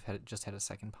because I would have just had a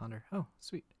second ponder. Oh,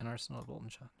 sweet, an arsenal of bolt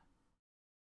and shot.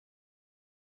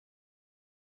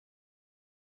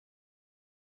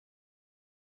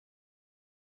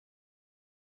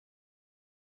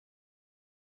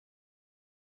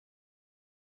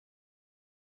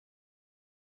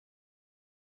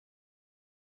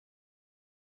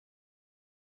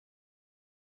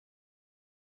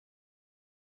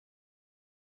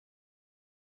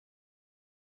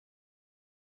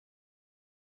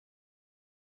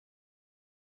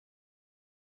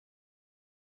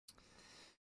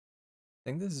 I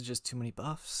think this is just too many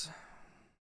buffs.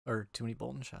 Or too many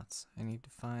bolt and shots. I need to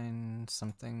find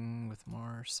something with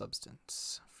more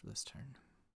substance for this turn.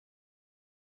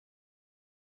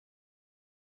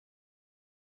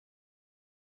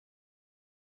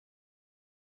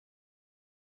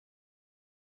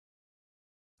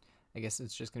 I guess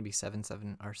it's just going to be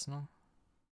 7/7 arsenal.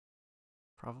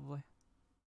 Probably.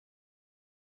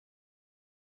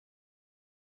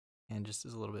 And just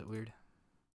is a little bit weird.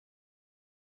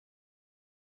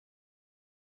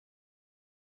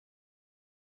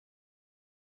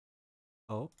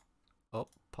 Oh,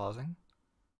 pausing.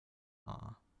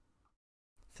 Aw.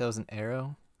 If that was an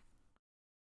arrow,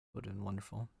 would have been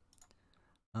wonderful.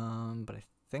 But I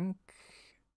think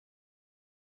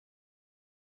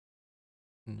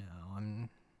no,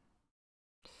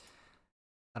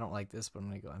 I don't like this, but I'm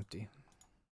gonna go empty.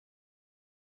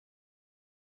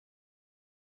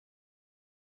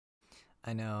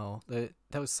 I know that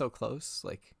was so close.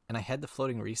 Like, and I had the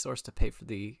floating resource to pay for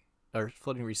the or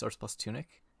floating resource plus tunic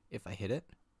if I hit it.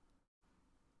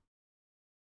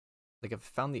 Like, if I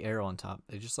found the arrow on top,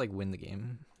 they just like win the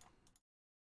game.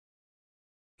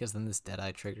 Because then this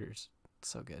deadeye triggers. It's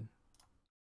so good.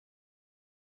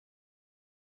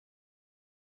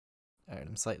 Alright,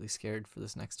 I'm slightly scared for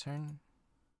this next turn.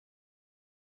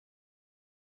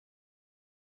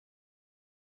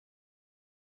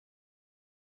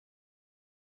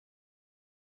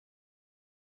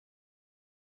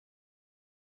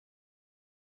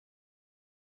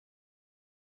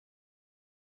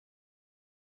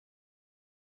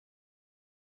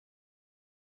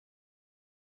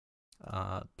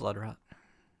 Blood rot.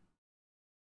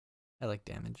 I like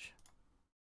damage.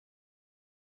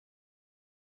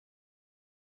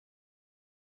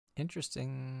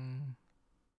 Interesting.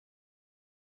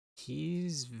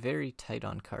 He's very tight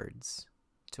on cards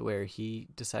to where he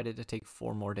decided to take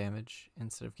 4 more damage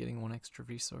instead of getting 1 extra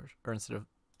resource, or instead of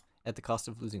at the cost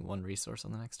of losing 1 resource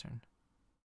on the next turn.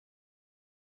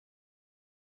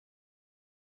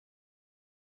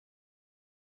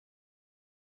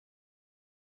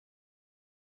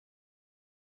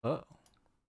 Oh.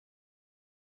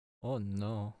 Oh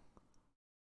no.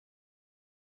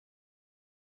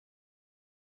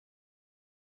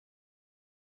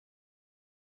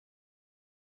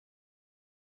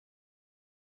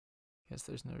 Guess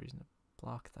there's no reason to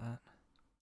block that.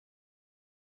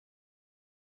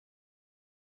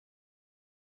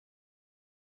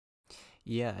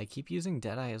 Yeah, I keep using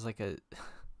Deadeye as like a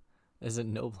as a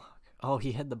no block. Oh,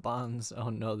 he had the bombs. Oh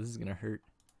no, this is gonna hurt.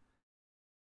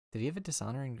 Did he have a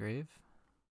Dishonor engrave?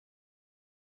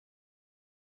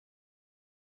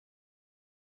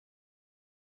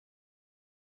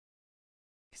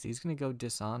 Because he's gonna go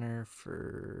Dishonor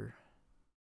for.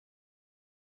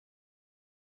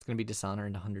 It's gonna be Dishonor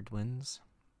into 100 wins.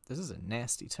 This is a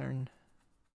nasty turn.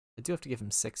 I do have to give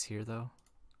him 6 here though.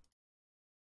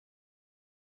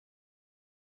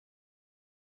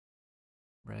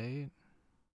 Right?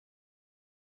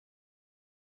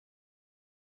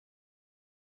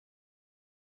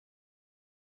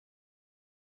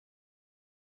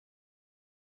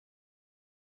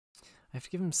 I have to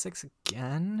give him 6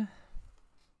 again?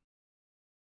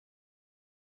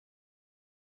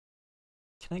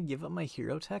 Can I give up my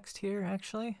hero text here,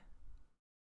 actually?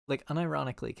 Like,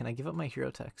 unironically, can I give up my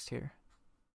hero text here?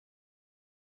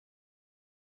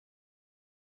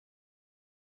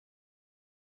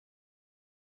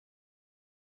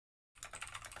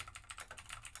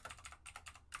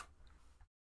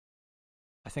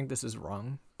 I think this is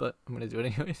wrong, but I'm gonna do it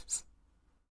anyways.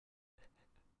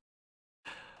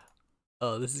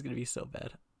 Oh, this is gonna be so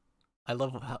bad. I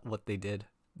love what they did.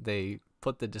 They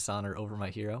put the Dishonor over my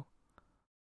hero.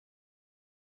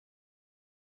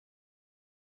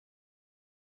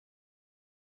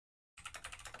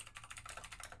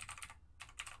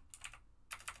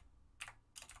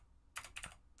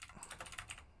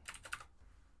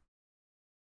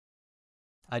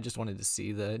 I just wanted to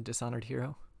see the Dishonored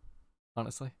hero,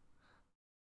 honestly.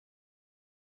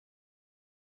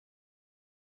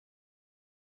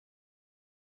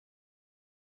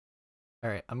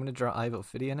 Alright, I'm gonna draw Eve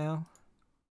Ophidia now.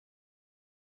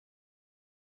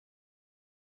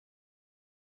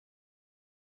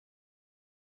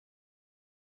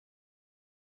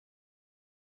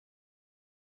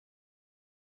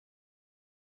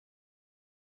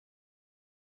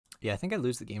 Yeah, I think I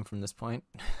lose the game from this point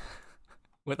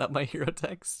without my hero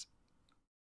text.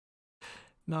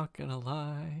 Not gonna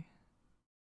lie.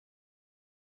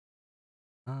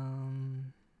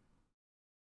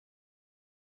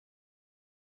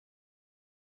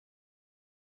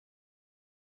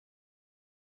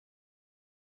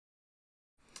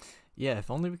 Yeah,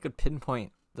 if only we could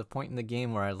pinpoint the point in the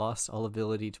game where I lost all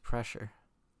ability to pressure.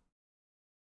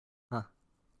 Huh.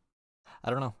 I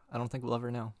don't know. I don't think we'll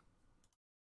ever know.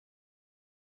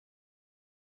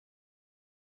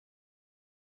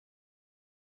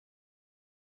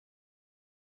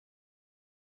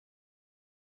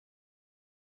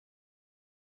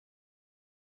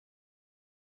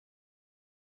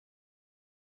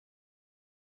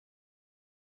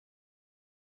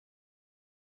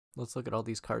 Let's look at all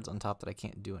these cards on top that I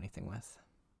can't do anything with.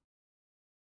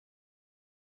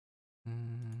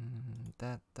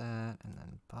 That, and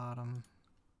then bottom.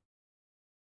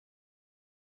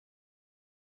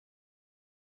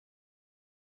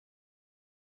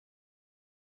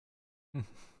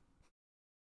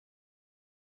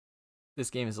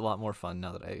 This game is a lot more fun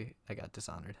now that I got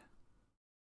Dishonored.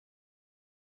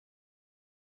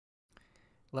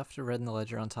 Left a red in the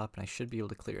ledger on top, and I should be able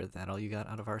to clear that. All you got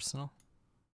out of Arsenal?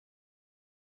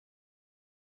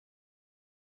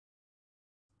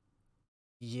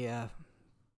 Yeah.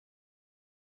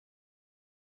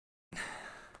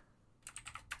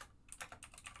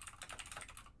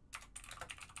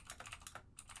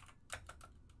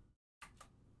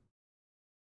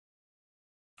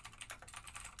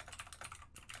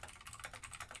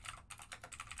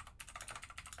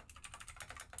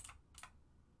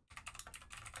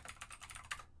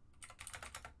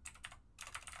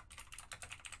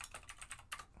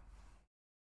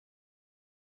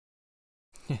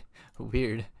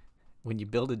 Weird. When you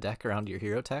build a deck around your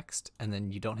hero text and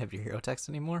then you don't have your hero text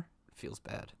anymore, it feels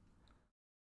bad.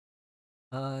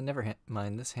 Never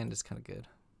mind. This hand is kind of good.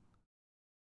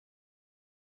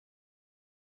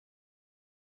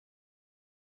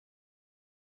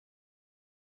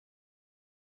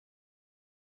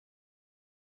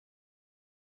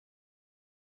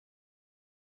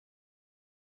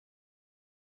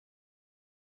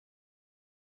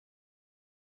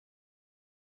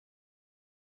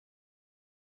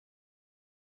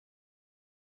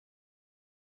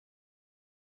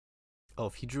 Oh,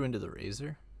 if he drew into the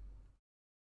Razor?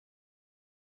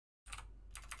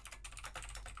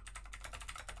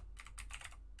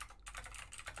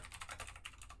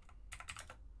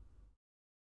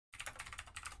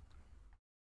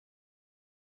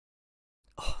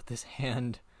 Oh, this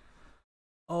hand.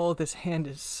 Oh, this hand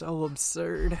is so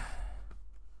absurd.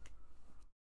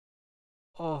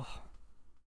 Oh.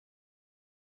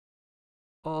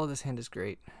 Oh, this hand is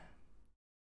great.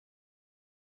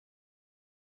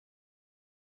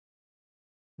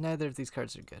 Neither of these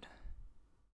cards are good.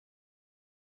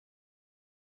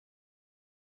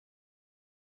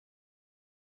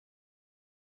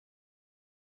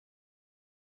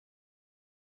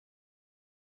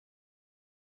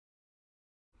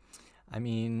 I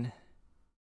mean...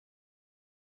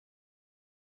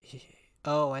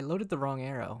 Oh, I loaded the wrong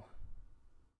arrow.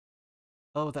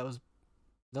 Oh, that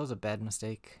was a bad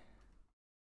mistake.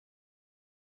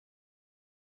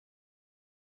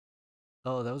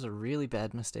 Oh, that was a really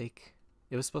bad mistake.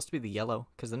 It was supposed to be the yellow,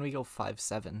 because then we go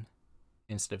 5-7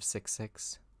 instead of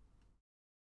 6-6.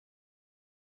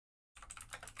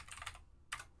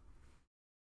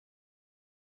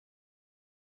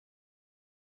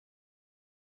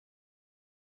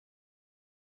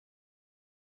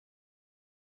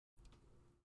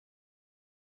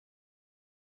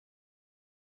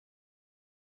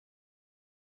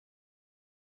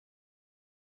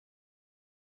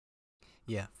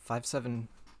 Yeah, 5-7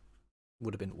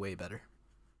 would have been way better.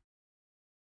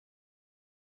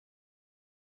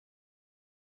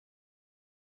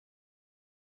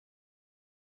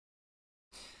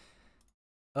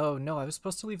 Oh no, I was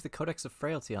supposed to leave the Codex of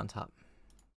Frailty on top.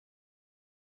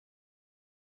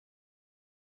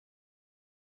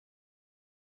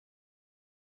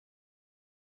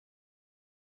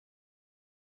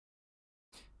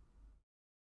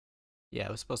 Yeah,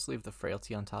 I was supposed to leave the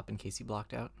Frailty on top in case he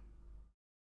blocked out.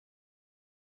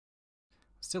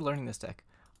 Still learning this deck.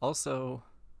 Also,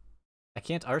 I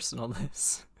can't Arsenal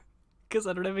this because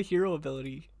I don't have a hero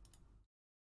ability.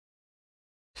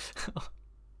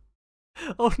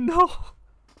 Oh no!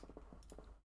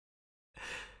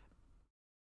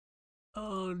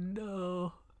 Oh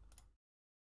no!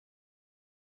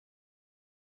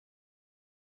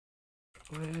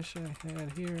 Wish I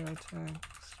had hero attacks.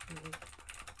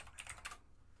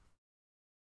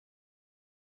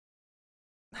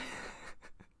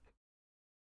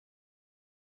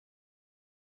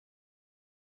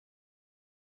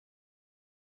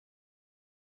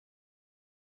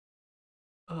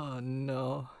 Oh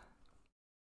no.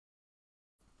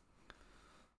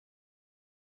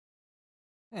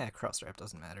 Cross wrap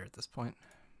doesn't matter at this point.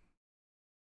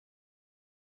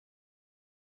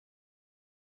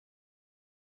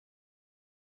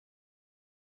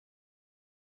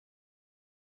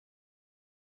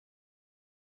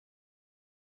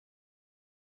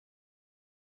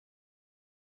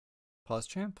 Pause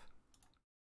champ.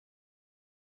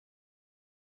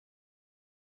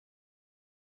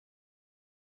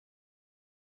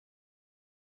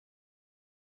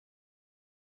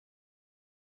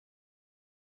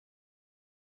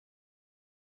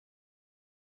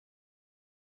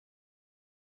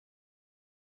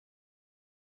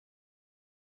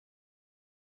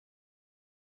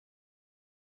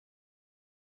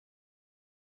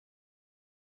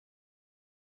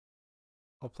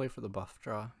 I'll play for the buff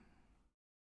draw.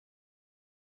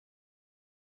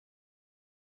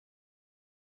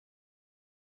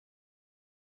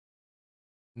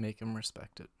 Make him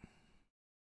respect it.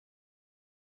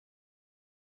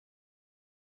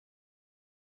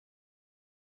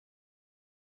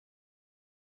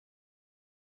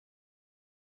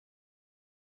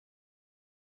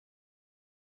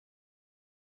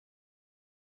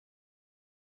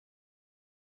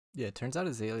 Yeah, it turns out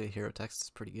Azalea hero text is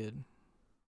pretty good.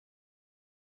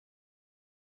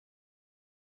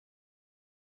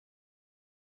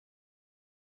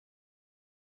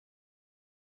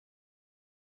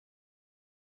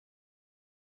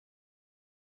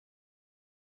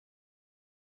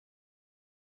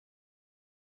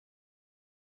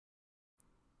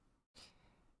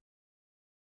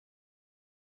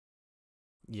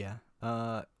 Yeah.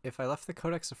 If I left the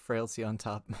Codex of Frailty on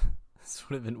top, this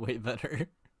would have been way better.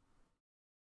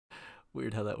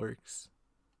 Weird how that works.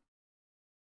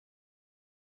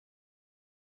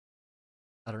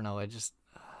 I don't know, I just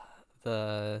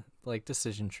the like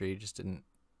decision tree just didn't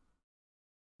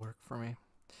work for me.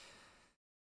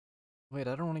 Wait,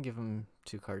 I don't want to give him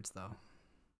 2 cards though.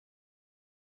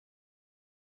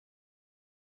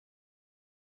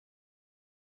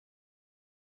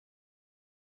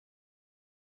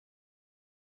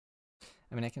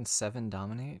 I mean, I can 7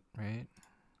 dominate, right?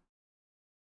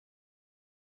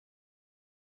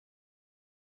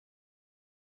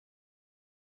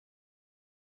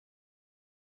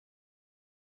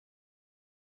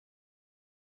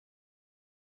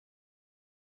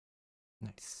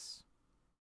 Nice.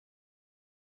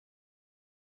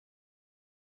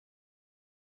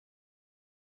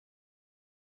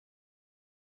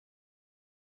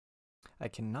 I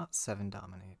cannot 7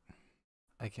 dominate.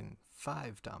 I can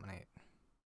 5 dominate.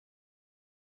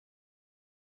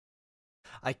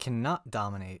 I cannot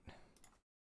dominate.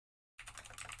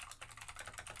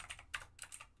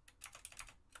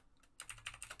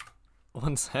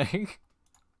 One sec.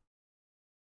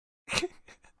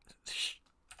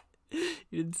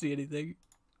 You didn't see anything.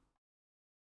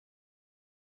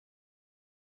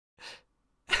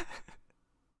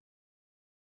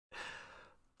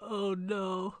 Oh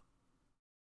no.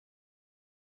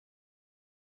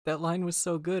 That line was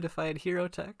so good if I had hero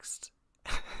text.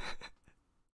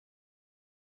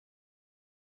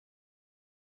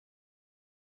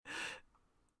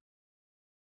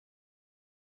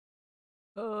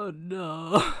 Oh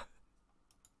no.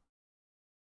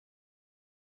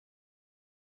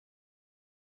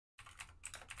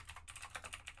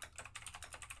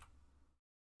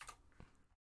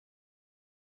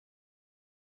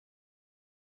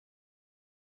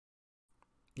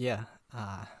 Yeah,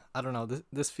 I don't know.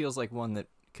 This feels like one that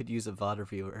could use a VOD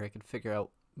review where I could figure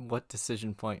out what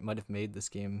decision point might have made this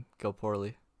game go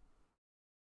poorly.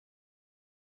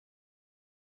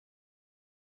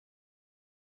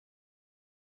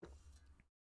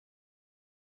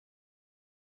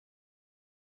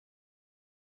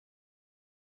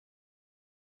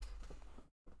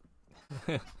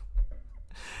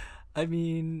 I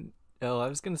mean, oh, I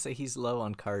was gonna say he's low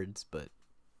on cards, but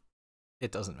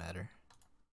it doesn't matter.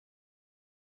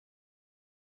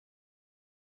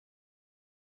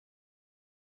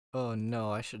 Oh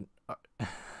no, I should.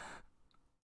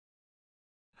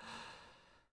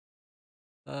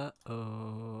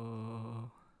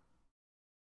 Oh.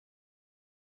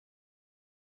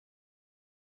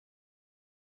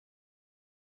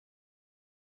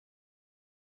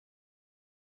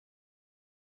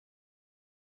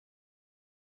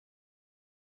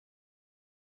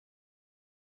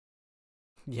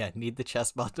 Yeah, need the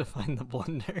chess bot to find the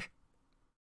blunder.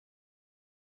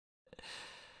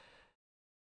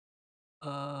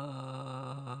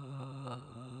 Uh.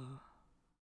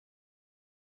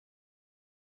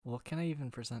 What can I even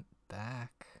present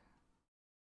back?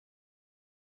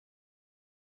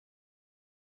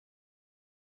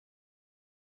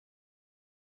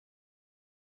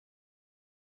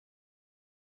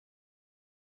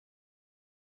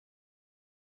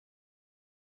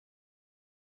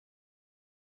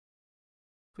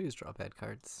 Please draw bad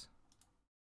cards.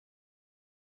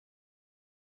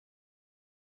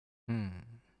 Hmm.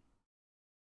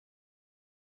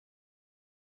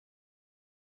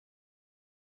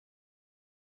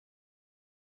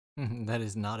 That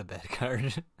is not a bad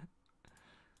card.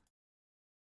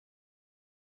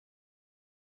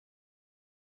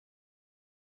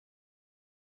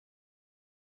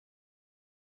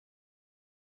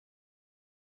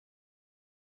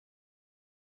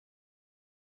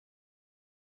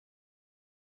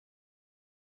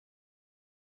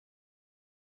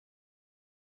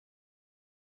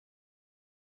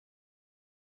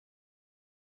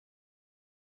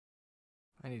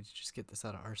 I need to just get this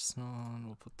out of Arsenal and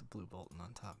we'll put the blue Bolton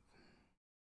on top.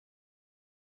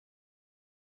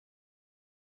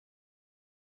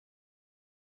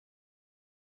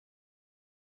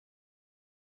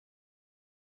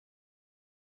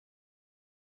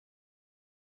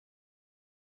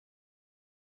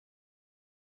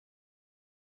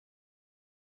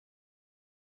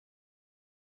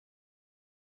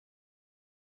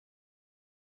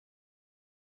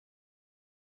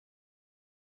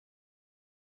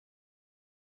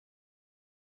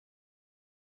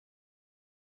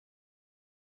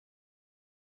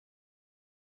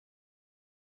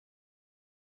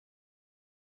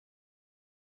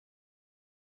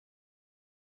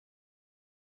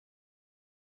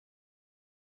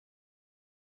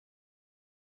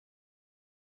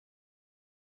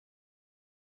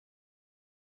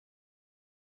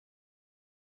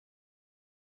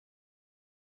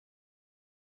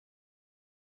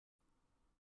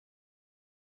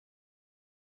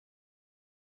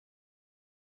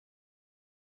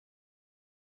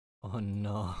 Oh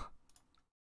no.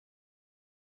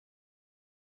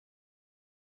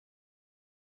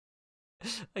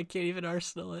 I can't even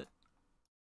Arsenal it.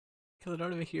 Because I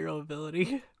don't have a hero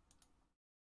ability.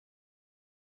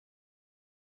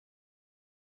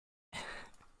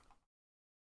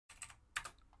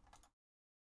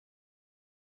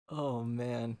 Oh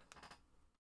man.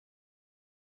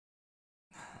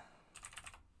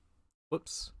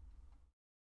 Whoops.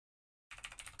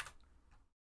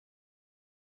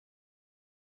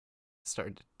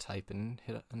 Started to type and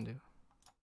hit undo.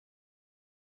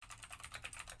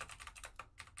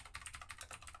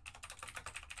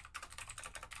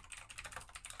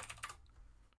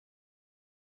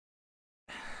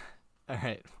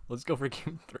 Alright, let's go for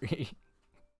game 3.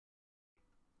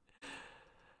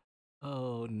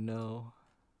 Oh no.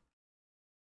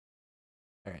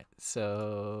 Alright,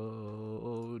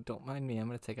 so don't mind me, I'm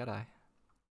gonna take out eye.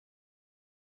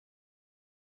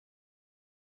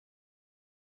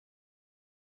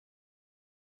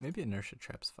 Maybe inertia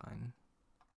trap's fine.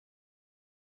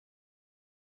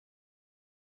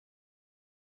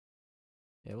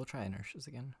 Yeah, we'll try inertias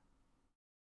again.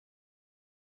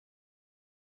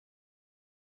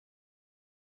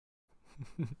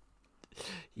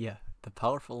 Yeah, the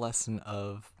powerful lesson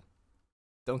of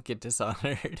don't get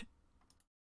dishonored.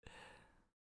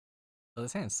 Oh,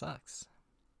 this hand sucks.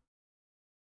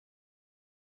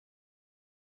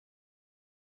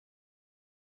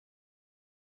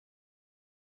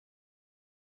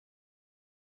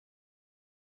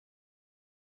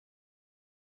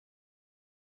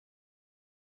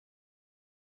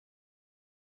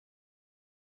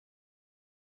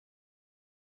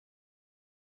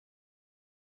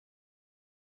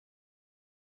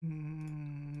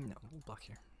 No, we'll block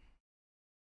here.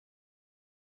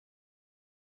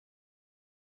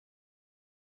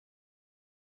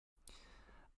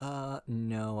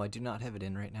 No, I do not have it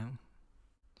in right now.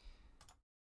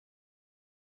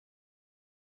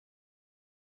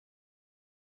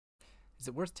 Is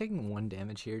it worth taking 1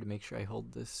 damage here to make sure I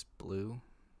hold this blue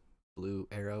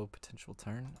arrow potential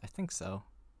turn? I think so.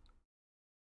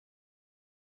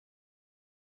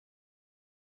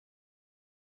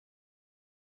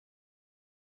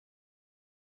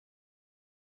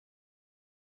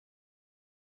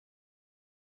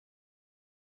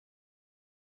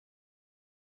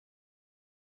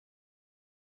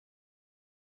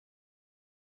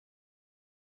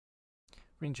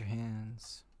 Range your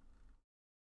hands.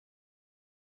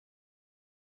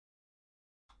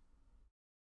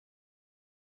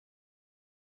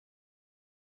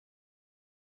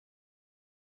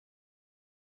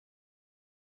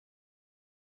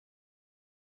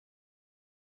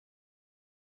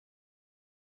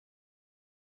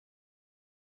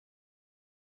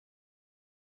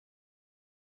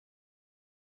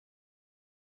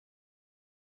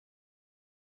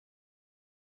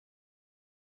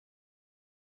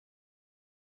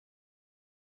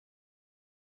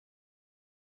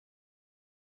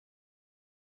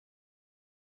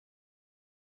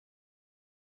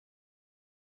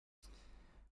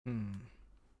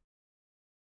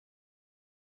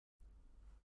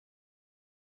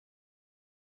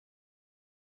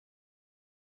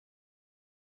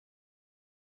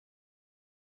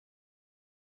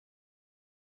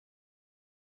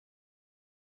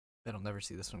 Bet I'll never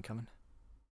see this one coming.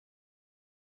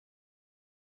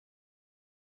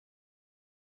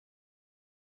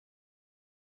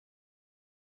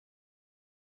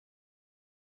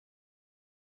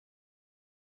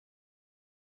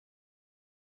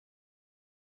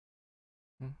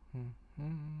 I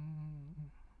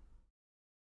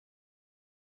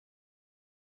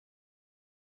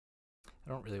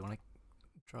don't really want to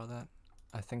draw that.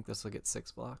 I think this will get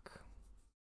 6 block.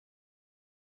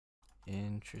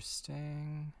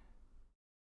 Interesting.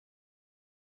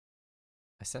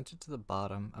 I sent it to the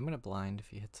bottom. I'm gonna blind if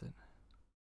he hits it.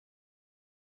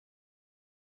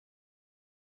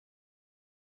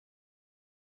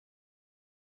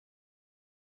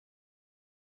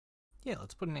 Yeah,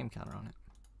 let's put a name counter on it.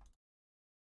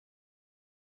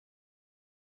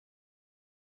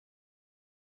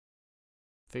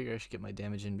 Figure I should get my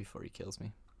damage in before he kills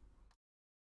me.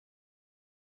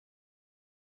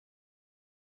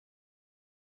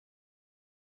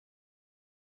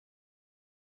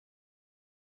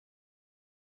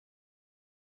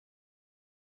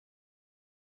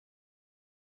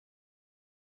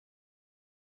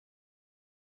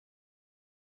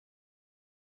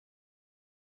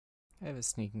 I have a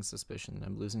sneaking suspicion that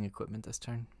I'm losing equipment this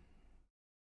turn.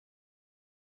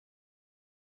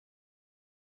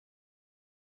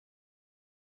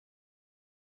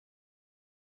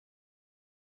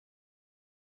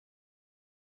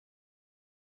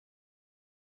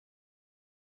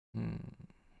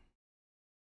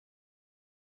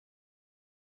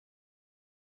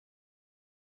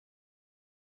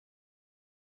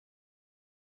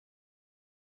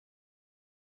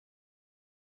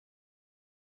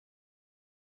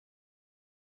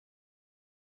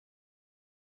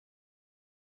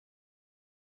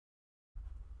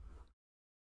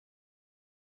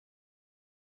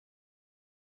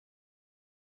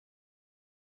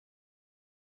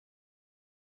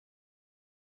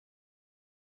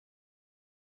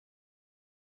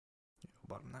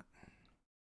 Bottom that.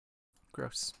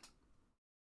 Gross.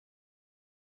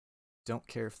 Don't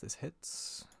care if this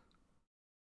hits.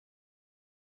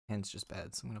 Hand's just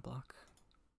bad, so I'm gonna block.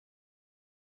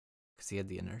 Because he had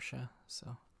the inertia,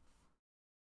 so.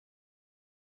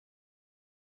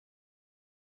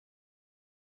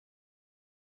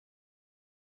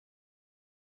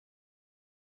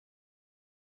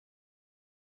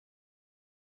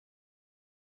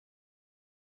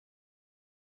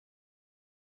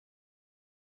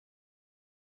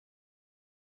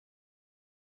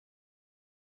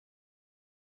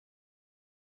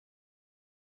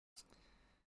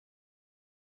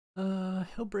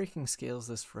 He'll breaking scales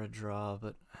this for a draw,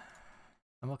 but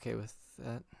I'm okay with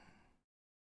that.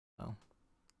 Oh,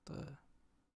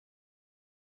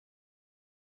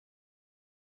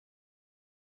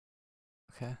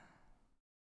 okay.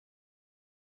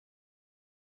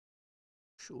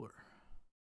 Sure.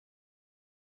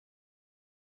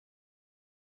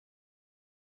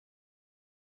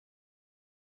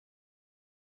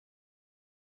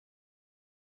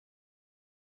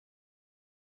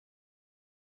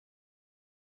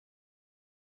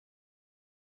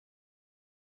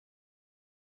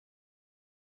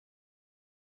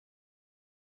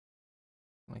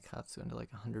 My Katsu into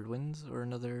like 100 wins or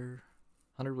another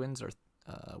 100 wins or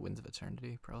Winds of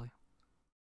Eternity, probably.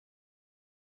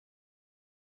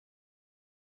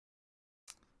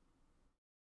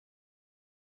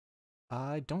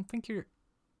 I don't think you're.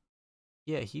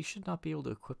 Yeah, he should not be able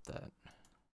to equip that.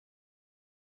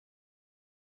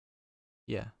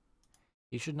 Yeah,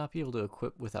 he should not be able to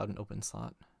equip without an open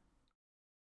slot.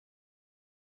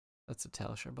 That's a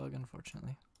Talishar bug,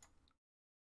 unfortunately.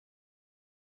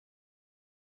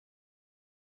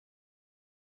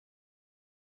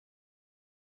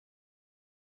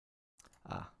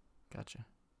 Ah, gotcha.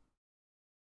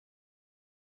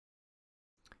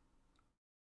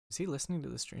 Is he listening to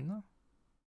the stream though?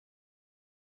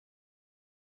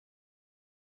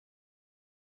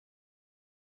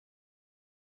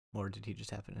 Or did he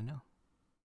just happen to know?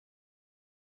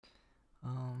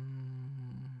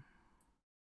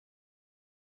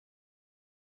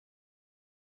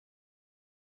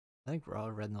 I think raw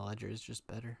red in the ledger is just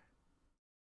better.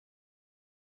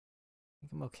 I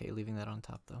think I'm okay leaving that on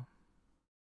top though.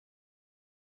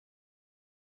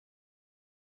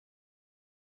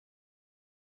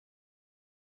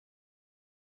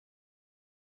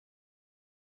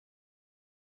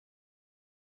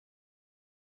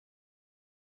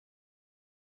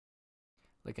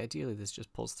 Like ideally this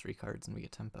just pulls 3 cards and we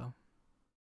get tempo.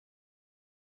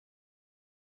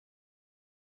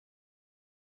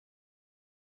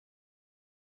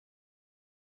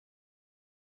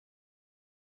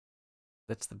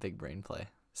 That's the big brain play.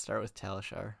 Start with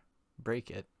Talishar, break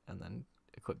it, and then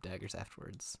equip daggers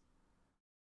afterwards.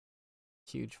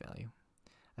 Huge value.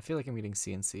 I feel like I'm getting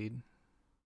CNC'd.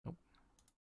 Nope.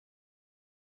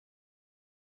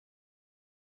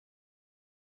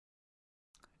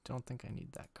 I don't think I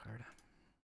need that card.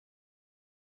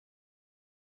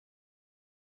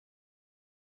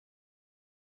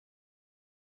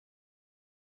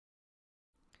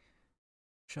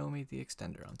 Show me the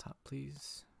extender on top,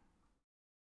 please.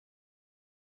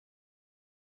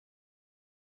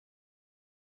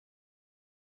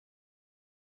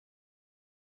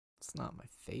 It's not my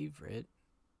favorite,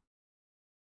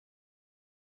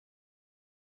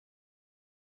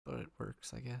 but it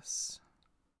works, I guess.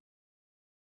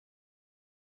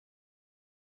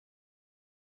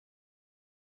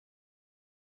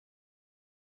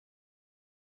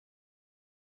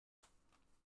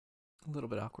 A little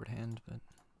bit awkward hand, but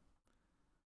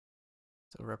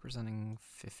so representing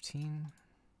 15.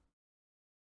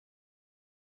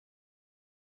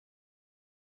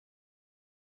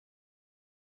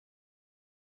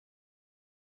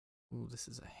 Ooh, this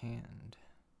is a hand.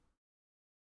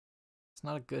 It's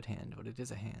not a good hand, but it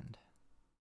is a hand.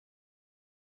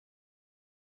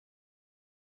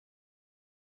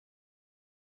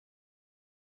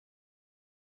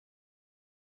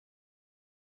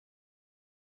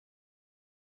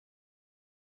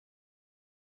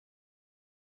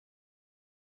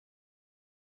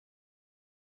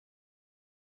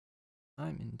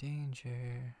 I'm in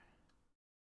danger.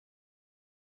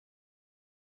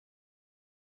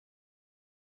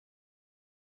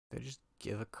 Did I just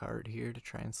give a card here to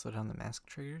try and slow down the mask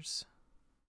triggers?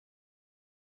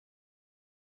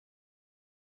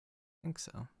 I think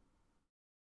so.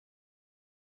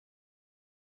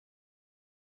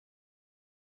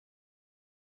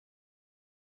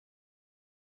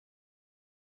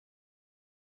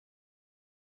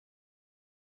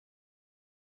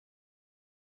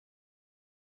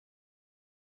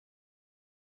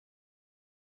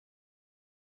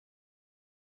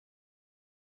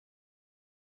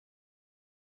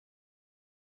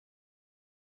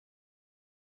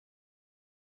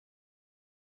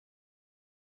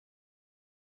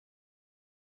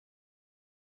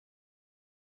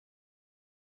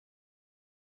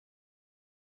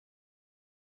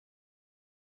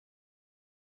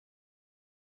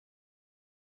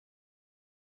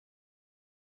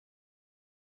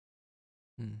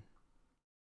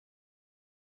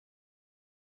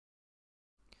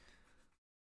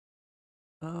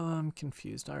 I'm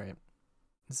confused. All right,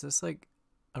 is this like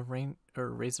a rain or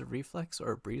razor reflex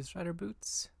or a breeze rider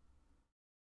boots?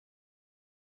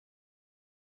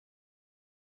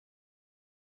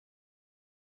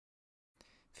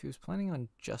 If he was planning on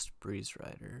just breeze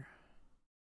rider,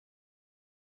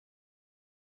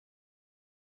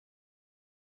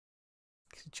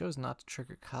 he chose not to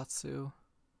trigger Katsu.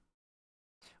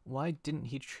 Why didn't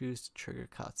he choose to trigger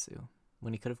Katsu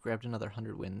when he could have grabbed another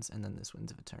 100 wins and then this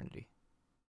Winds of Eternity?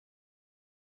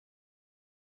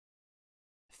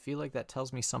 I feel like that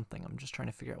tells me something. I'm just trying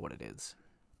to figure out what it is.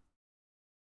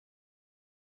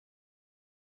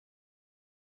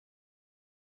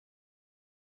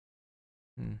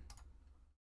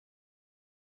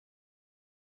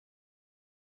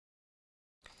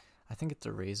 I think it's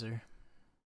a razor.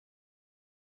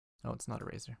 Oh, it's not a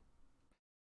razor.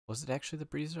 Was it actually the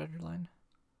Breeze Rider line?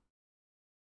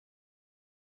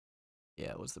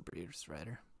 Yeah, it was the Breeze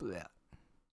Rider. Blah.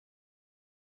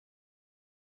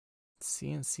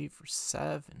 CNC for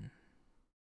 7.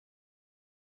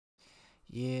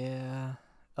 Yeah.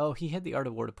 Oh, he had the Art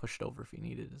of War to push it over if he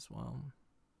needed as well.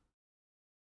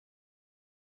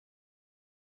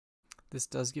 This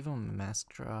does give him a mask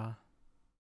draw.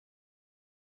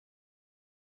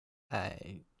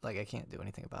 I can't do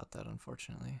anything about that,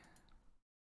 unfortunately.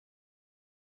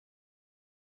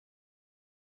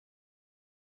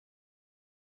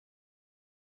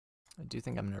 I do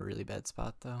think I'm in a really bad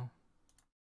spot, though.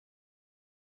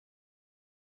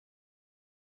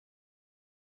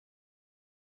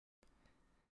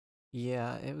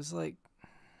 Yeah, it was like...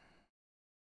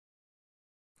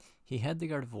 He had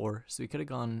the Art of War, so he could have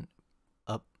gone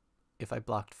up if I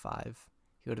blocked 5.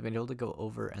 He would have been able to go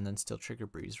over and then still trigger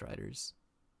Breeze Riders.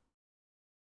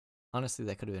 Honestly,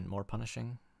 that could have been more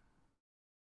punishing.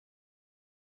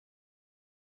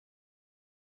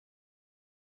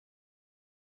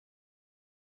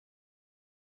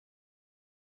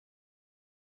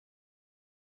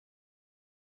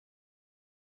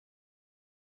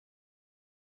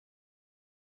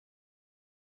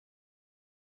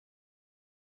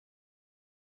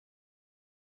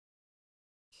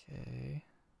 Okay.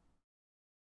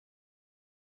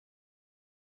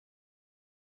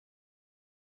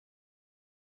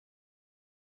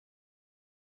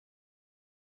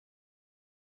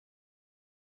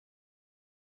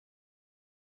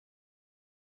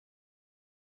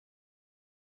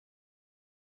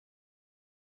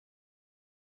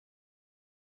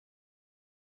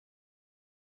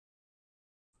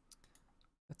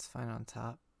 That's fine on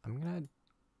top. I'm gonna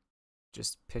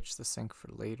just pitch the sink for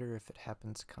later if it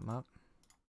happens to come up.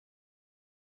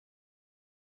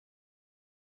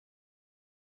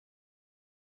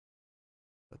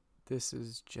 But this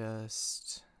is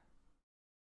just...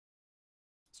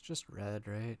 It's just red,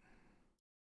 right?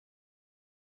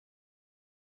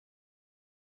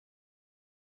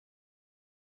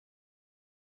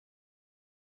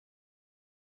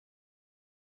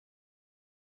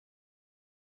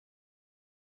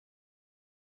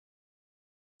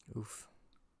 Oof.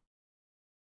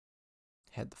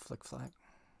 Had the flick flack.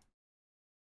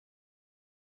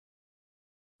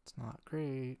 It's not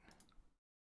great.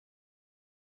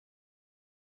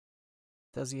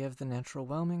 Does he have the natural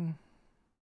whelming?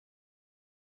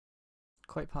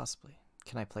 Quite possibly.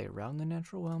 Can I play around the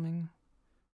natural whelming?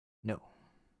 No.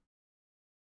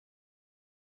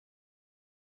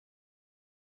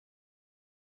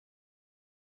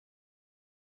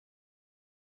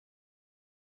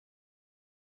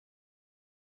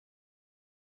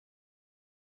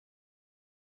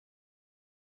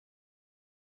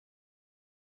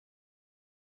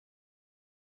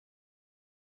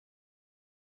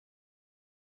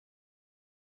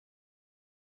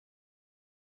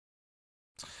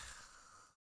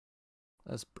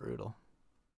 That's brutal.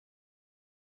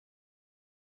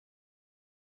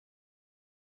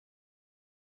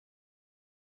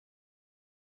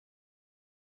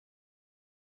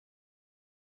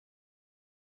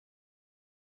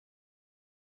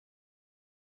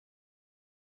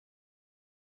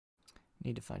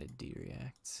 Need to find a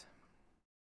D-react.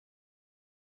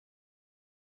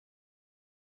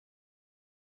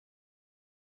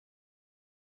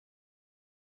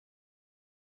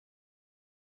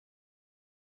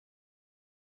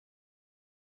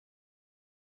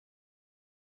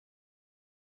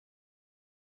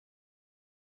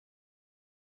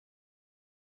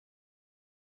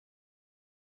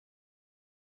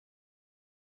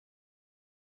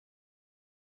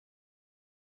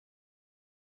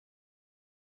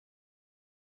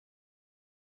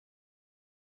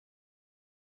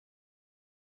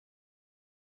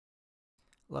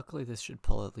 Luckily, this should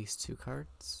pull at least 2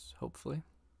 cards, hopefully.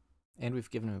 And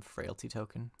we've given him a frailty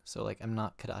token, so like I'm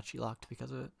not Kadachi locked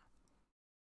because of it.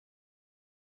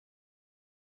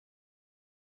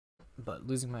 But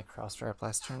losing my cross trap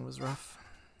last turn was rough.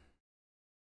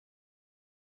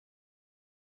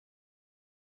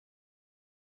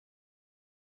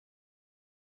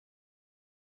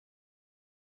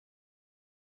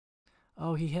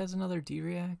 Oh, he has another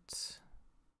D-React?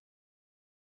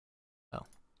 Oh.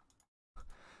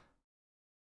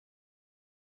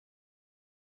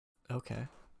 Okay,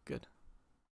 good.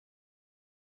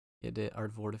 He had to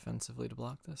Ardvor defensively to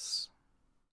block this.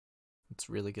 It's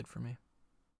really good for me.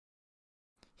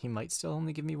 He might still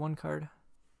only give me one card.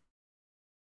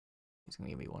 He's gonna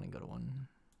give me one and go to one.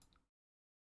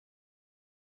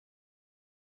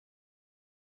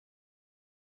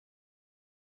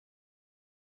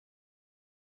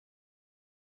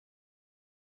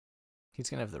 He's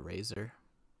gonna have the Razor.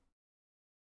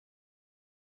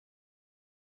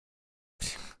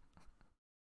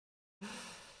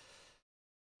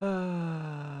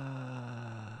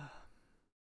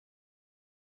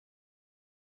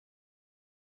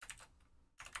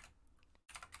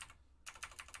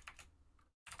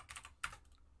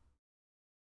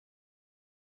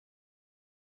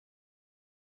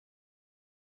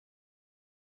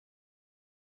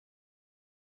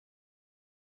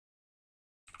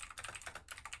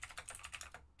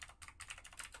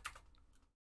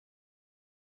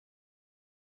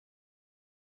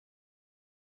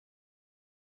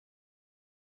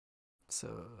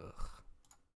 So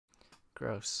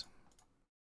gross.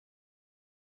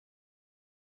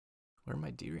 Where are my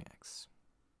D-Reacts?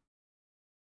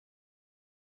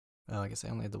 Oh, I guess I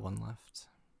only had the one left.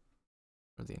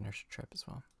 Or the inertia trap as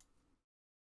well.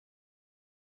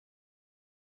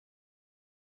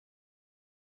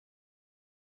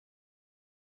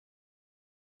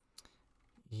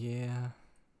 Yeah.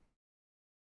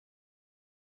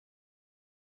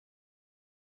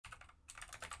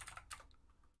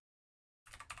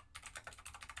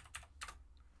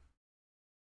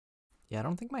 Yeah, I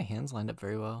don't think my hands lined up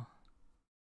very well.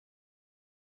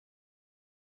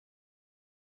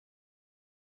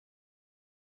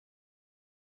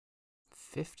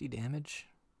 $50 damage?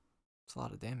 It's a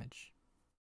lot of damage.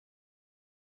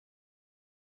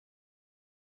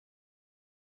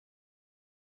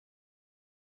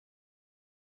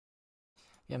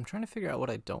 Yeah, I'm trying to figure out what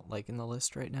I don't like in the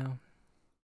list right now.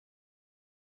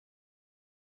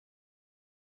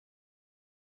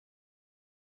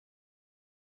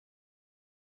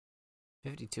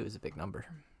 $52 is a big number.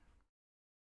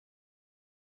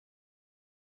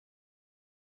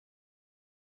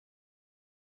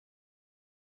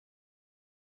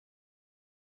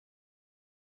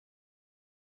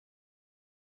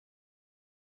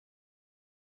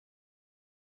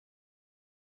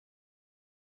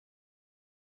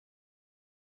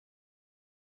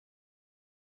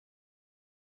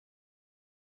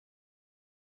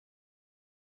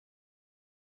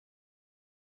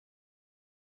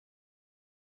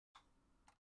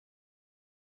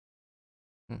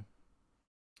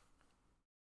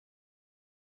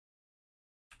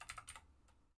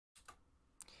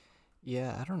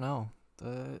 Yeah, I don't know.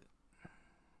 The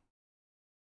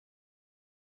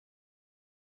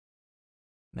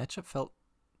matchup felt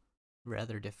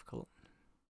rather difficult.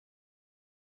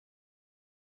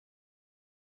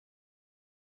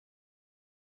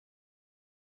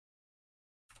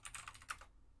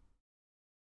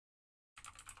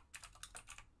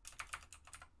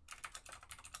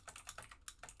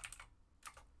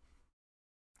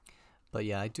 But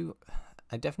yeah,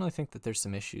 I definitely think that there's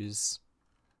some issues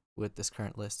with this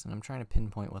current list, and I'm trying to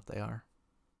pinpoint what they are.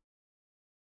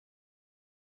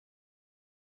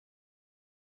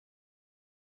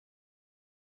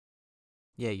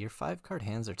 Yeah, your 5-card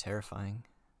hands are terrifying.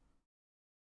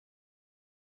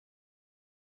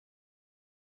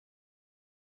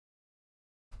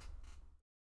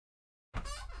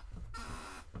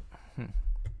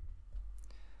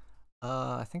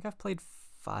 I think I've played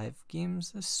 5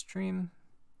 games this stream.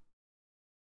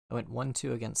 I went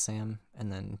 1-2 against Sam,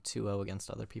 and then 2-0 against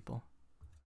other people.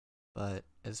 But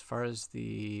as far as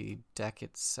the deck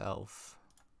itself,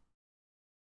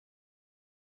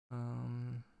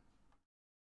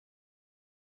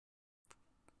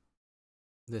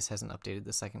 this hasn't updated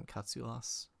the second Katsu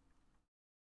loss.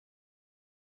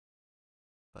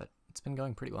 But it's been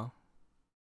going pretty well.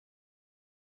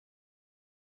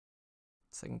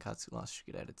 Second Katsu loss should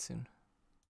get added soon.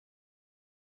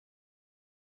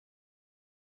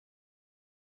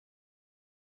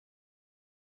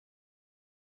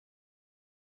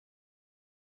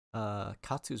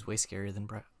 Katsu's way scarier than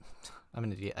Brett. I'm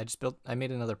an idiot. I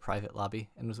made another private lobby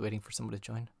and was waiting for someone to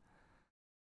join.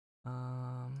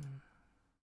 Join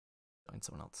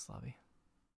someone else's lobby.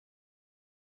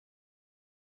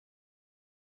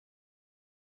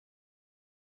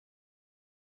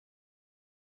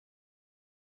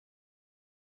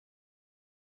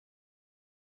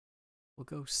 We'll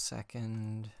go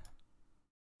second.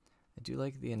 I do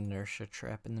like the inertia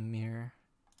trap in the mirror.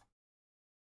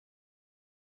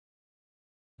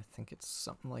 I think it's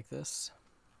something like this.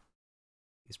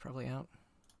 He's probably out.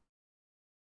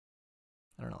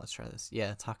 I don't know, let's try this.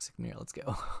 Yeah, toxic mirror, let's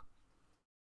go.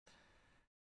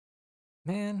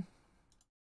 Man,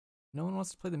 no one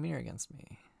wants to play the mirror against me.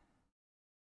 Let's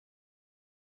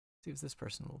see if this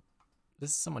person will. This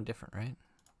is someone different, right?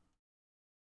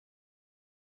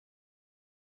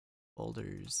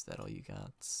 Boulders, that all you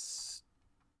got?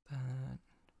 That.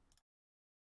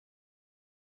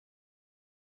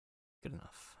 Good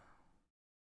enough.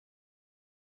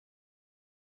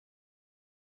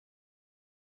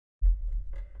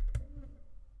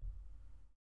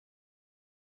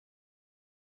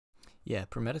 Yeah,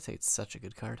 Premeditate's such a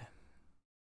good card.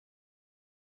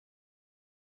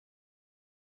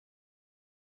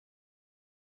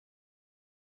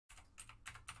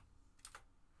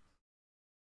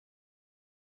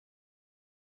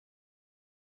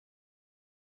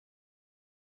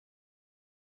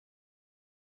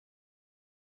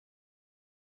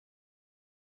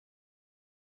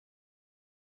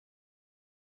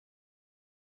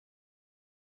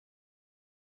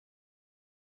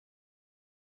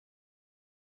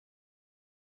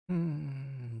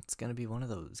 It's gonna be one of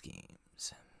those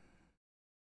games. I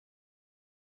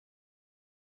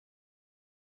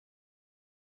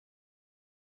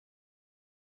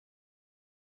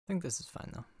think this is fine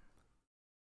though.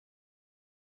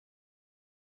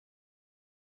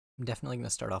 I'm definitely gonna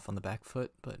start off on the back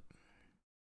foot, but I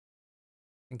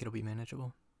think it'll be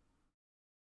manageable.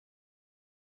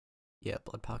 Yeah,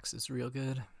 Bloodpox is real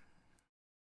good.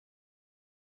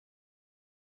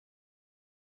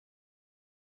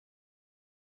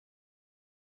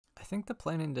 I think the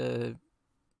plan into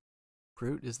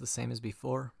Brute is the same as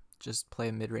before. Just play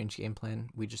a mid-range game plan.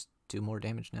 We just do more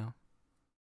damage now.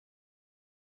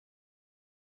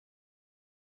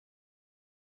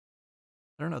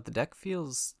 I don't know, the deck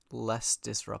feels less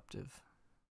disruptive.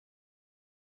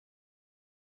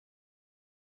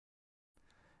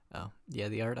 Oh, yeah,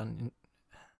 the art in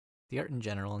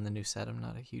general in the new set I'm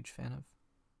not a huge fan of.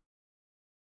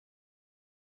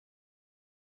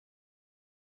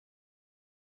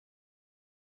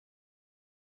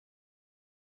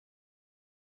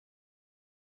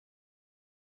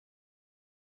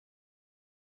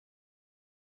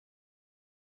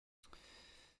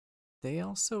 They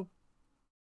also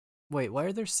wait, why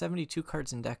are there 72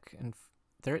 cards in deck and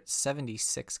they're at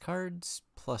 76 cards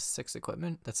plus 6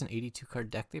 equipment? That's an 82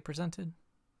 card deck they presented.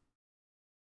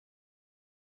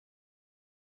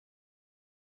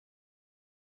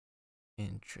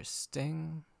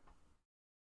 Interesting.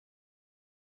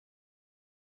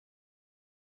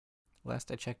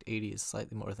 Last I checked, 80 is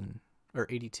slightly more than, or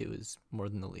 82 is more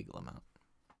than the legal amount.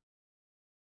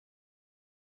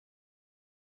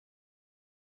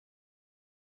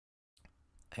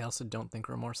 I also don't think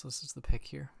Remorseless is the pick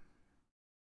here.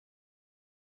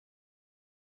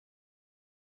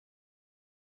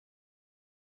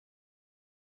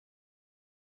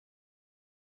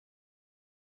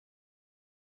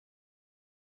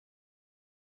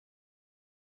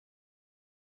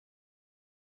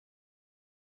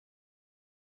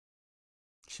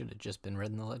 Should have just been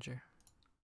read in the ledger.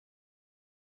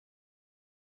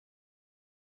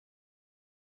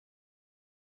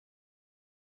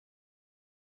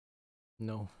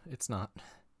 No, it's not.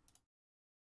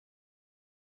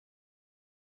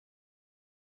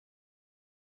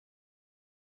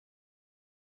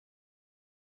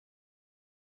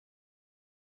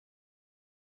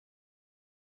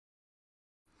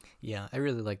 Yeah, I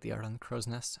really like the art on the Crow's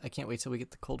Nest. I can't wait till we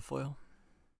get the cold foil.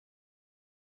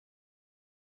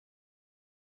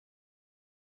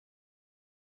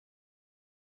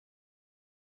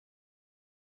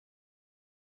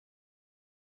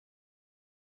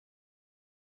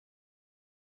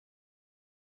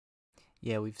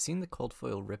 Yeah, we've seen the cold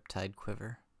foil Riptide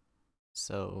Quiver,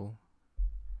 so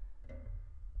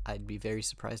I'd be very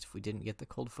surprised if we didn't get the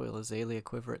cold foil Azalea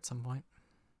Quiver at some point.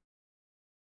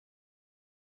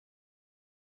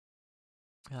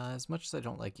 As much as I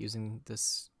don't like using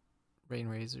this Rain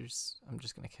Razors, I'm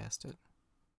just gonna cast it.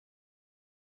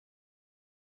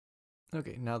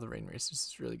 Okay, now the Rain Razors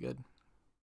is really good.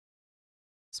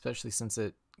 Especially since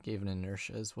it gave an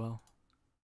inertia as well.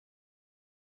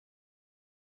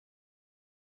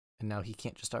 And now he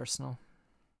can't just Arsenal.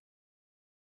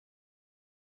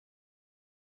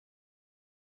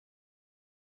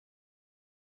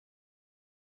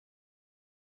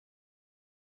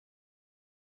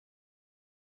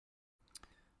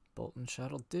 Bolt and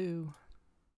shot'll do.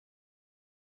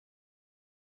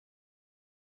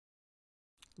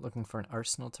 Looking for an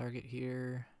arsenal target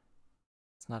here.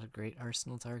 It's not a great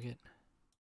arsenal target.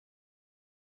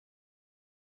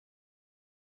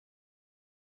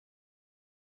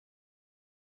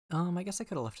 I guess I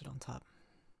could have left it on top.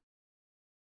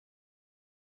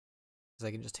 Because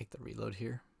I can just take the reload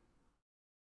here.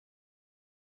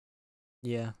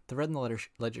 Yeah, the red in the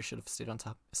ledger should have stayed on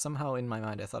top. Somehow in my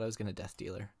mind I thought I was going to Death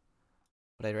Dealer.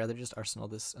 But I'd rather just arsenal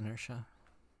this inertia.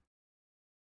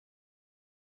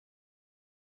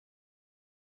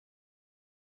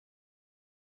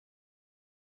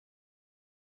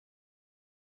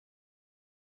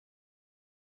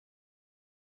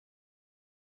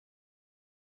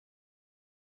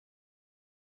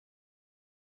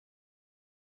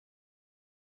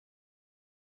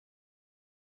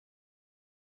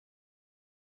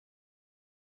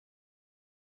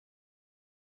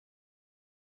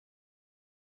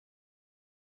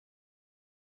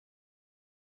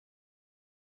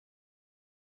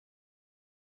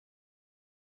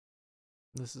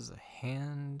 This is a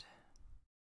hand.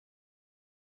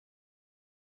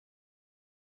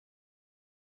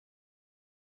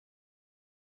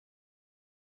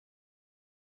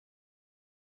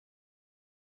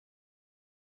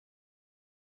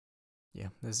 Yeah,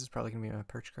 this is probably going to be my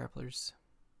perch grapplers.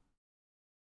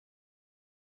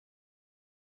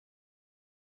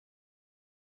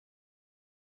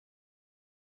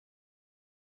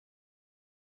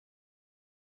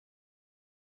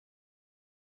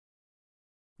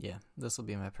 Yeah, this will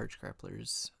be my perch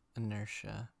grapplers,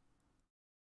 inertia,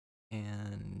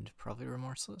 and probably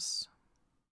remorseless.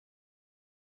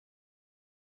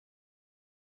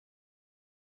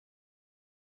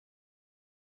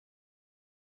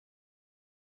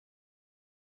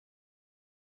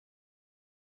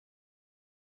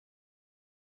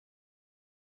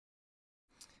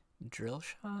 Drill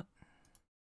shot?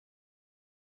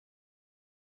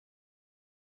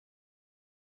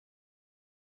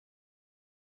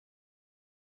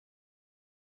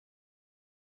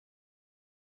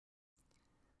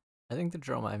 I think the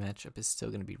Dromai matchup is still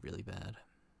going to be really bad.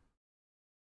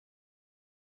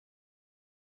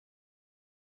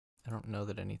 I don't know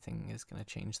that anything is going to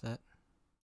change that.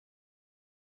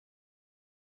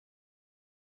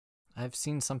 I've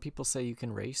seen some people say you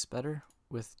can race better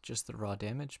with just the raw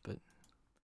damage, but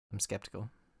I'm skeptical.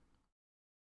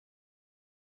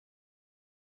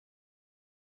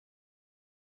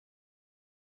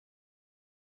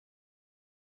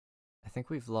 I think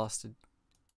we've lost it,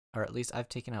 or at least I've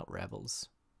taken out rebels.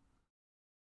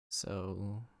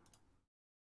 So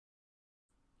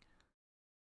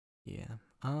yeah.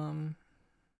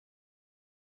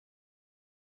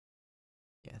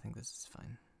 Yeah, I think this is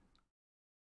fine.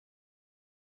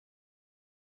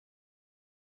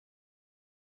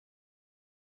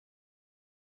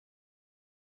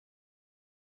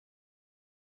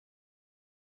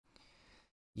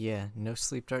 Yeah, no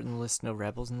sleep dart in the list, no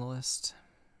rebels in the list.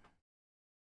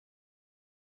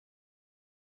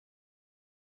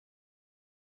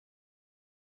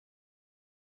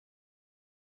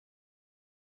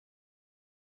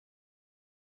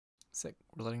 Sick.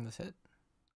 We're letting this hit?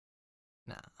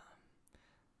 Nah.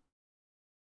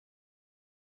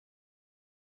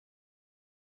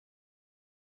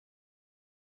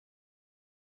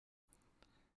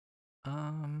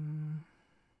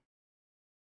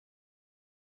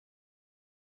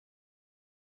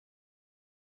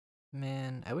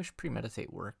 Man, I wish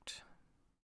premeditate worked.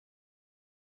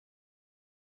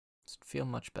 It'd feel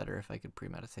much better if I could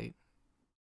premeditate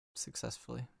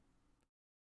successfully.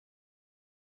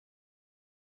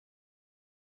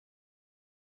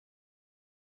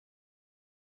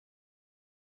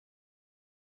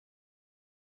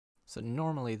 So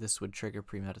normally this would trigger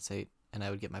premeditate and I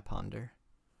would get my ponder.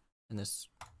 And this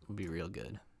would be real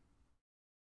good.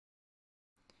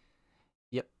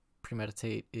 Yep,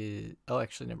 premeditate is... Oh,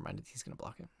 actually, never mind. He's going to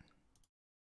block it.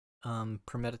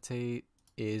 Premeditate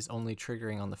is only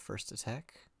triggering on the first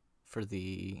attack for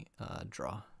the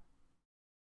draw.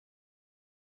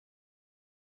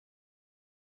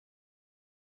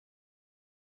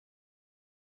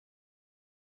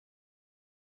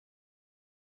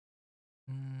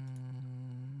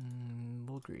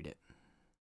 We'll greet it.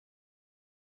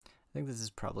 I think this is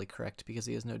probably correct because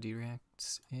he has no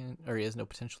D-reacts in, or he has no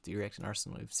potential D-react in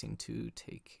Arsenal. We've seen 2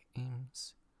 take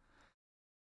aims.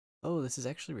 Oh, this is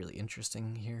actually really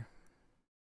interesting here.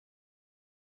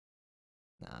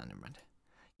 Nah, never mind.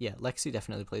 Yeah, Lexi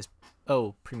definitely plays.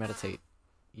 Oh, premeditate.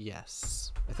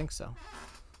 Yes, I think so. I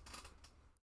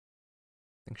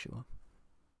think she will.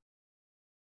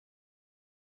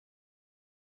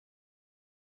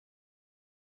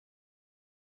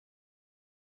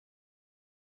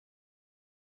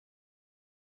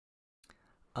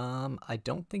 I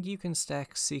don't think you can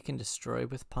stack Seek and Destroy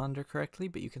with Ponder correctly,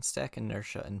 but you can stack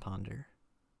Inertia and Ponder.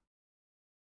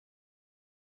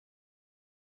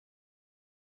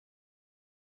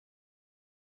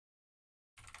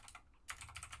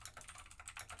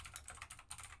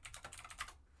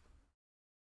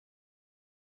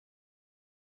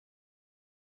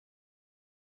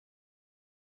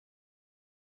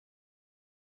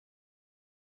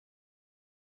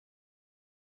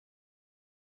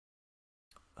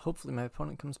 Hopefully my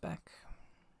opponent comes back.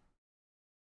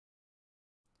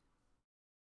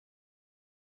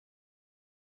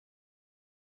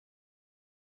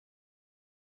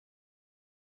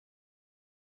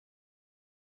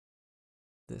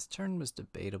 This turn was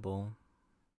debatable.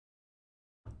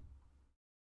 I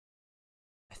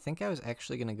think I was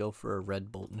actually going to go for a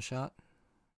red Bolton shot.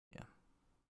 Yeah.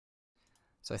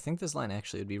 So I think this line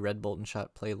actually would be red Bolton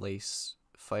shot, play Lace,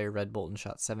 fire red Bolton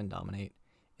shot, 7 dominate,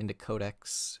 into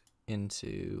Codex,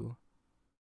 into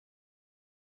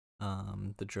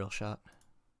the drill shot.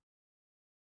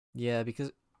 Yeah,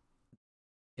 because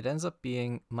it ends up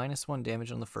being -1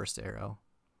 damage on the first arrow,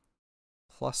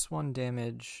 +1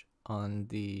 damage on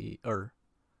the, or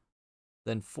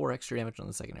then 4 extra damage on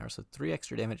the second arrow. So 3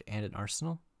 extra damage and an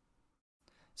arsenal.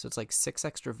 So it's like 6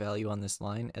 extra value on this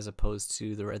line as opposed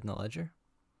to the red in the ledger.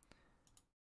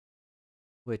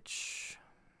 Which,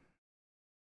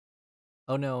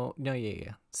 oh no,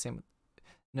 yeah. Same.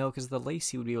 No, because the Lace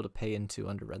he would be able to pay into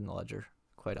under red in the ledger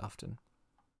quite often.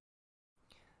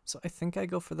 So I think I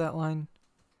go for that line.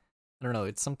 I don't know,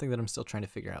 it's something that I'm still trying to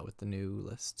figure out with the new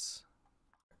lists.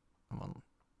 I'm on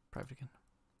private again.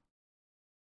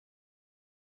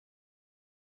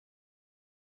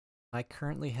 I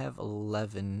currently have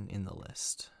 11 in the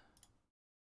list.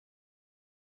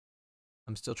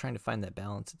 I'm still trying to find that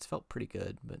balance. It's felt pretty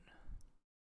good, but...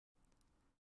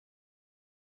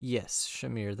 Yes,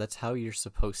 Shamir, that's how you're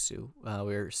supposed to.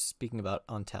 We were speaking about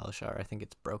on Talishar. I think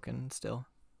it's broken still.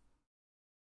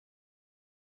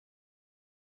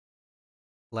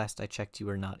 Last I checked, you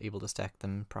were not able to stack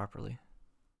them properly.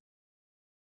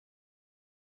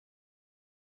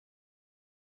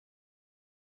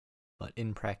 But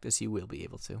in practice, you will be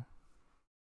able to.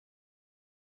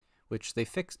 Which they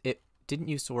fixed. It didn't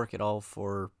used to work at all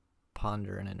for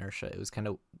Ponder and Inertia. It was kind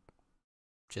of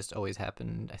just always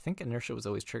happened. I think Inertia was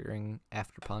always triggering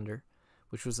after Ponder,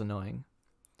 which was annoying.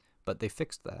 But they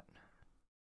fixed that.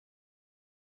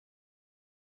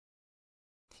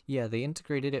 Yeah, they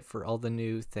integrated it for all the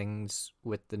new things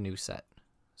with the new set.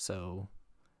 So,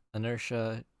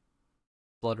 Inertia,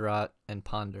 Blood Rot, and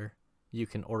Ponder, you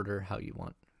can order how you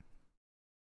want.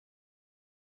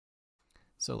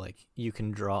 So, like, you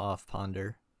can draw off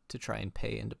Ponder to try and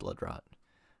pay into Blood Rot,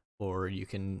 or you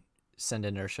can send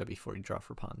Inertia before you draw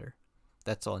for Ponder.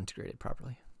 That's all integrated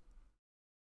properly.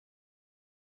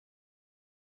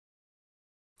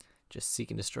 Just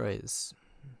Seek and Destroy is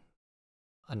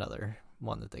another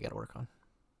one that they gotta work on.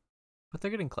 But they're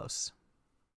getting close.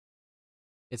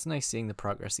 It's nice seeing the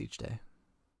progress each day.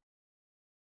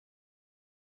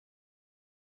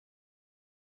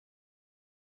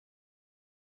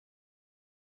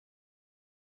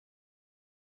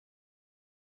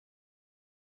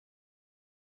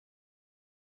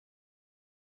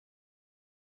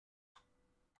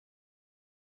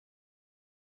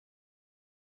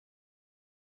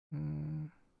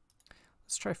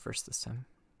 Let's try first this time.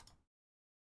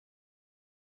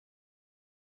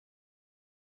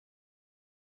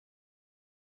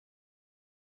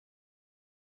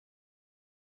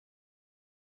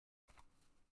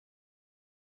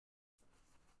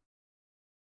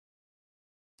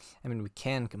 I mean, we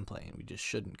can complain. We just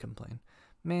shouldn't complain.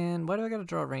 Man, why do I gotta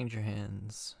draw Ranger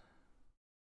hands?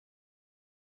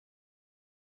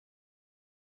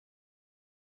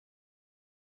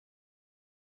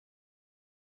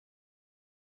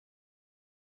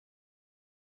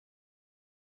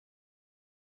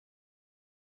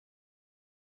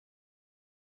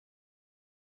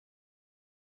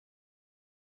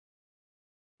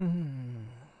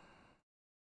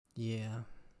 Yeah.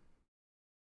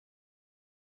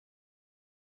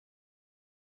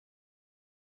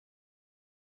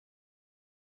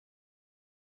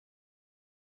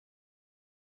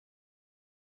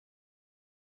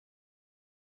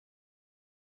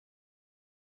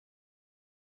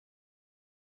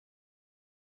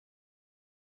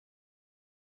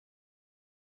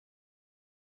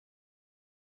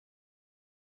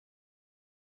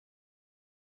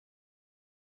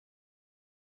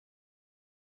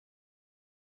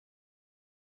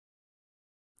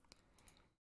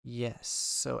 Yes.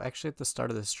 So actually at the start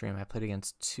of the stream, I played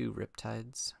against 2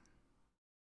 Riptides.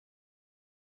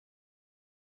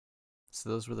 So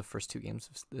those were the first 2 games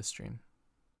of this stream.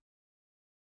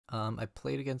 I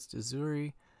played against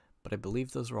Azuri, but I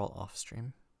believe those were all off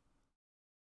stream.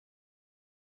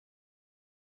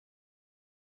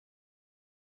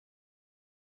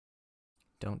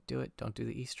 Don't do it. Don't do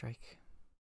the E-strike.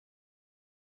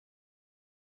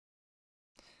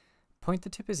 Point the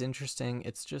tip is interesting.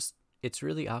 It's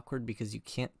really awkward because you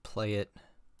can't play it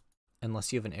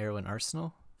unless you have an arrow in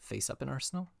Arsenal, face up in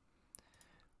Arsenal,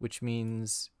 which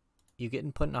means you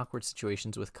get put in awkward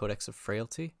situations with Codex of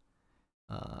Frailty,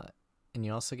 and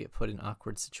you also get put in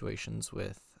awkward situations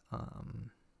with,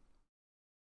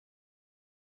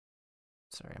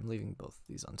 sorry, I'm leaving both of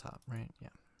these on top, right? Yeah.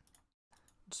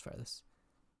 Just fire this.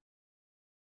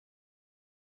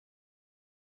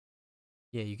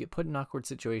 Yeah, you get put in awkward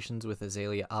situations with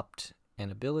Azalea Opt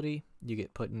and Ability. You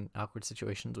get put in awkward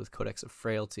situations with Codex of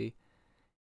Frailty,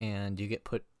 and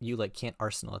you like can't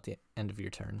Arsenal at the end of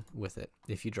your turn with it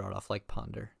if you draw it off like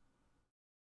Ponder.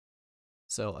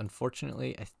 So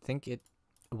unfortunately, I think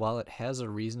while it has a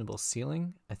reasonable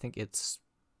ceiling, I think its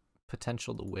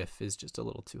potential to whiff is just a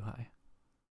little too high.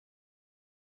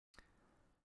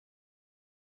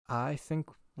 I think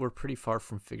we're pretty far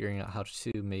from figuring out how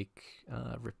to make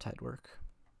Riptide work.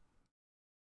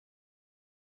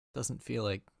 Doesn't feel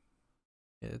like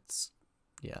it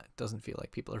doesn't feel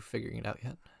like people are figuring it out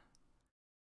yet.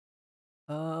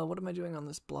 What am I doing on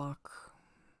this block?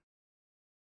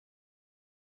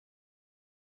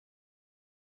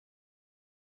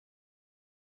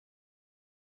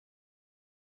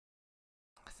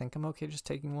 I think I'm okay just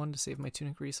taking 1 to save my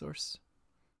Tunic resource.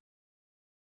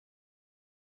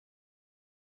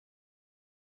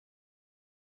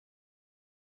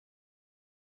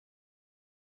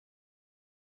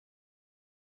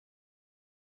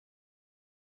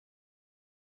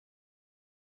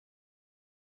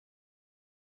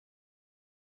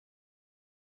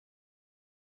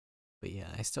 But yeah,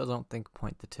 I still don't think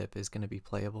Point the Tip is going to be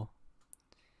playable.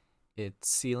 Its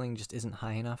ceiling just isn't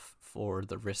high enough for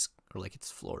the risk, or like its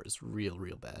floor is real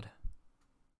bad.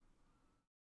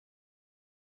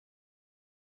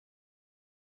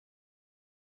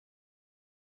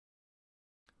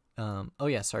 Oh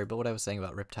yeah, sorry, but what I was saying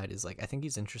about Riptide is like, I think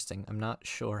he's interesting. I'm not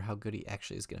sure how good he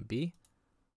actually is going to be,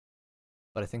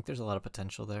 but I think there's a lot of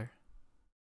potential there.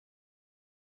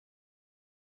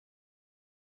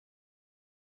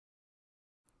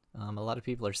 A lot of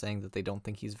people are saying that they don't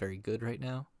think he's very good right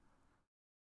now,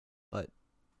 but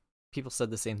people said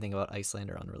the same thing about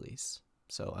Icelander on release.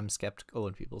 So I'm skeptical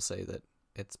when people say that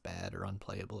it's bad or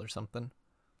unplayable or something.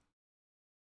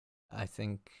 I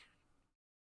think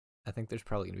there's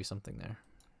probably going to be something there.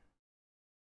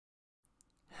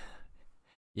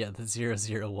 Yeah, the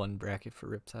 0-0-1 bracket for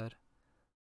Riptide.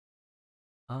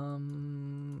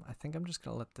 I think I'm just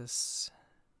going to let this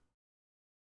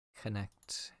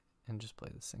connect and just play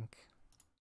the sync.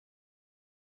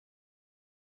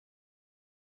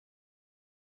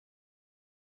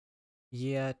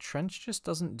 Yeah, Trench just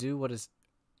doesn't do what is...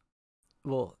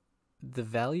 Well, the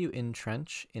value in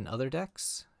Trench in other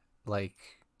decks, like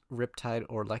Riptide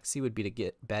or Lexi, would be to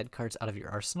get bad cards out of your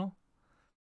arsenal.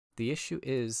 The issue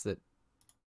is that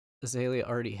Azalea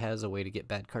already has a way to get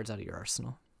bad cards out of your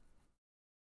arsenal.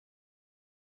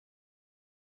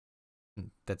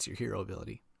 That's your hero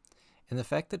ability. And the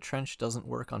fact that Trench doesn't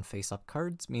work on face-up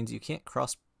cards means you can't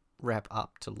cross-wrap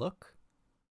up to look.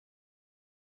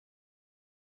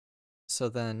 So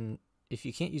then, if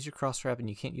you can't use your cross-wrap and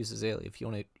you can't use Azalea, if you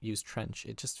want to use Trench,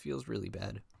 it just feels really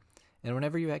bad. And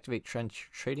whenever you activate Trench,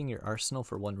 you're trading your arsenal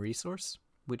for 1 resource,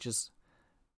 which is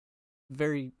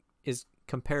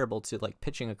comparable to like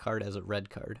pitching a card as a red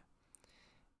card.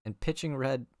 And pitching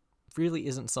red really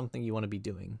isn't something you want to be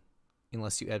doing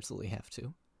unless you absolutely have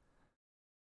to.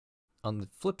 On the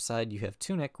flip side, you have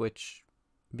Tunic, which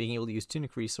being able to use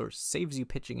Tunic resource saves you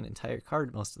pitching an entire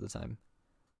card most of the time.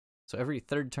 So every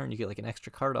 3rd turn you get like an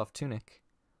extra card off Tunic,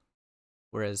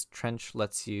 whereas Trench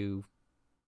lets you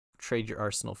trade your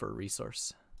arsenal for a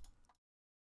resource.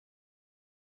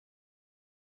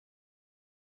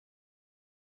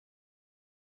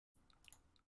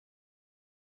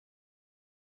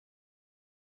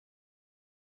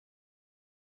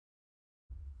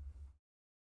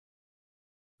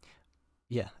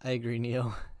 Yeah, I agree,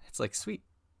 Neo. It's like, sweet.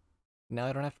 Now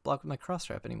I don't have to block with my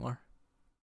cross-wrap anymore.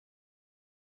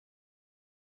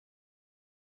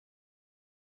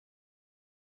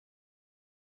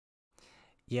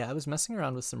 Yeah, I was messing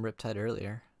around with some Riptide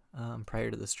earlier,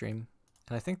 prior to the stream,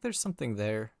 and I think there's something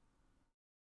there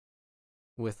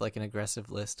with like an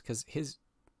aggressive list, because his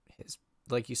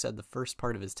like you said, the first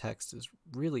part of his text is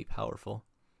really powerful.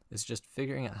 It's just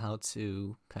figuring out how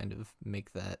to kind of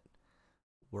make that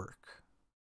work.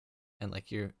 and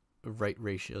like your right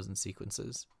ratios and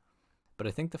sequences. But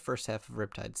I think the first half of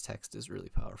Riptide's text is really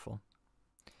powerful.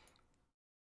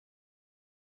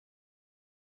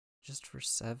 Just for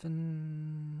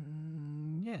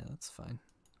 7? Yeah, that's fine.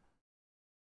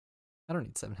 I don't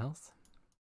need 7 health.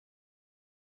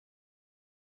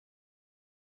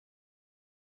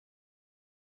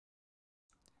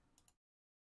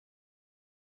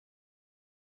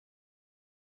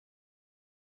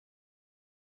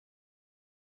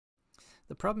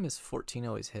 The problem is 14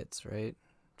 always hits, right?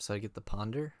 So I get the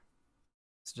Ponder.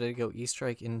 So did I go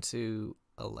E-Strike into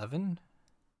 11?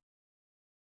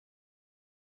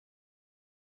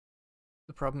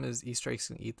 The problem is E-Strike's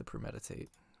gonna eat the Premeditate.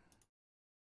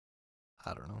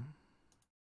 I don't know.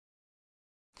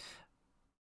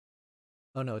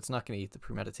 Oh no, it's not gonna eat the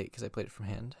Premeditate because I played it from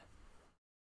hand.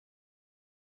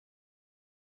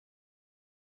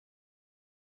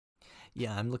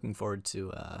 Yeah, I'm looking forward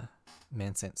to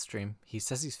Mansant's stream. He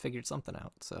says he's figured something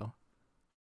out, so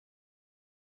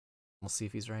we'll see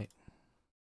if he's right.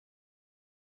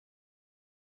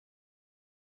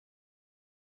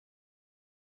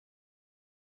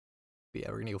 But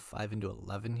yeah, we're gonna go 5 into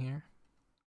 11 here.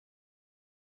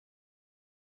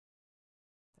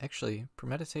 Actually,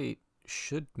 Premeditate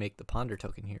should make the Ponder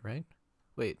token here, right?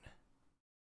 Wait.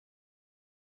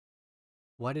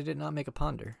 Why did it not make a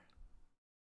Ponder?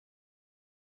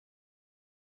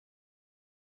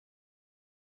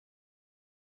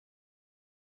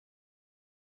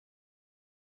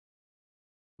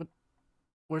 What?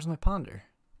 Where's my Ponder?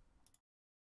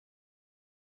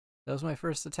 That was my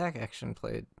first attack action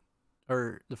played.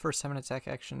 Or the first time an attack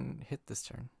action hit this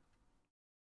turn.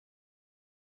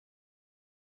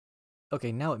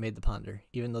 Okay, now it made the Ponder,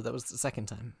 even though that was the second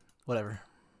time. Whatever.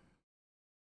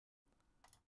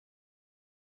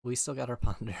 We still got our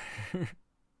Ponder.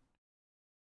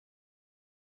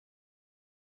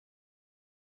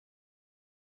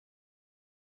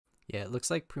 Yeah, it looks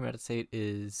like Premeditate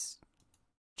is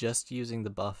just using the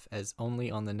buff as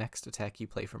only on the next attack you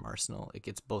play from Arsenal. It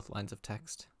gets both lines of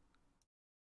text.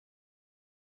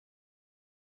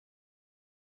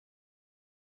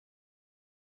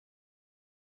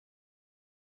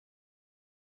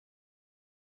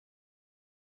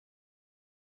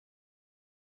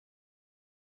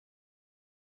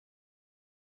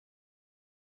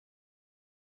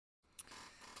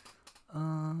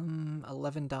 Um,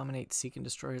 11 dominate, seek and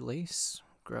destroy Lace.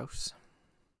 Gross.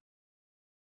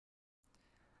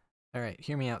 Alright,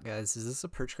 hear me out, guys. Is this a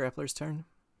Perch Grappler's turn?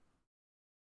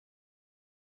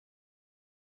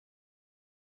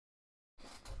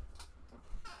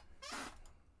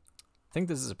 I think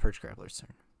this is a Perch Grappler's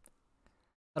turn.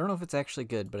 I don't know if it's actually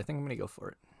good, but I think I'm gonna go for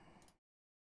it.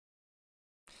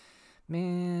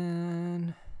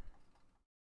 Man.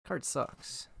 Card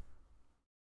sucks.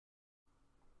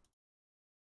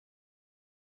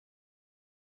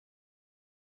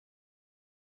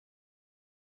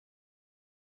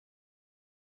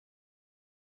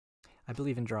 I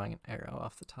believe in drawing an arrow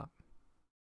off the top.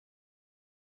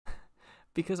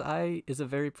 Because Eye is a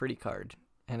very pretty card,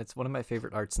 and it's one of my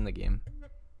favorite arts in the game.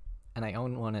 And I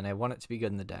own one, and I want it to be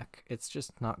good in the deck. It's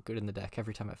just not good in the deck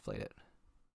every time I've played it.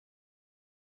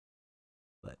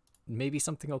 But maybe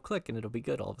something will click and it'll be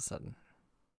good all of a sudden.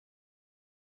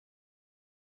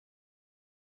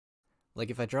 Like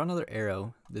if I draw another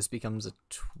arrow, this becomes a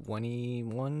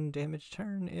 21 damage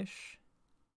turn-ish.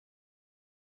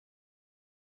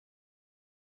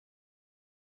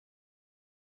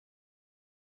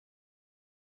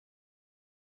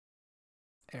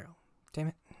 Arrow. Damn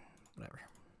it. Whatever.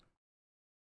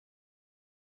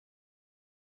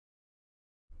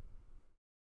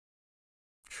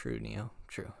 True, Neo.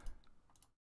 True.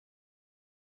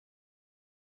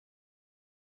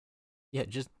 Yeah,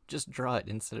 just draw it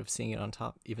instead of seeing it on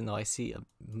top, even though I see a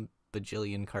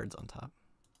bajillion cards on top.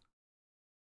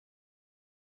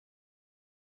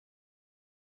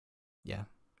 Yeah,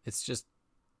 it's just,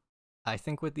 I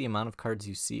think with the amount of cards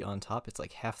you see on top, it's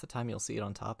like half the time you'll see it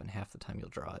on top and half the time you'll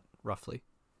draw it, roughly.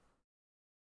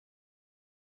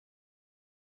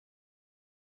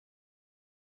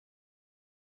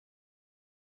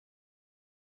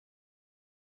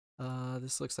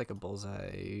 This looks like a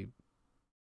bullseye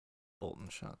Bolton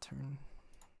shot turn.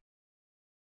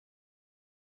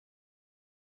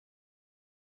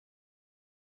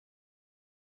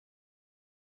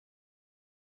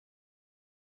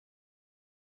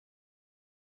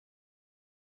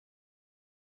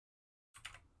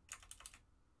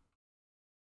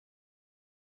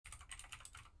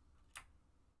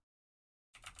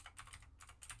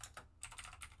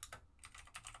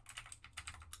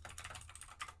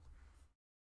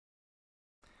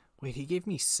 Wait, he gave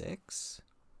me 6?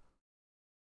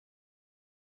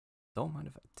 Don't mind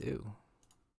if I do.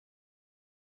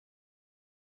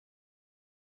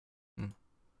 Hmm.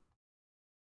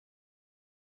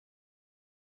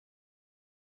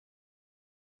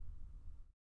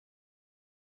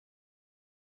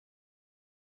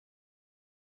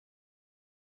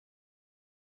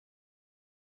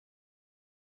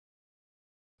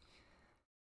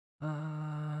 I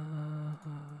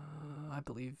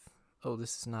believe. Oh,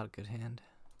 this is not a good hand.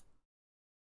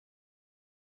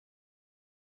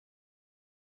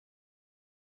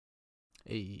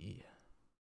 Hey.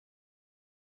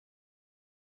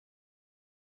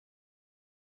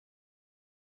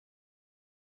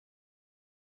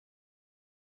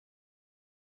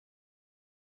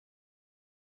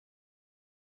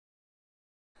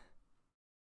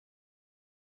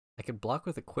 I could block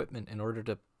with equipment in order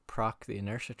to proc the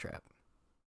inertia trap.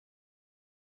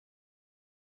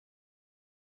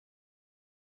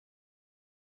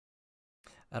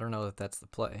 I don't know if that's the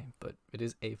play, but it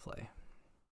is a play.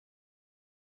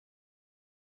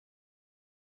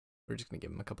 We're just gonna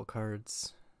give him a couple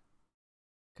cards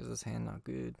because his hand not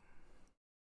good.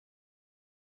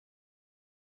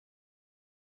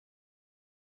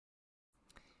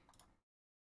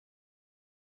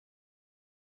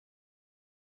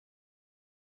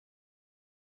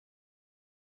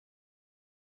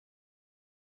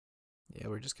 Yeah,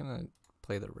 we're just gonna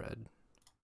play the red.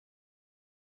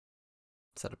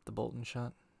 Set up the Bolton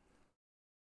shot.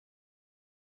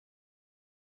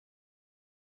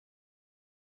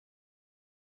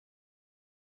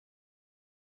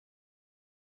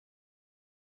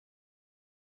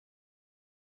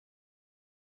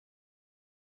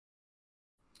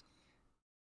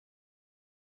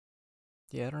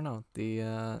 Yeah, I don't know.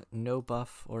 The no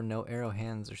buff or no arrow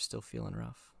hands are still feeling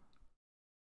rough.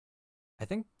 I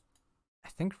think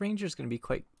Ranger's gonna be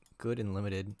quite good in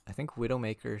limited. I think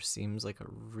Widowmaker seems like a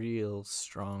real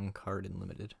strong card in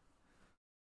limited.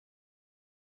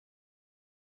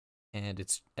 And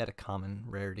it's at a common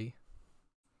rarity.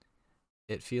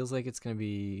 It feels like it's gonna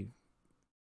be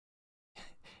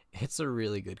it's a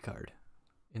really good card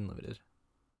in limited.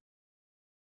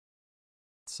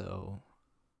 So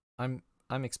I'm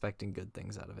expecting good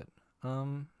things out of it. I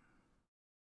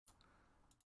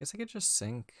guess I could just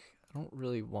sink. I don't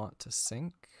really want to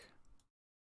sink.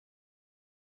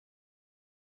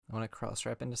 I want to cross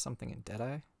wrap into something in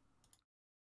Deadeye.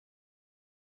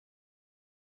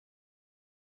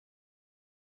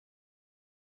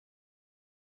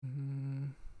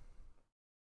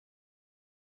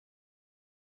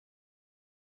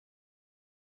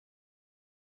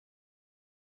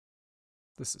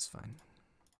 This is fine.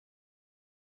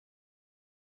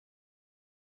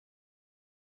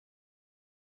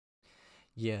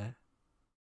 Yeah.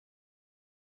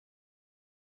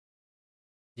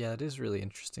 Yeah, it is really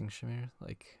interesting, Shamir.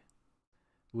 Like,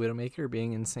 Widowmaker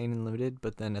being insane and limited,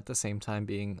 but then at the same time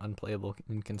being unplayable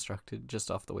and constructed just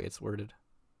off the way it's worded.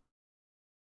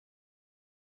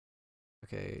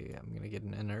 Okay, I'm gonna get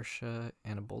an inertia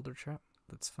and a boulder trap.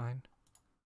 That's fine.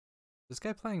 This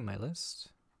guy playing my list?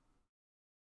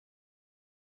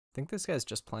 I think this guy's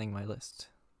just playing my list.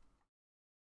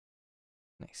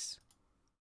 Nice.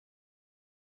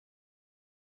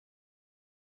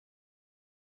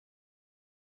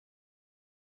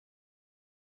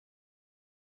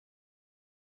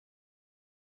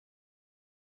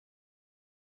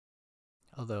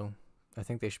 Although, I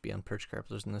think they should be on perch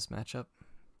grapplers in this matchup.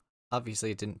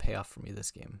 Obviously, it didn't pay off for me this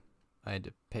game. I had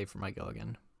to pay for my go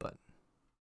again, but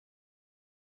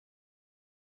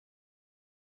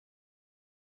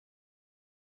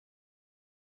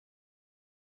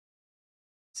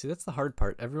see, that's the hard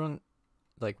part. Everyone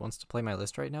like wants to play my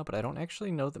list right now, but I don't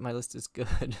actually know that my list is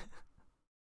good.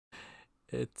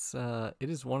 It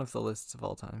is one of the lists of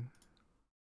all time.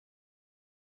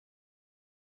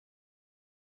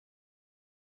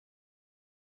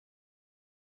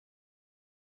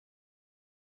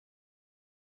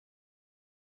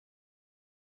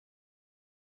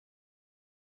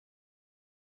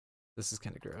 This is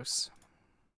kind of gross.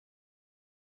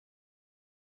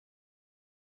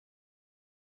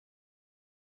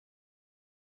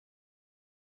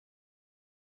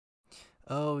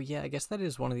 Oh, yeah, I guess that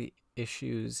is one of the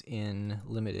issues in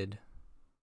limited.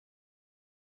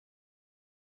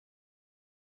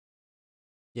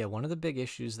 Yeah, one of the big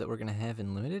issues that we're going to have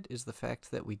in limited is the fact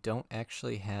that we don't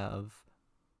actually have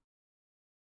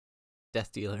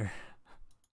Death Dealer.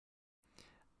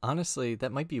 Honestly,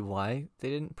 that might be why they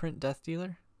didn't print Death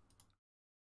Dealer.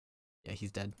 Yeah,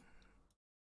 he's dead.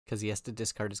 Because he has to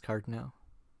discard his card now.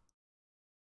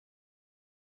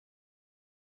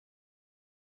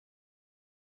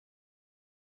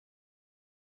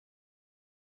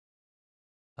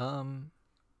 Um,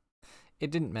 it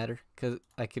didn't matter because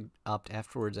I could opt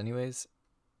afterwards anyways.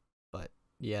 But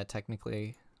yeah, I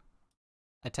technically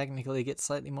get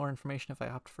slightly more information if I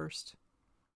opt first.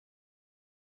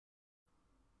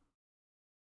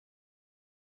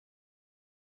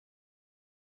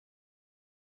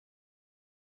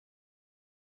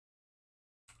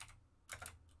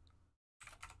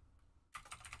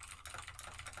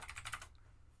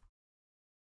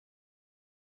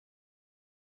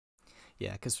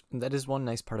 Yeah, because that is one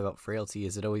nice part about Frailty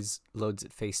is it always loads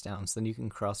it face down, so then you can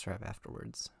cross-trap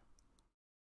afterwards.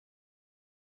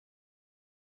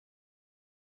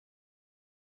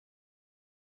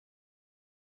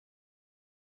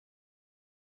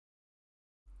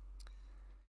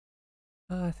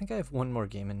 I think I have one more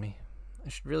game in me. I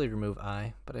should really remove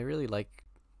I, but I really like...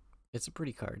 It's a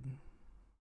pretty card.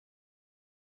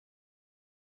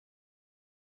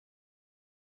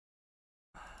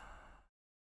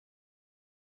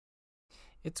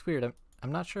 It's weird.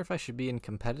 I'm not sure if I should be in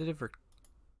competitive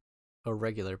or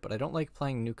regular, but I don't like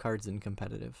playing new cards in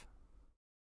competitive.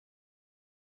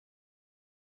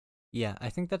 Yeah, I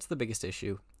think that's the biggest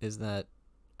issue, is that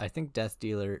I think Death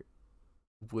Dealer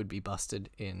would be busted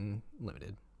in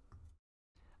Limited.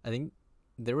 I think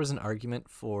there was an argument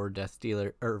for Death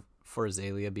Dealer, or for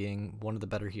Azalea being one of the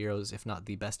better heroes, if not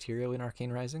the best hero in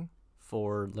Arcane Rising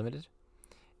for Limited.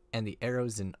 And the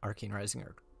arrows in Arcane Rising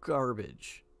are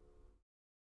garbage.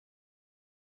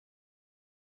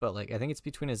 But like, I think it's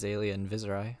between Azalea and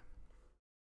Viserai.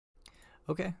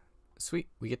 Okay, sweet.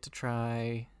 We get to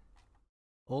try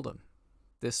Oldham.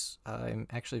 This, I'm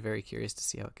actually very curious to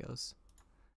see how it goes.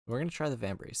 We're going to try the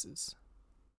Vambraces.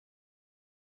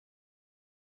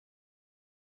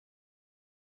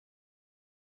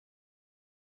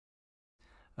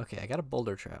 Okay, I got a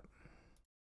Boulder Trap.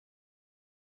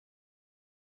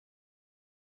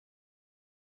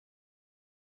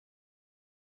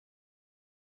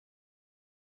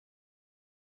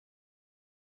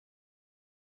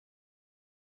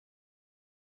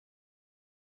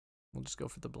 We'll just go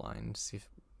for the blind, see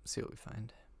what we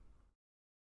find.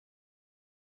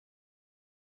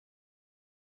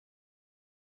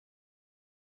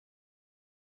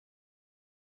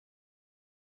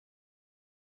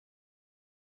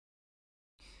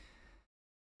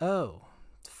 Oh,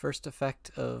 the first effect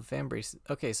of Vambraces.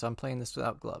 Okay, so I'm playing this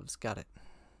without gloves. Got it.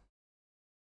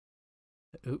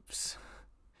 Oops.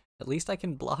 At least I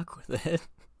can block with it.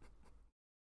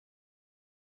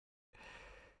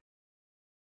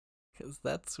 Because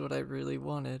that's what I really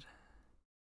wanted.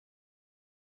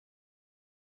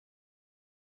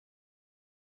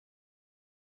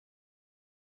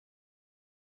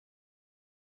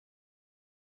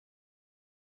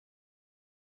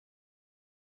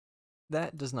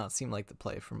 That does not seem like the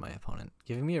play from my opponent.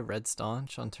 Giving me a red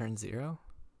staunch on turn 0?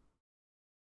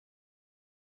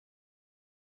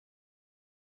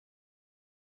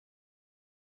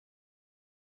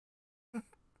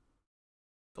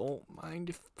 Don't mind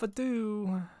if I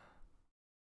do.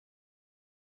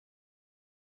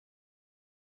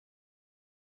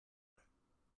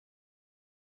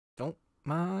 Don't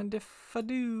mind if I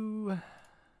do.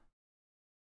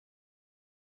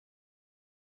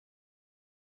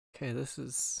 Okay, this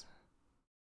is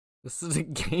a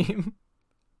game.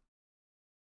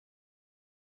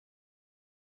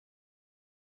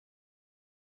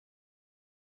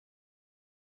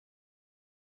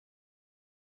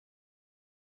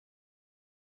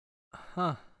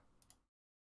 Huh.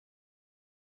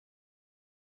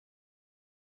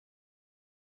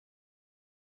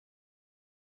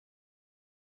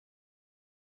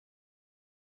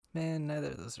 Man, neither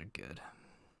of those are good.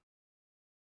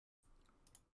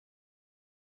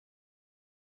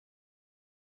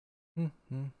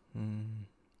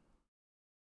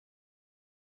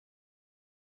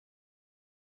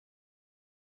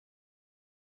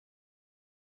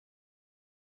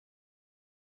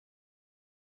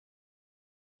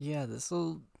 Yeah,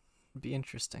 this'll be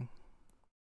interesting.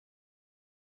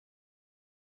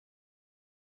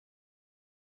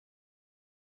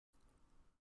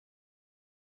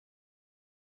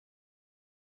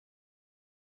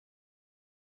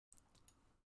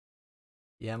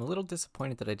 Yeah, I'm a little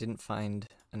disappointed that I didn't find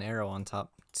an arrow on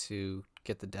top to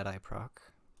get the Deadeye proc.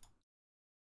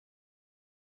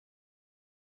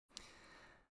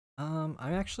 I'm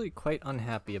actually quite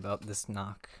unhappy about this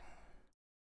knock.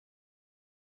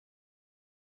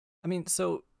 I mean,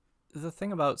 so the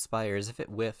thing about Spire is if it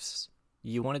whiffs,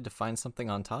 you wanted to find something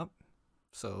on top,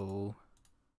 so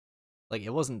like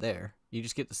it wasn't there. You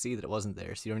just get to see that it wasn't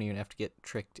there, so you don't even have to get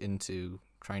tricked into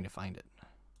trying to find it.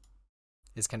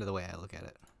 Is kind of the way I look at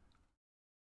it.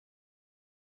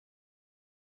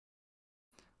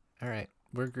 Alright,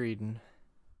 we're greeting.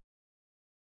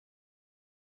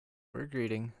 We're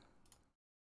greeting.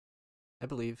 I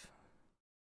believe.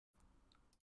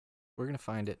 We're gonna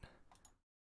find it.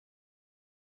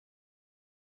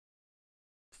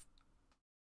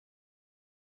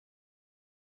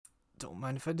 Don't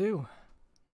mind if I do.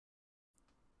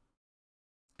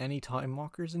 Any time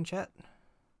walkers in chat?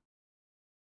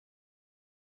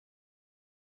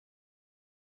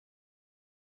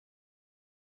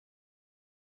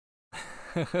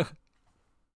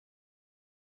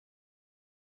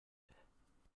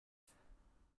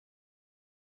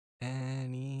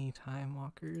 Any time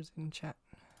walkers in chat?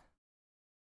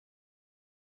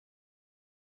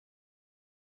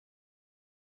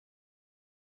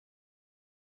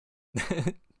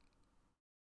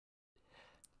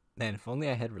 Man, if only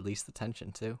I had released the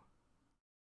tension too.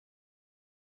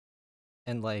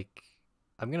 And like,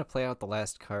 I'm gonna play out the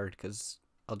last card because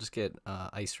I'll just get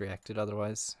ice reacted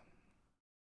otherwise.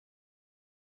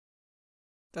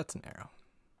 That's an arrow.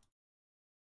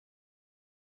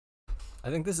 I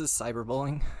think this is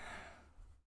cyberbullying.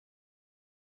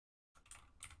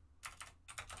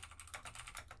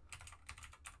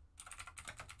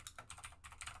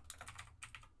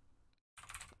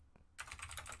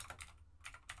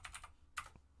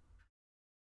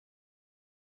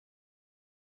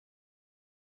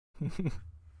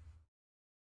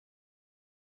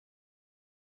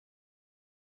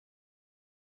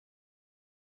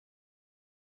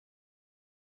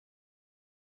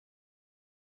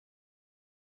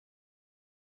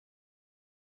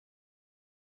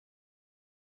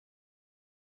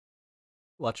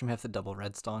 Watch him have to double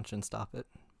red staunch and stop it.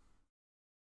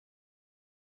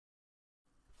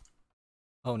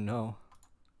 Oh no.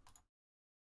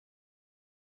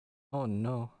 Oh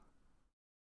no.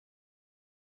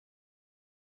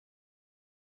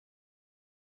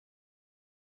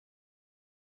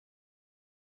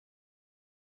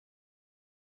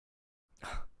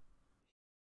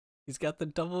 He's got the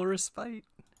double respite.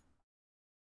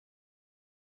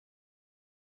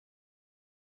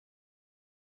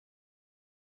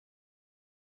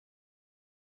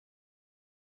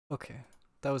 Okay,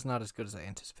 that was not as good as I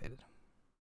anticipated.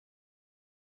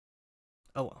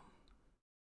 Oh well.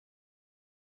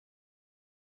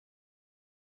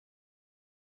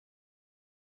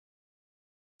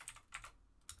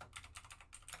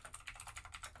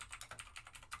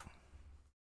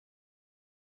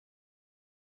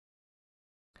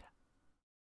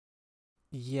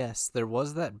 Yes, there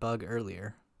was that bug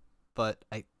earlier, but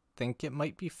I think it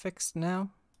might be fixed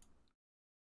now.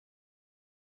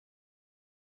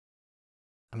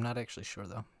 I'm not actually sure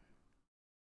though.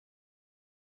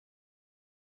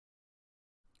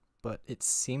 But it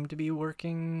seemed to be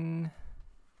working.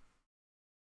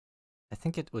 I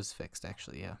think it was fixed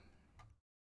actually, yeah.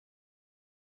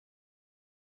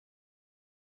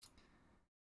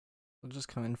 We'll just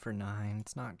come in for 9.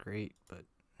 It's not great, but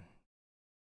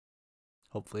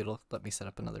hopefully it'll let me set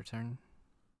up another turn.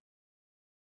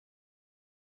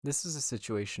 This is a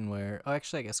situation where, oh,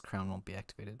 actually I guess Crown won't be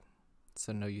activated,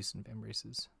 so no use in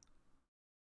Vambraces.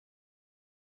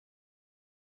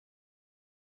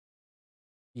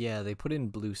 Yeah, they put in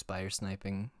blue Spire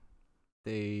Sniping.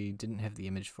 They didn't have the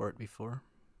image for it before.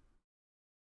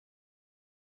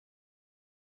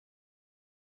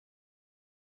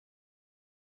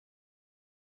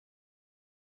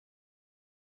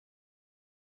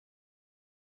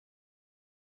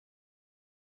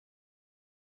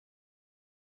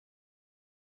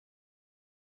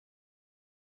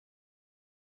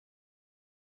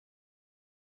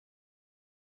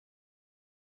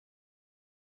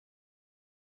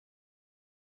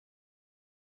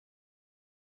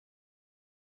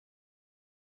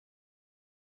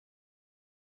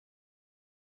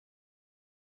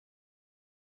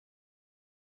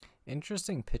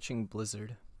 Interesting pitching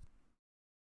Blizzard.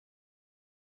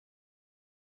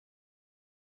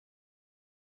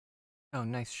 Oh,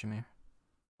 nice, Shamir.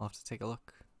 I'll have to take a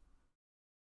look.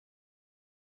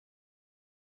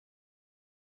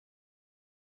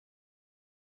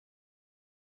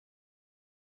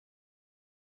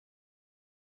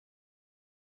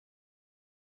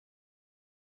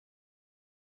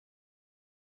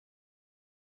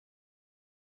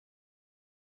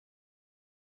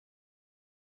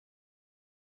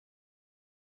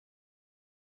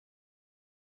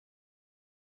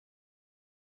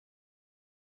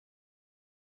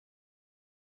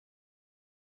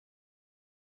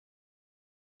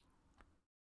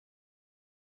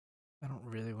 I don't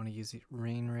really want to use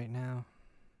rain right now.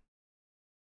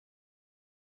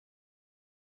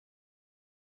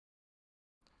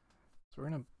 So we're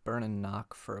gonna burn a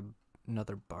knock for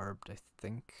another barbed, I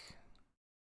think.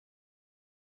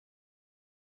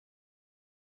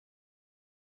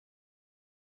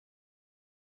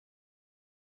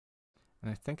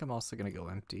 And I think I'm also going to go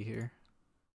empty here.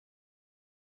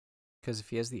 Because if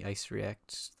he has the ice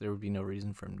react, there would be no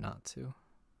reason for him not to.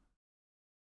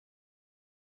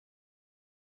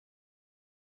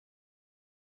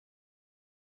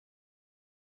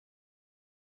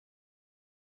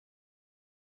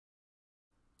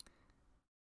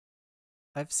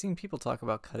 I've seen people talk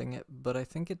about cutting it, but I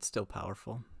think it's still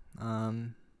powerful.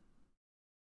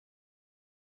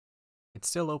 It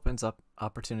still opens up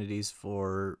opportunities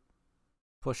for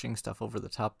pushing stuff over the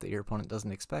top that your opponent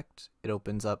doesn't expect. It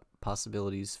opens up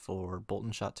possibilities for bolt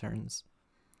and shot turns.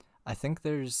 I think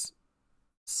there's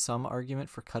some argument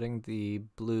for cutting the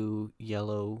blue,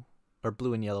 yellow, or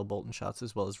blue and yellow bolt and shots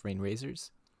as well as rain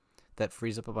razors. That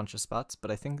frees up a bunch of spots,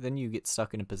 but I think then you get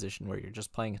stuck in a position where you're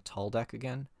just playing a tall deck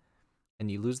again,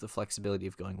 and you lose the flexibility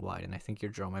of going wide, and I think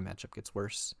your draw my matchup gets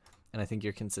worse, and I think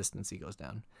your consistency goes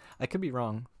down. I could be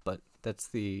wrong, but that's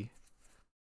the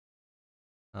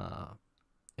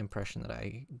impression that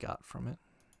I got from it.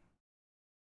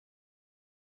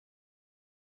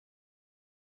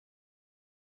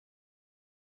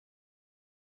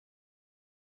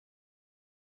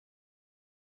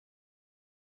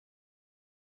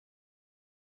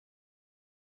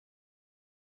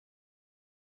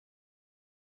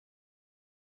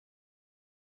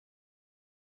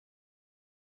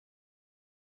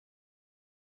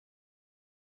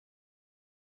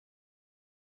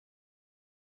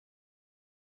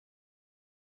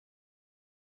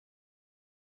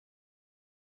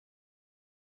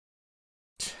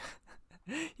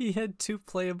 He had 2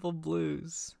 playable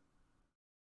blues.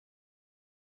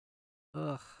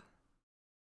 Ugh.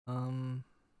 Um.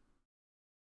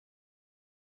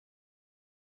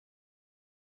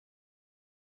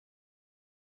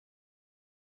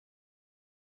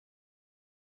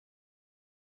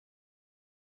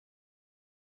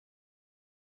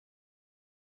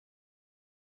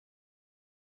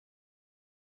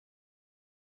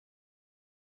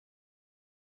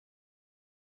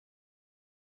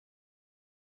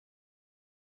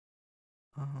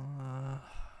 Uh.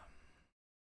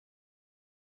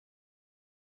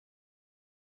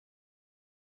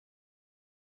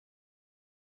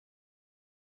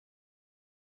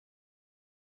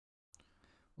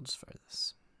 We'll just fire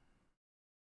this.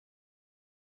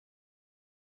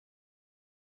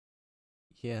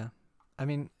 Yeah. I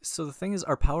mean, so the thing is,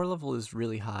 our power level is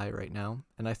really high right now,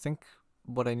 and I think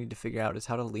what I need to figure out is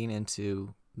how to lean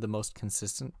into the most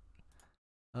consistent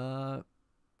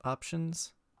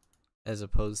options as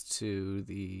opposed to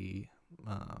the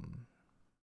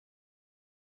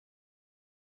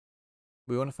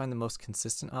we want to find the most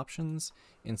consistent options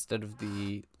instead of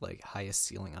the like highest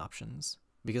ceiling options,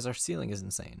 because our ceiling is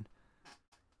insane.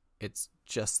 It's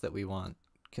just that we want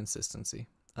consistency.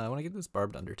 I want to get this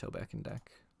barbed undertow back in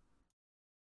deck,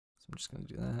 so I'm just going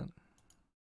to do that.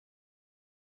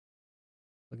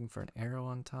 Looking for an arrow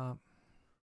on top.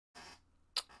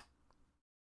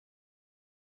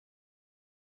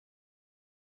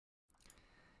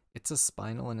 It's a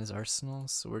spinal in his arsenal,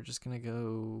 so we're just going to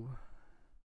go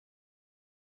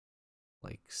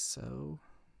like so.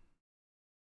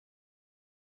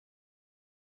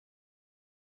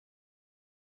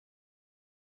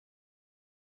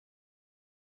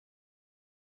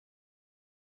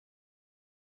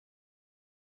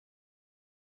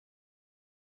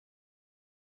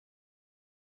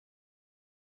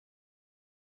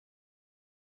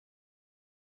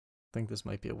 I think this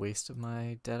might be a waste of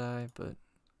my Deadeye, but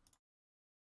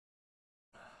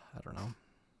I don't know.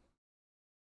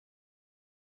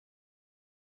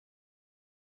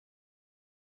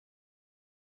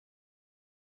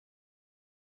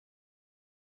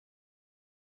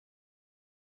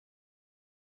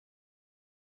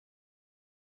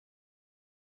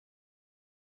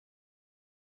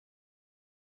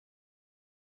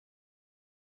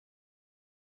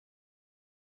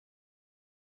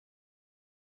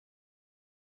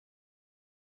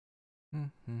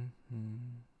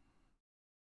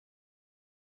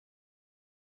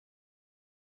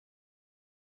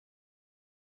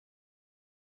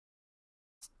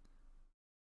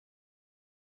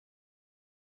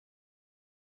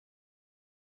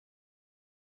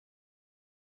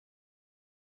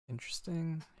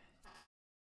 Interesting.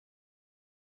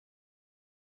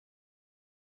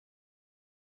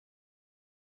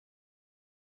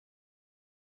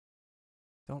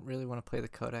 Don't really want to play the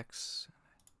Codex.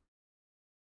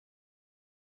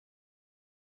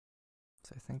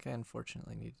 So I think I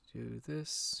unfortunately need to do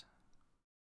this.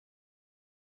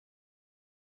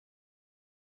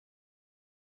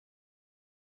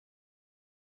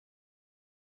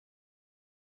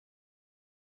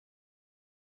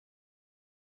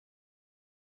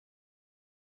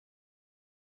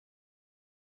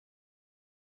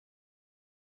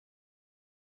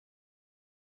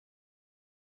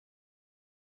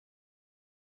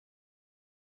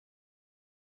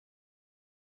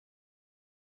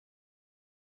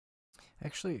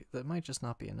 Actually, that might just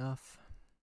not be enough.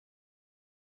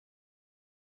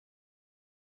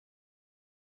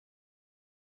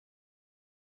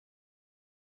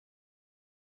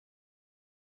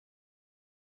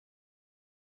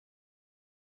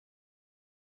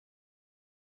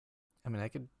 I mean, I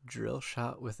could drill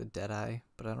shot with a Deadeye,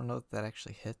 but I don't know if that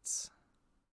actually hits.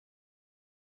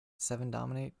 7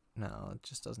 dominate? No, it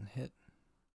just doesn't hit.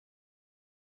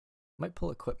 Might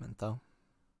pull equipment though.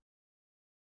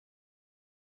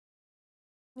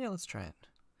 Yeah, let's try it.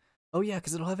 Oh yeah,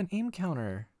 because it'll have an aim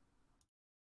counter.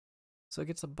 So it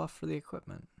gets a buff for the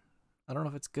equipment. I don't know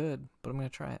if it's good, but I'm going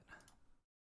to try it.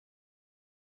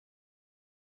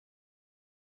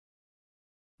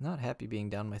 Not happy being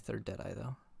down my 3rd Deadeye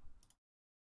though.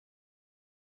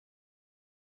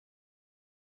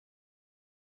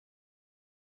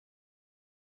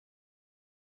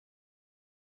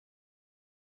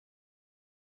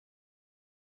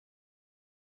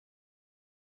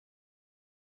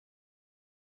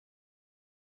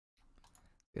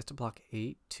 He has to block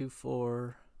 8, 2,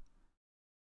 4,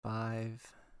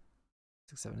 5,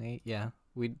 6, 7, 8. Yeah,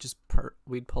 we'd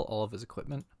pull all of his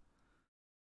equipment.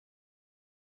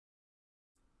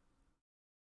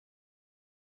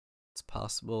 It's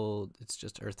possible it's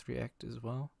just Earth React as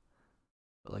well,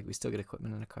 but like we still get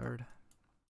equipment in a card.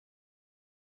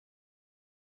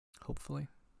 Hopefully.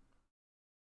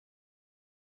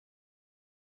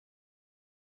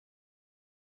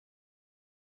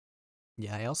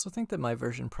 Yeah, I also think that my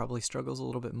version probably struggles a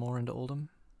little bit more into Oldham.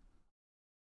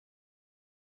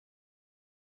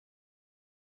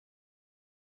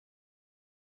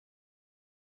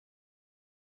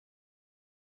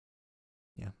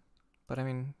 Yeah, but I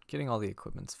mean, getting all the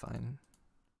equipment's fine.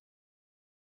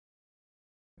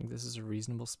 I think this is a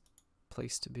reasonable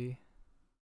place to be.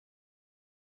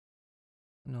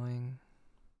 Annoying.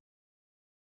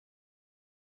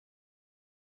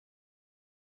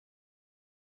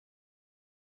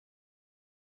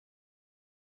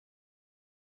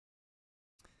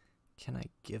 Can I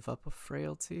give up a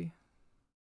frailty?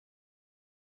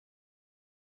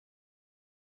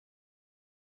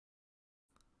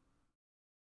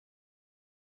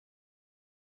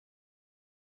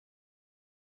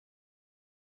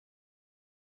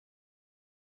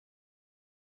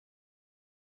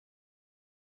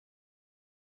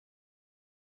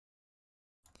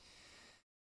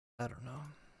 I don't know.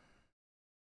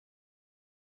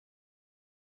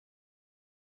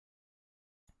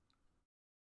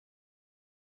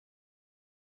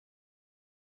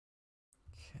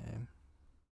 Okay.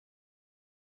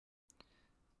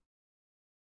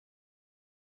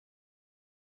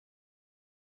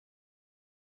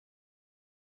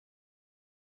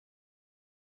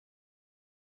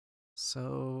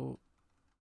 So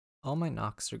all my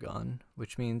knocks are gone,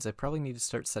 which means I probably need to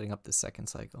start setting up the 2nd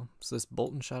cycle. So this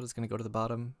Bolton shot is going to go to the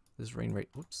bottom. This rain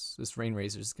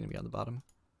razor is going to be on the bottom.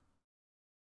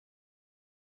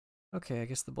 Okay, I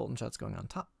guess the Bolton shot's going on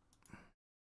top.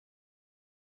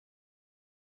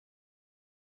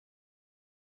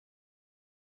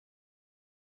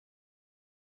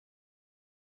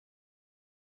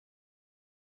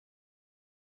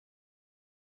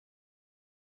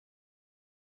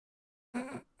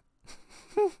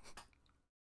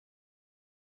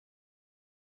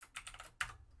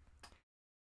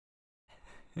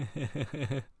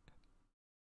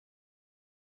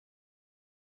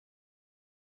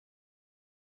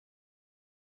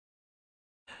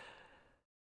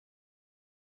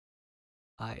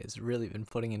 I has really been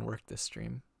putting in work this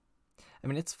stream. I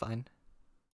mean, it's fine.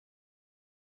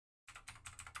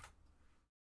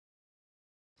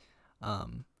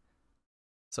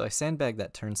 So I sandbagged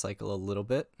that turn cycle a little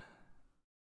bit,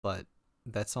 but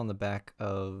that's on the back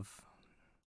of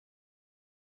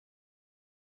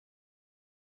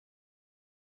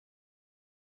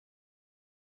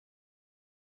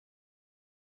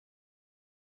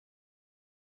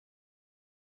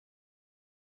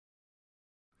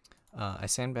I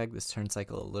sandbagged this turn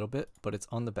cycle a little bit, but it's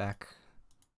on the back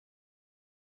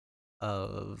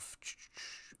of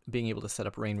being able to set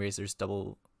up Rain Razor's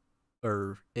double,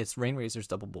 or it's Rain Razor's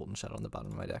double Bolton shot on the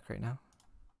bottom of my deck right now.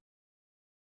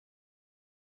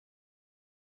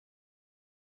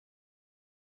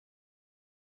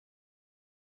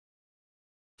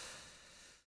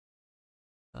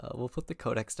 We'll put the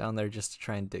Codex down there just to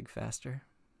try and dig faster.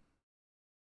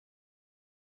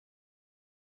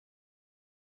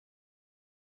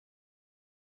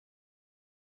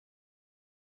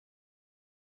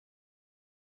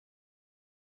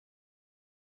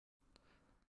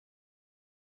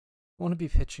 I want to be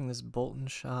pitching this Bolton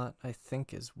shot, I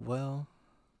think, as well.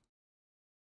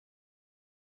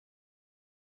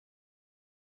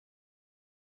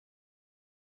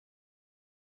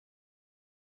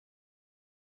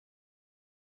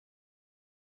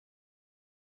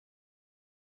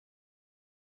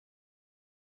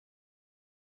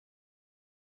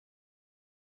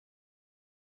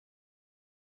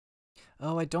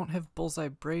 Oh, I don't have bullseye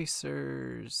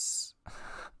bracers.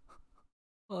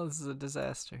 Oh, this is a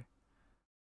disaster.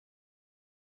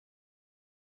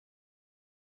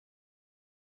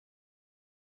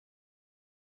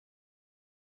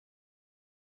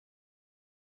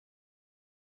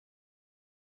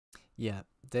 Yeah,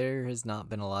 there has not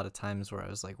been a lot of times where I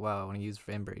was like, wow, I want to use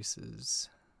fan braces.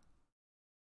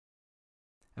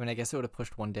 I mean, I guess it would have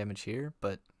pushed 1 damage here,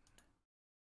 but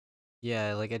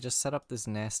yeah, like I just set up this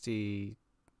nasty.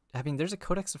 I mean, there's a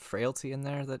Codex of Frailty in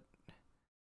there that's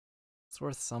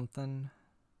worth something.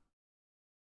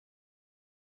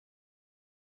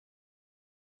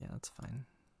 Yeah, that's fine.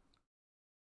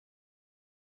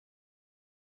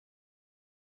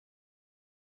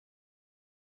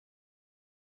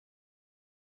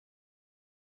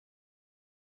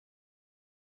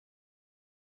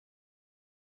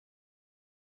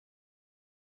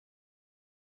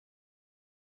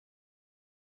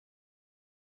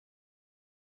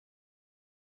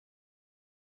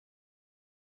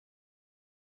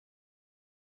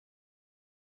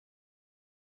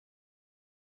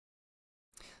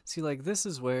 See, like, this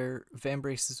is where Van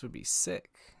Braces would be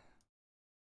sick.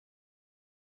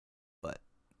 But,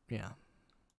 yeah.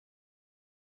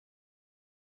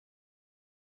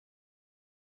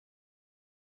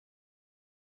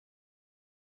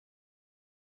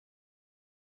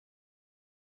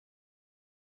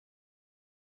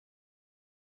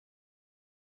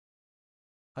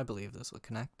 I believe this will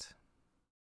connect.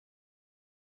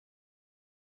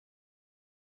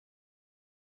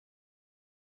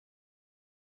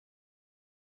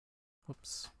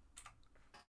 Whoops.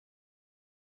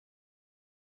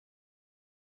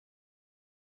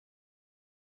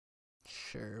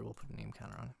 Sure, we'll put a name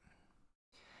counter on it.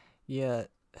 Yeah,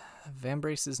 Van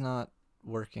Brace is not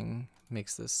working.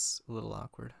 Makes this a little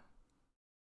awkward.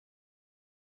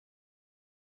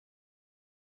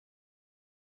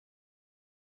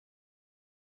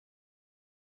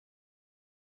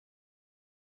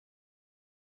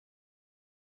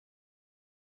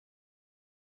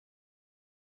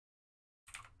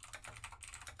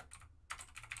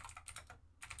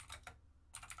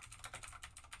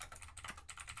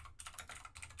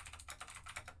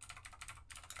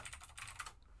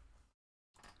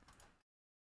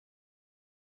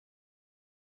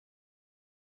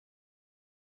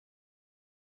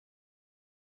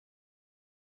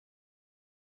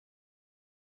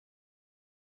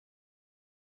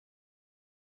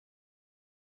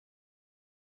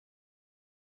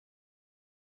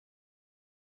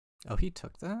 Oh, he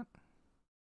took that?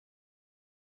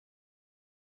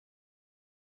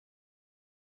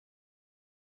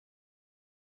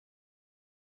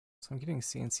 So I'm getting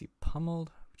CNC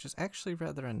pummeled, which is actually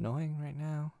rather annoying right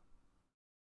now.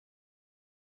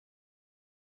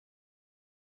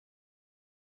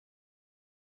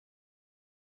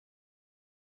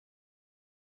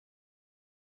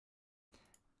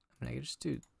 I mean, I could just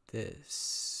do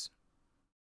this.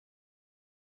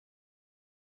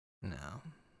 No.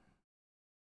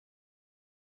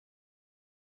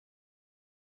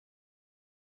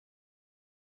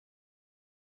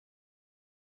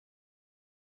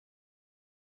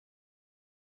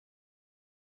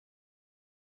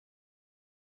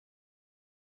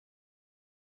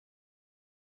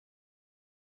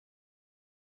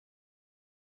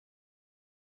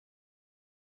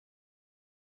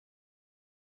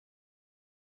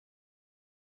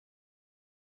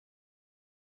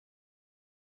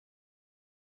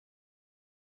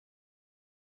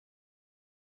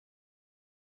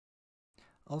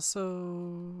 Also,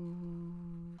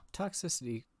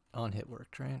 toxicity on hit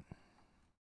worked, right?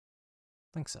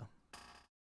 I think so.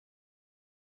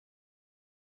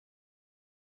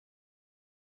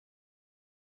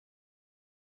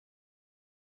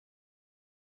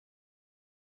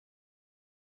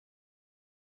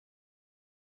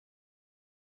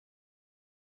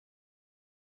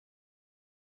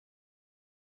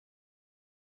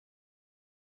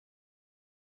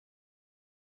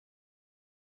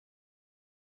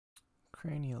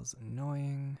 Cranial's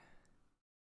annoying.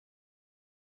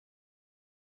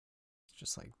 It's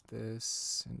just like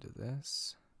this into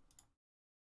this.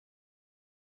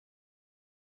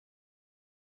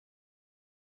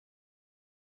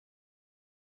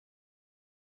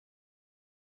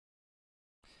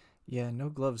 Yeah, no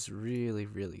gloves really,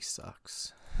 really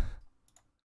sucks.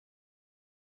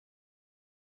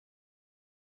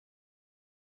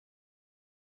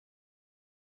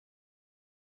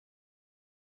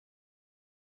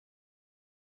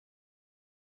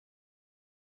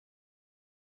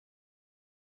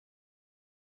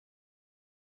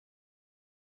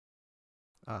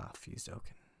 Ah, fused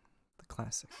oaken. The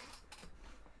classic.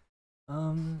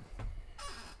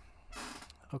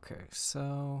 Okay,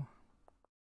 so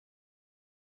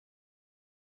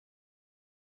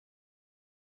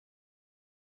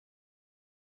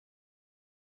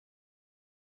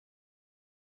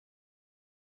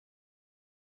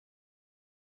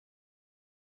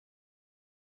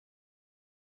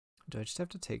do I just have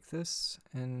to take this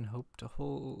and hope to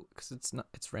hold? Because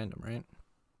it's random, right?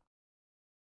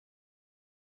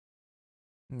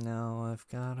 No, I've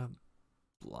got a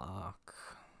block.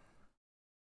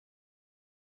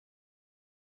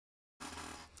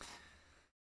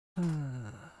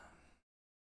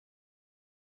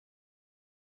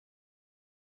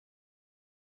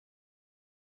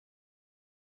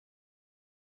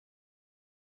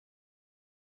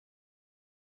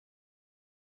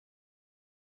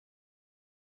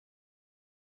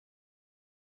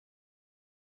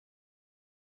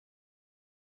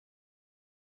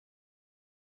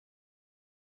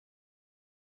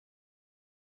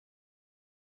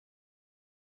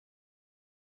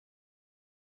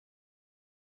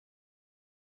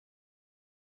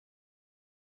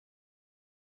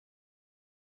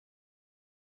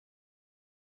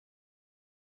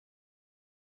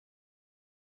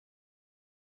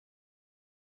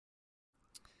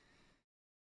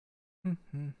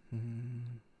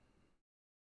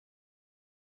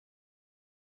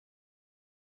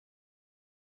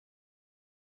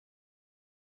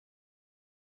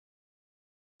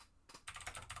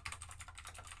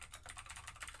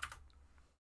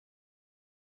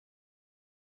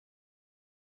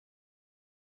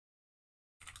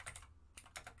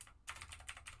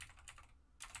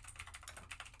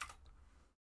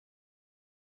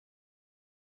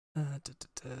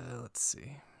 Let's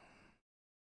see.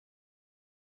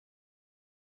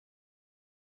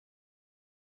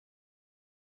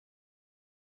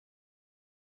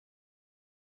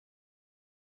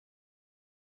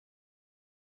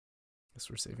 Guess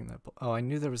we're saving that. Oh, I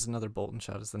knew there was another Bolton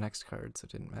shot as the next card, so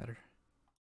it didn't matter.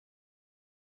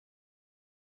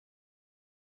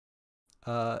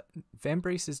 Van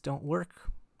braces don't work.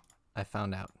 I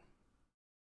found out.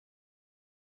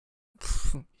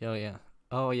 Oh yeah.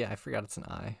 Oh yeah, I forgot it's an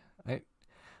I.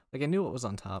 I knew what was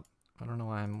on top. I don't know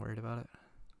why I'm worried about it.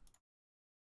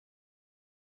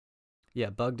 Yeah,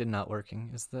 bugged and not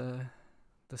working is the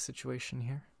situation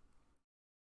here.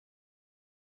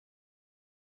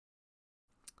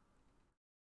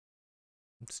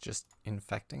 It's just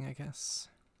infecting, I guess.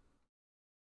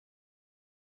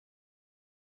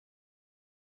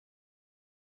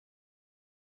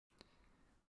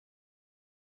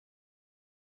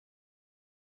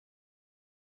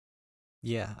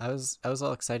 Yeah, I was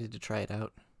all excited to try it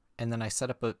out. And then I set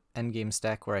up a endgame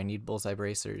stack where I need bullseye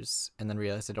bracers, and then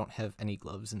realized I don't have any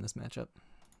gloves in this matchup.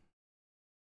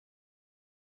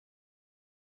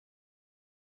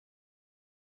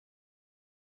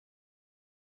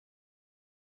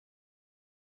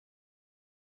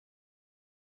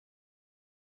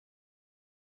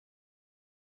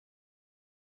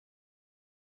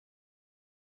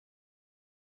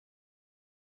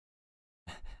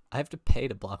 I have to pay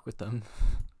to block with them.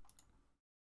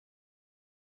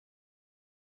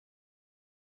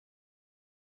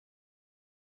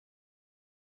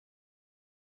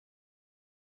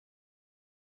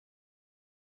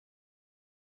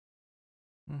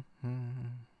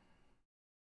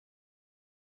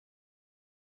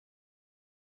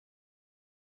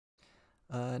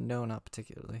 No, not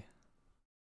particularly.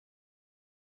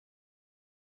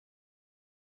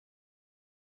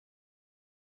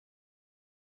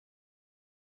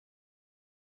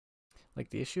 Like,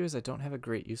 the issue is I don't have a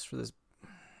great use for this.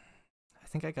 I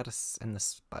think I gotta send the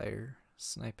Spire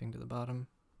sniping to the bottom.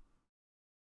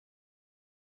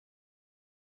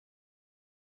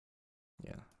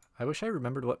 Yeah. I wish I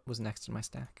remembered what was next in my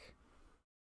stack.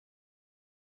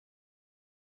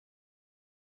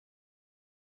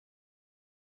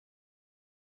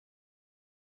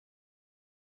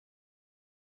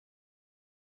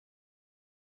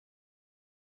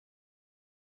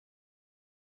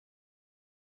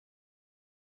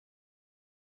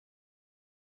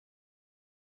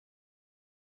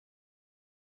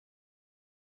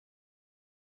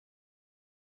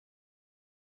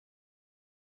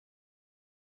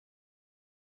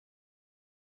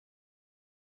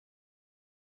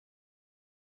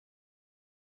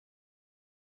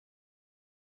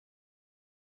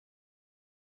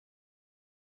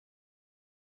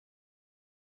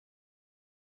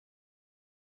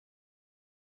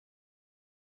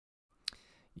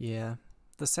 Yeah.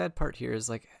 The sad part here is,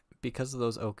 like, because of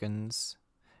those Okins,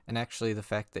 and actually the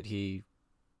fact that he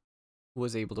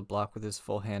was able to block with his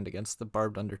full hand against the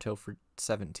Barbed Undertow for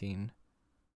 17.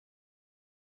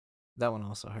 That one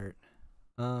also hurt.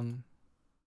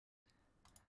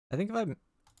 I think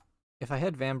if I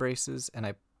had Van Braces and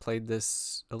I played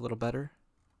this a little better,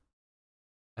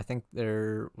 I think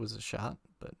there was a shot,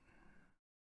 but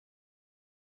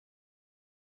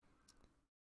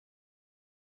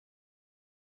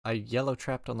I yellow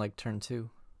trapped on like turn 2.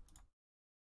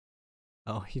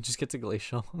 Oh, he just gets a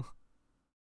glacial.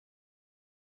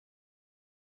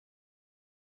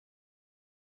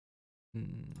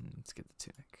 Let's get the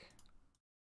tunic.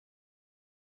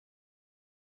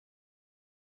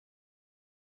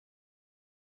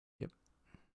 Yep.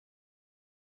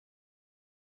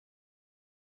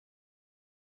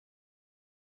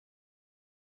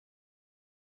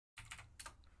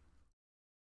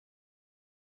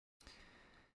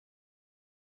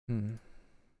 Hmm.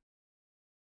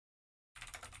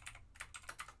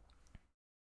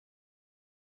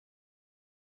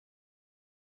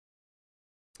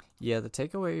 Yeah, the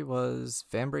takeaway was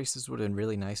Van Braces would have been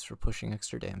really nice for pushing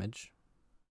extra damage.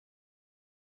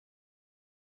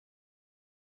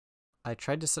 I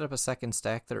tried to set up a second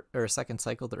stack that, or a second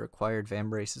cycle that required Van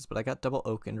Braces, but I got double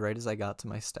Oakened right as I got to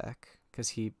my stack because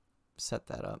he set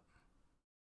that up.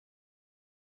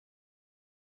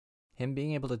 Him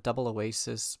being able to double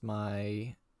Oasis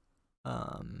my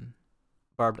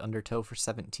Barbed Undertow for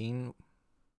 17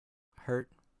 hurt.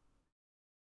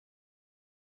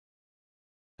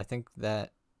 I think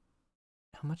that,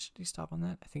 how much did he stop on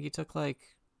that? I think he took like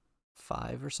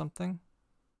 5 or something.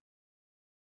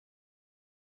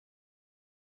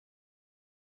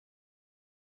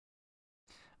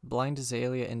 Blind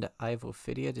Azalea into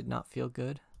Ivophidia did not feel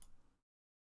good.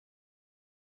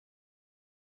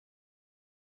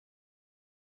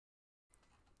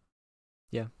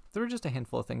 Yeah, there were just a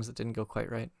handful of things that didn't go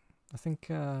quite right. I think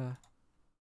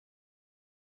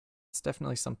it's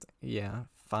definitely something. Yeah,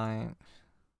 fine.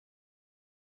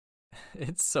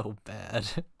 It's so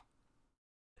bad.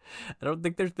 I don't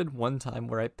think there's been one time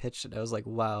where I pitched it. I was like,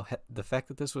 wow, the fact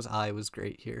that this was I was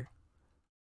great here.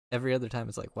 Every other time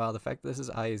it's like, wow, the fact that this is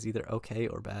I is either okay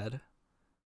or bad.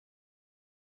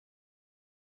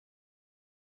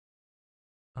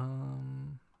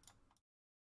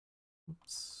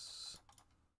 Oops.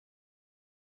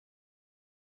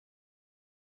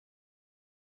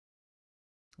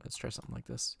 Let's try something like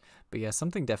this. But yeah,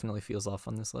 something definitely feels off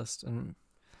on this list, and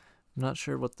I'm not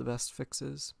sure what the best fix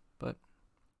is, but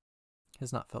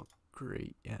has not felt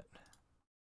great yet.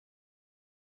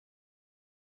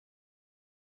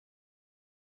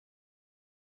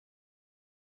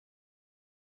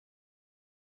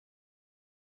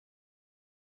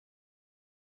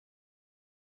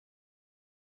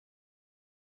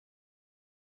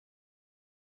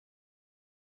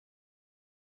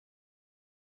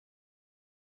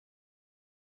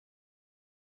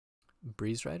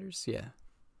 Breeze Riders? Yeah.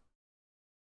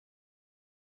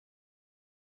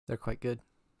 They're quite good.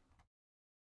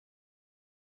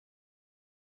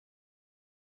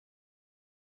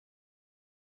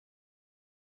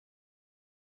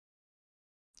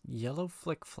 Yellow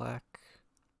Flick Flack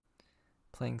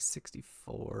playing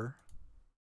 64.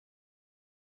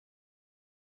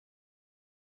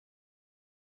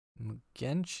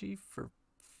 Mugenshi for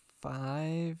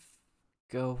 5.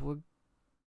 Go.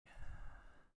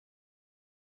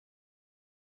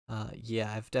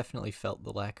 Yeah, I've definitely felt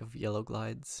the lack of yellow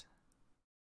glides.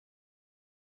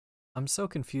 I'm so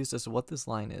confused as to what this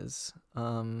line is.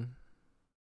 I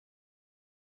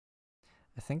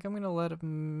think I'm gonna let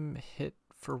him hit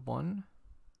for 1.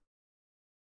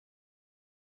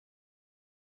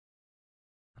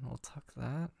 And we'll tuck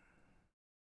that.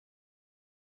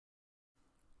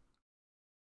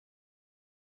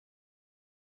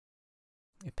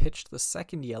 I pitched the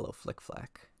second yellow Flick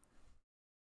Flack.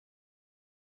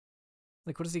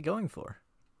 Like, what is he going for?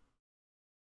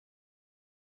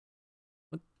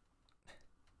 What?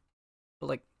 But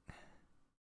like,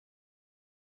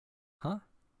 huh?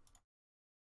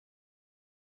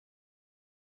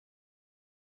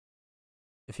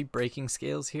 If he breaking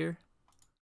scales here?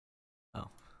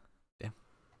 Oh, damn.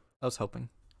 I was hoping.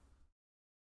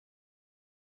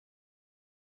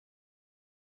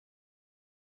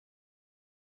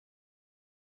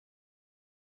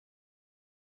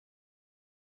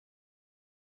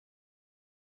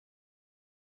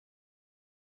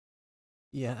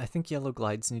 Yeah, I think yellow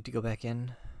glides need to go back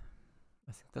in.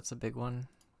 I think that's a big one.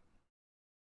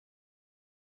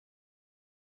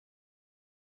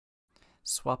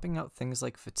 Swapping out things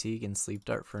like fatigue and sleep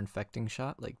dart for infecting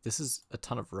shot, like this is a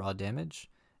ton of raw damage.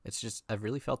 It's just, I've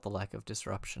really felt the lack of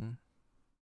disruption.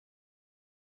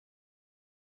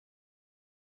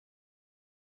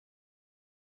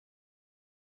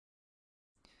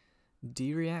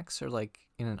 D-reacts are like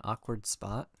in an awkward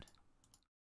spot.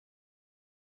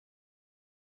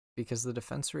 Because the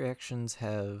defense reactions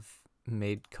have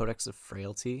made Codex of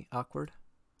Frailty awkward.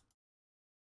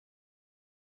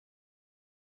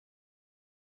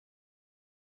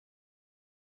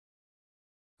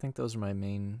 I think those are my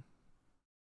main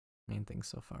things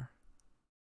so far.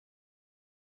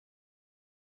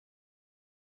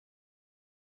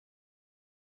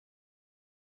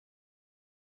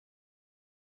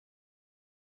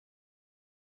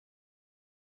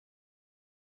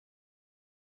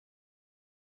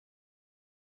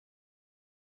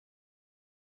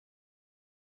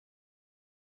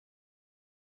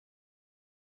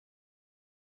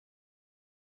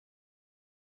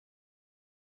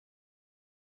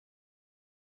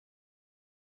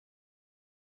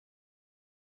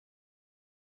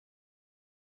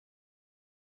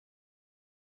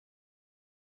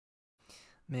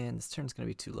 Man, this turn's gonna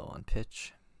be too low on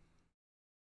pitch.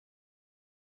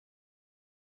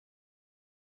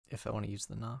 If I want to use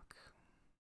the knock.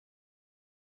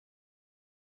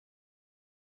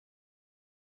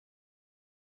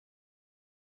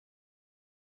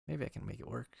 Maybe I can make it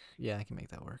work. Yeah, I can make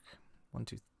that work. 1,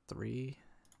 2, 3.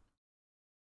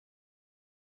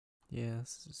 Yeah,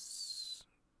 this is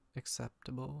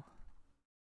acceptable.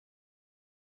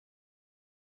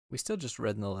 We still just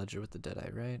read in the ledger with the Deadeye,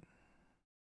 right?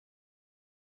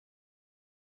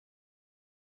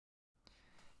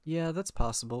 Yeah, that's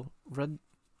possible.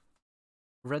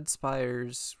 Red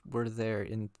spires were there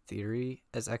in theory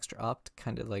as extra opt,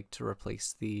 kind of like to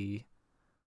replace the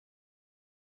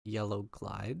yellow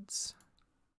glides.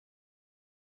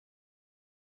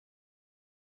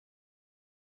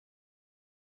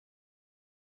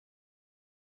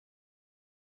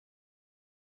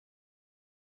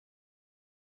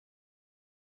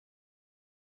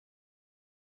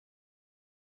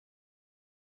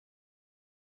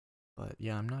 But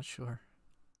yeah, I'm not sure.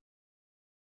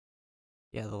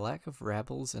 Yeah, the lack of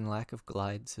rabbles and lack of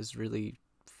glides has really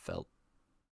felt.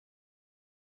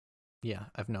 Yeah,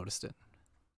 I've noticed it.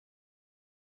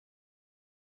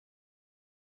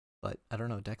 But I don't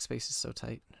know, deck space is so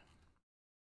tight.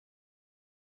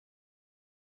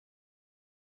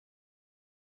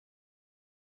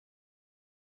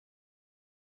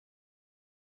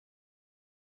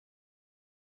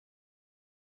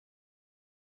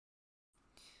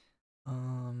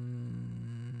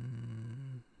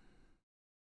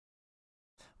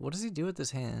 What does he do with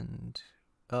his hand?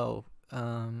 Oh,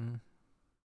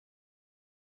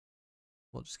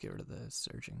 we'll just get rid of the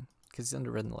surging because he's under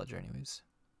red in the ledger anyways.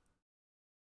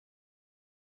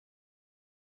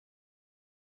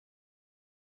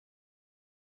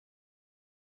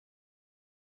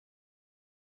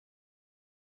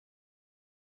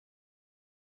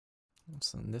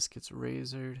 So then this gets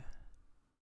razored.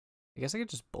 I guess I could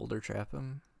just boulder trap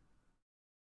him.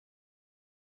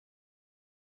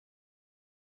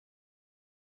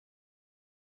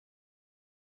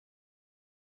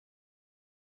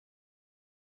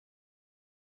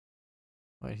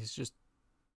 Wait, he's just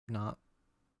not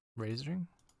razoring?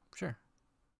 Sure.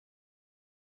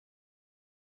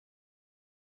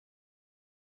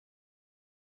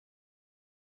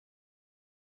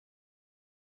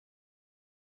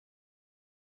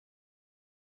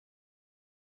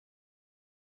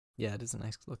 Yeah, it is a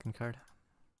nice looking card.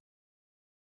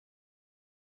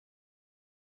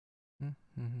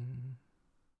 Mm-hmm.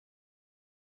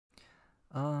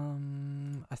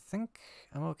 I think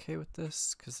I'm okay with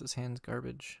this because this hand's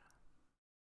garbage.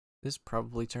 This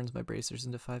probably turns my bracers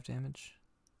into 5 damage.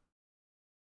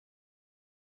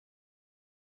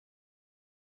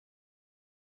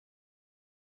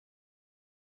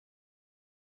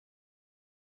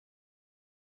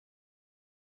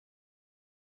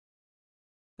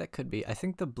 That could be. I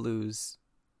think the blues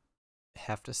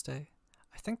have to stay.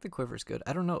 I think the quiver's good.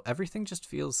 I don't know. Everything just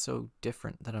feels so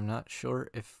different that I'm not sure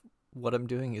if what I'm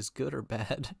doing is good or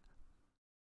bad.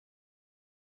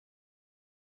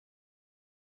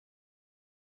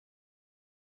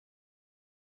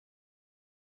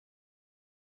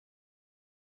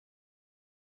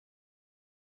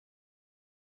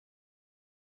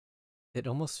 It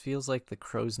almost feels like the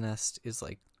crow's nest is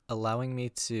like allowing me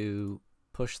to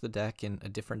push the deck in a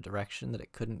different direction that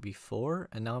it couldn't before,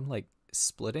 and now I'm like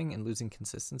splitting and losing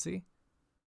consistency.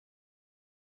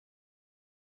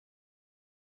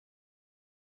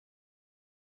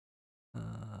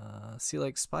 See,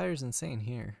 like Spire's insane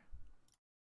here.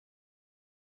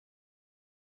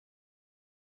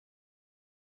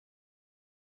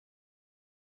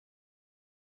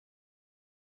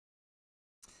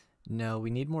 No,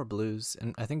 we need more blues,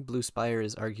 and I think Blue Spire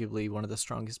is arguably one of the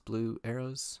strongest blue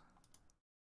arrows.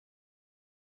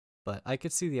 But I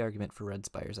could see the argument for Red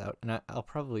Spire's out, and I'll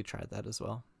probably try that as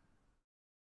well.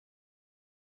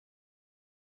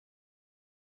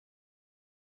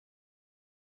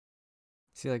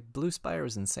 See, like, Blue Spire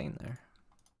was insane there.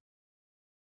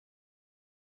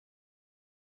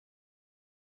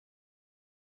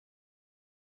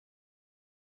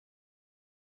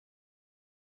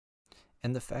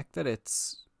 And the fact that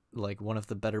it's, like, one of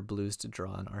the better blues to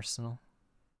draw in Arsenal.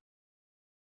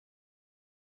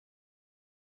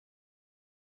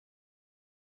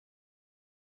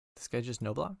 This guy just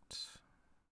no-blocked?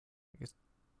 I guess,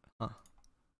 huh.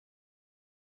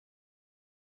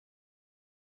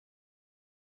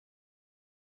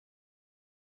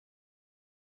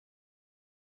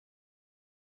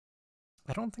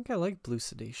 I don't think I like Blue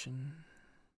Sedation.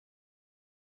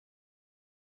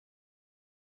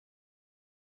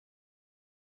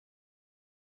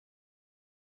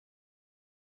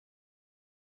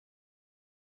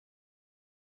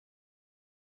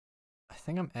 I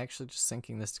think I'm actually just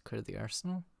sinking this to clear the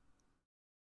Arsenal.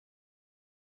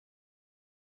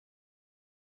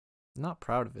 Not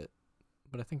proud of it,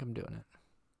 but I think I'm doing it.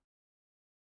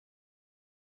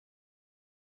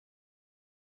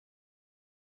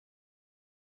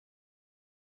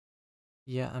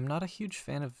 Yeah, I'm not a huge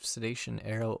fan of Sedation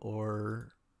Arrow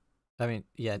or... I mean,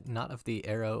 yeah, not of the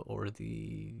arrow or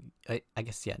the... I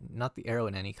guess, yeah, not the arrow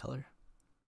in any color.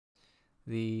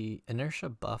 The inertia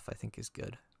buff, I think, is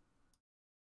good.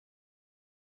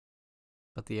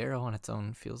 But the arrow on its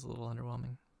own feels a little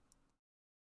underwhelming.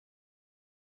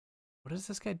 What is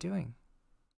this guy doing?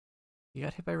 He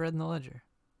got hit by red in the ledger.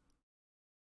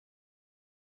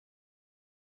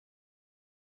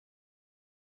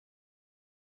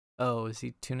 Oh, is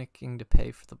he tunicking to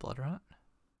pay for the blood rot?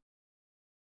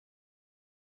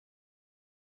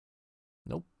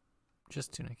 Nope,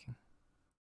 just tunicking.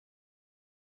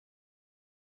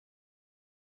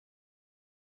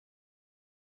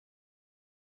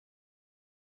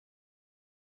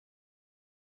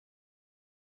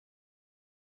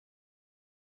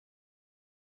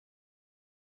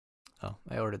 Oh,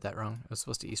 I ordered that wrong. I was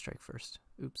supposed to E-strike first.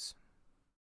 Oops.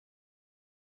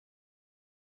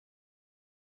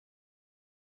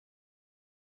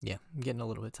 Yeah, I'm getting a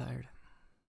little bit tired.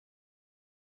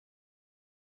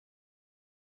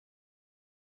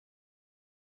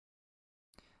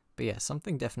 But yeah,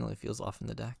 something definitely feels off in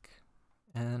the deck,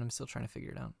 and I'm still trying to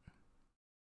figure it out.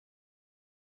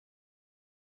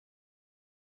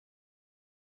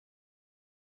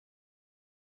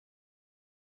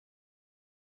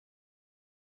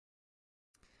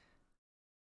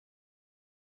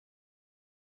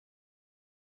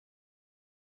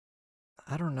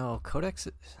 I don't know. Codex,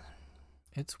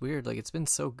 it's weird. Like, it's been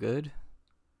so good.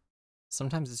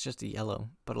 Sometimes it's just a yellow,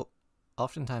 but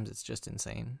oftentimes it's just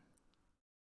insane.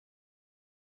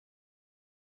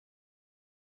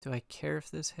 Do I care if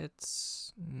this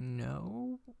hits?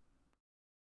 No.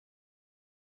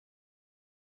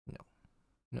 No.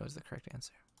 No is the correct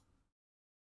answer.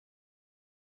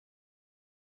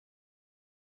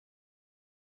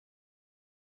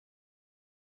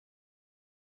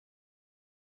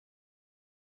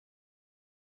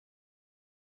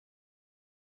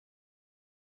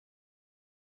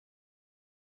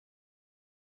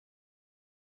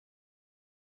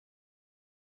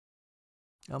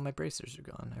 Oh, my bracers are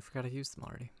gone. I forgot I used them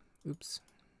already. Oops.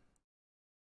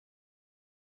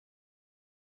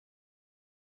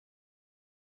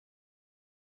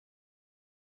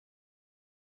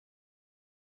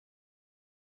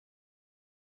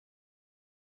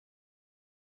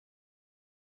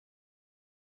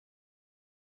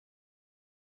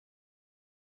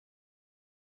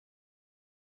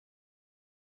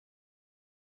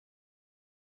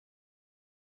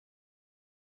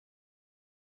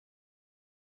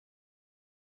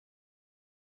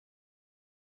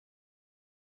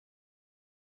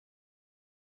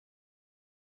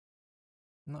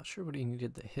 I'm not sure what he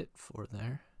needed the hit for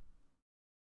there.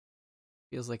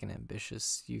 Feels like an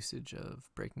ambitious usage of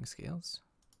breaking scales.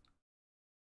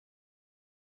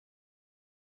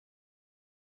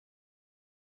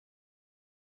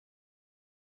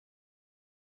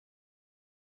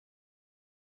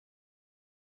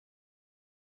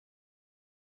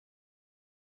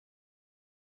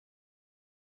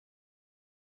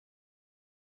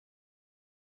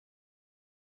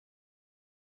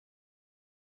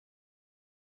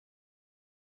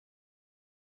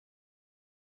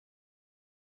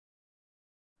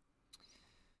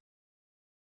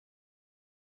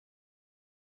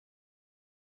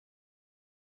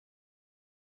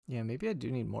 Yeah, maybe I do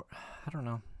need more. I don't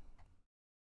know.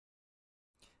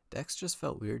 Dex just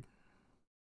felt weird.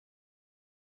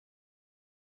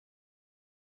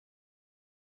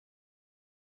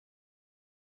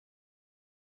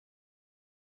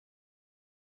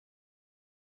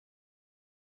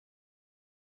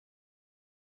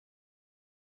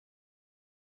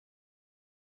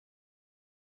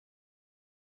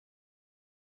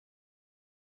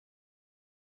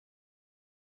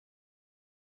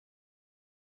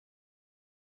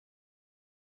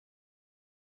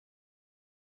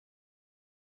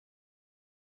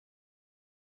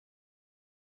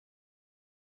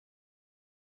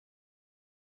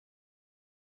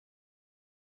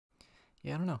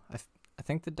 Yeah, I don't know. I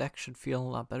think the deck should feel a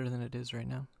lot better than it is right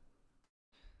now.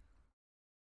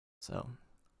 So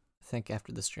I think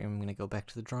after the stream, I'm going to go back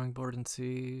to the drawing board and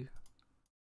see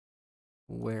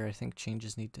where I think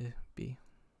changes need to be.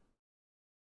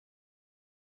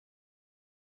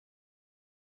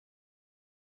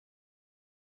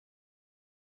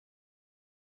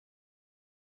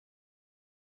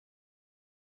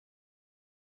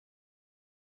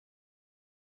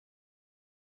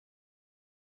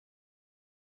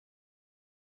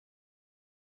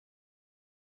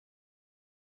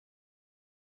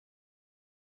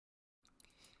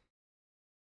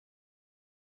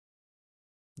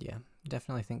 Yeah,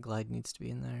 definitely think Glide needs to be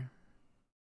in there.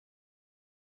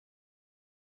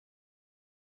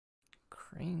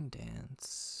 Crane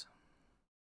Dance.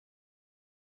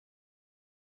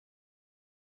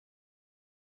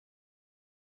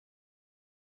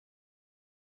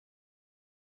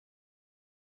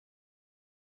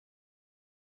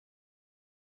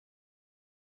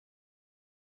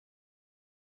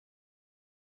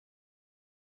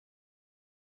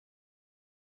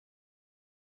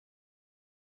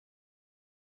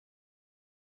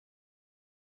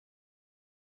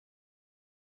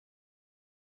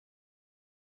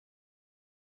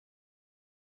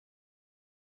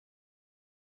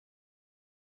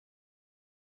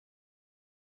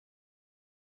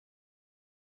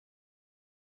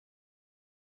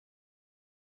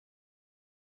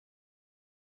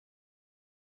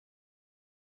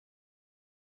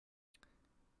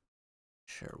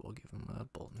 Sure, we'll give him a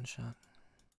Bolton shot.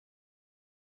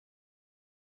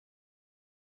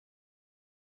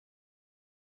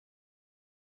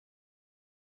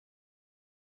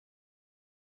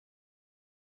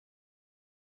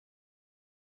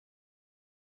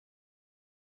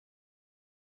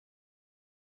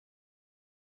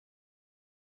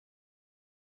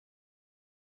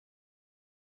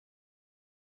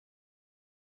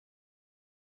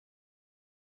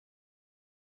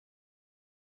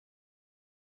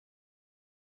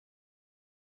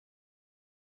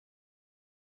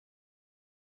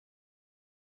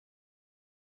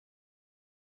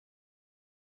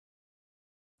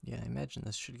 Yeah, I imagine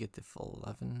this should get the full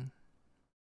 11.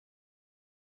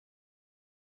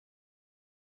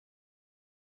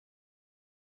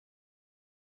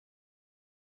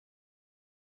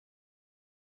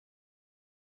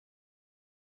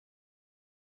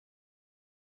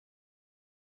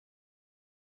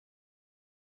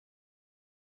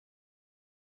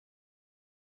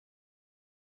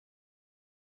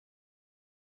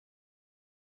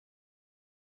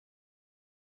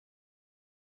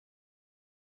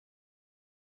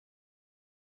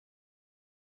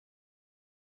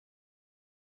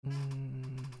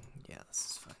 Yeah, this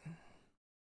is fine.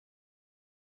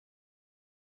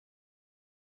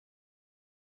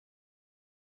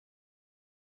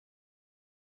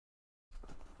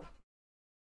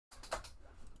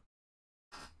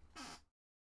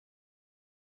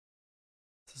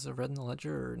 This is a red in the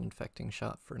ledger or an infecting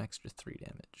shot for an extra 3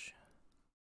 damage.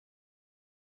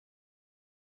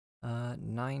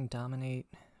 9 dominate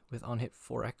with on hit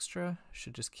 4 extra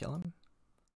should just kill him.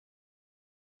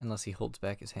 Unless he holds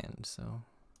back his hand, so.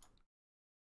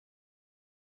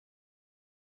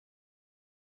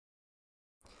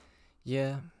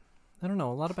 Yeah, I don't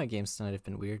know. A lot of my games tonight have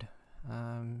been weird.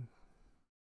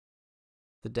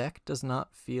 The deck does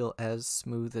not feel as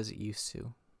smooth as it used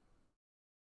to.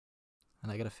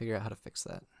 And I gotta figure out how to fix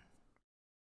that.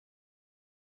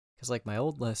 Because, like, my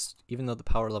old list, even though the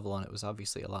power level on it was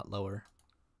obviously a lot lower,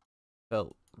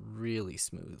 felt really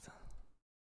smooth.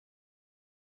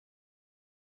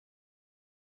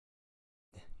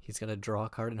 He's gotta draw a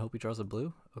card and hope he draws a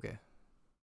blue? Okay.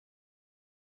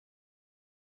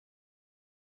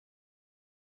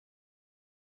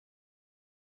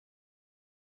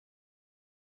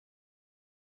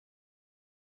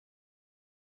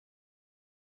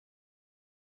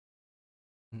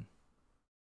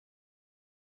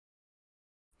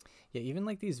 Yeah, even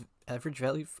like these average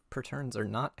value per turns are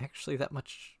not actually that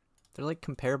much. They're like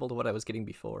comparable to what I was getting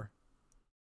before.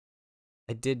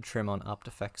 I did trim on opt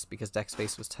effects because deck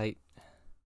space was tight.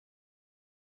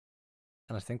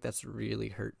 And I think that's really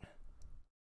hurt.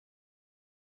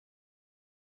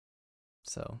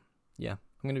 So, yeah,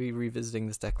 I'm going to be revisiting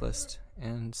this deck list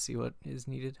and see what is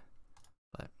needed.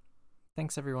 But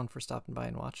thanks everyone for stopping by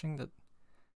and watching. That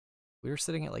we were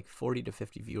sitting at like 40 to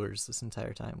 50 viewers this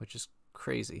entire time, which is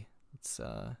crazy. It's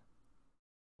a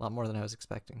lot more than I was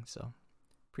expecting. So,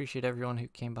 appreciate everyone who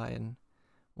came by and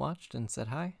watched and said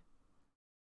hi.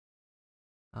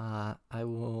 I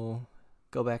will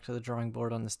go back to the drawing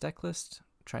board on this deck list,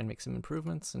 try and make some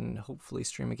improvements, and hopefully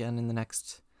stream again in the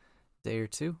next day or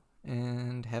two.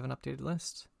 and have an updated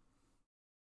list.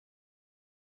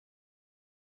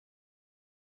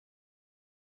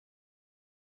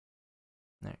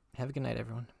 All right, have a good night,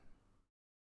 everyone.